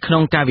នៅក្នុ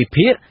ងការវិ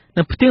ភាគ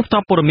និងផ្ទៀងផ្ទា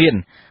ត់ព័ត៌មាន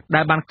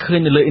ដែលបានឃើញ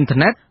នៅលើអ៊ីនធឺ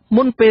ណិត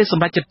មុនពេលស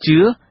ម្រេចចិត្តជឿ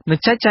និង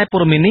ចែកចាយព័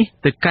ត៌មាននេះ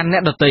ទៅកាន់អ្ន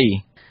កដទៃ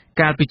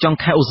កាលពីចុង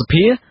ខែឧស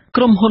ភា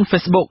ក្រុមហ៊ុន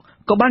Facebook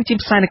ក៏បានចេញ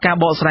ផ្សាយនូវការ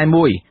បកស្រាយ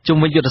មួយជុំ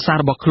វិញយុទ្ធសាស្ត្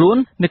ររបស់ខ្លួន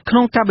នៅក្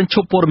នុងការបញ្ឈ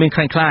ប់ព័ត៌មានค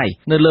ล้ายៗ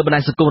នៅលើបណ្ដា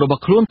ញសង្គមរប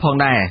ស់ខ្លួនផង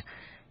ដែរ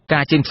កា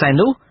រចេញផ្សាយ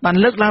នោះបាន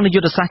លើកឡើងនូវយុ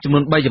ទ្ធសាស្ត្រចំនួ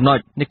ន3ចំណុច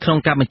នៅក្នុង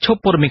ការបញ្ឈប់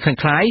ព័ត៌មានค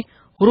ล้ายៗ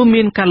រួម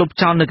មានការលុប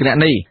ចោលនូវគណ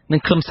នីនិ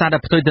ងខ្លឹមសារដែ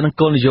លផ្ទុយទៅនឹង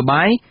គោលនយោ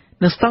បាយ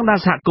និងស្តង់ដារ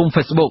សហគមន៍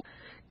Facebook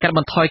កាត់ប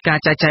ន្ថយការ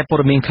ចែកចាយព័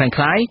ត៌មានค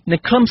ล้ายៗនិង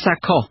ខ្លឹមសារ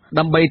ខុស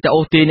ដើម្បីទៅអូ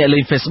សទាញអ្នកលេ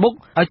ង Facebook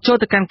ឲ្យចូល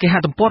ទៅកាន់គេហ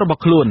ទំព័ររប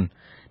ស់ខ្លួន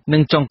និ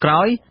ងចុងក្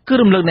រោយគឺ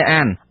រំលឹកអ្នក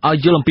អានឲ្យ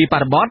យល់អំពីប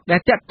រិបទដែ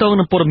លទាក់ទង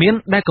នឹងព័ត៌មាន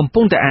ដែលកំ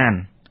ពុងតែអាន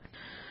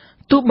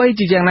ទោះបី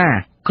ជាយ៉ាងណា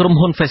ក្រុម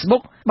ហ៊ុន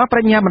Facebook បានប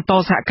ញ្ញាបន្ត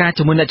សហការ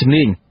ជាមួយអ្នកជំ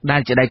នាញដែ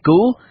លជាដៃគូ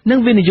និង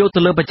វិនិយោគទៅ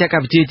លើបច្ចេក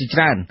វិទ្យាជាច្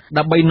រើន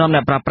ដើម្បីនាំអ្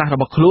នកប្រើប្រាស់រ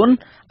បស់ខ្លួន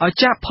ឲ្យ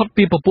ចាកផុត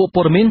ពីពពួក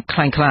ព័ត៌មានค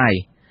ล้ายៗ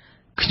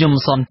ខ្ញុំ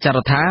សនចាររ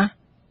ថា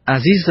អា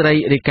ស៊ីសេរី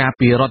រាយការណ៍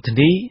ពីរដ្ឋធា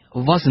នី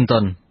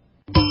Washington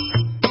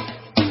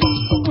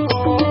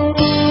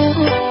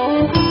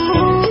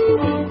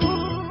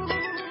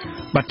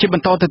បាទជាប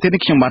ន្តទៅទៀត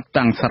នេះខ្ញុំបាទ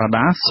តាំងសារ៉ា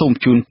ដាសូម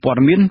ជូនព័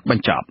ត៌មានប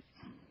ញ្ចប់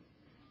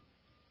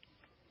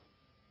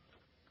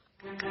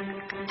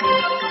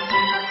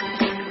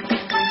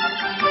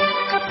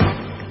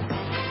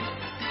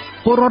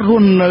ពលរដ្ឋរ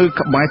ស់នៅ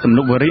ក្បែរទំន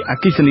ប់វារីអ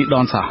គ្គិសនីដ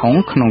នសាហុង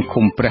ក្នុង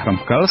ឃុំព្រះរំ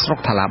កិលស្រុក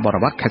ថាឡាបរ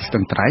វត្តខេត្តស្ទឹ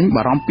ងត្រែង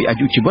បារម្ភពីអា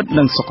យុជីវិត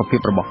និងសុខភាព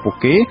របស់ពួក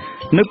គេ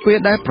នៅពេល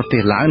ដែលប្រទេ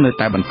សឡាវនៅ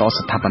តែបន្ត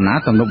ស្ថាបនា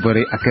ទំនប់វា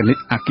រីអគ្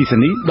គិស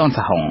នីដន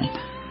សាហុង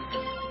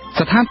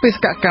ស្ថានបេស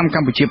កកម្មក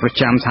ម្ពុជាប្រ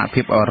ចាំសហ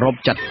ភាពអឺរ៉ុប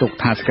ចាត់ទុក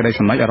ថាសេចក្តី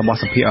សម្រេចរបស់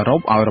សភាអឺរ៉ុប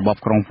ឲ្យរបប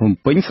ក្រុងភ្នំ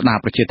ពេញស្ដារ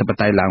ប្រជាធិប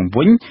តេយ្យឡើង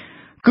វិញ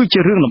គឺជា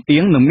រឿងលំអៀ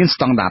ងនិងមានស្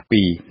តង់ដារ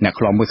2អ្នក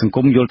ខ្លាំមើលសង្គ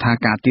មយល់ថា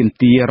ការទាម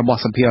ទាររបស់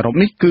សភាអឺរ៉ុប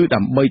នេះគឺដើ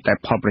ម្បីតែ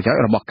ផលប្រយោជ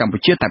ន៍របស់កម្ពុ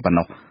ជាតែប៉ុណ្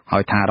ណោះហើ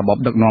យថារបប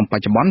ដឹកនាំប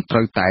ច្ចុប្បន្នត្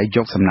រូវតែយ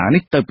កសំណើ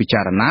នេះទៅពិចា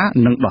រណា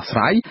និងដោះស្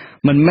រាយ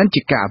មិនមែន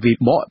ជាការវិ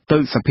បកទៅ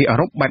សភាអឺ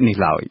រ៉ុបបែបនេះ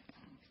ឡើយ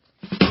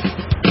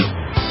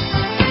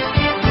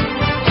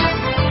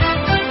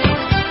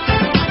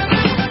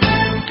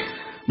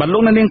បាទលោ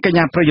កនាងកញ្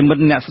ញាប្រិយមិត្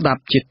តអ្នកស្ដា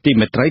ប់ជាទី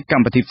មេត្រីក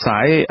ម្មវិធីផ្សា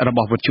យរប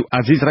ស់វិទ្យុ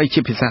អាស៊ីសេរី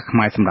ជាភាសាខ្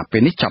មែរសម្រាប់ពេ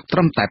លនេះចប់ត្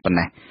រឹមតែប៉ុណ្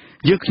ណេះ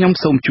យើងខ្ញុំ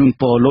សូមជូន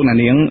ពរលោកនា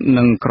ង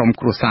និងក្រុម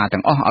គ្រួសារ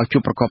ទាំងអស់ឲ្យជួ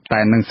បប្រកបតែ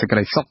នឹងសេចក្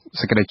តីសុខ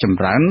សេចក្តីច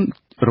ម្រើន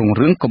រុង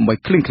រឿងកុំបី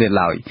ឃ្លៀងឃ្លាត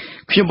ឡើយ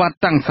ខ្ញុំបាទ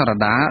តាំងសារ៉ា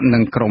ដានិ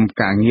ងក្រុម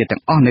ការងារទាំ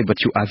ងអស់នៃវិ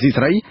ទ្យុអាស៊ី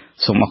សេរី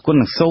សូមអរគុណ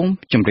និងសូម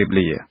ជម្រាប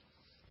លា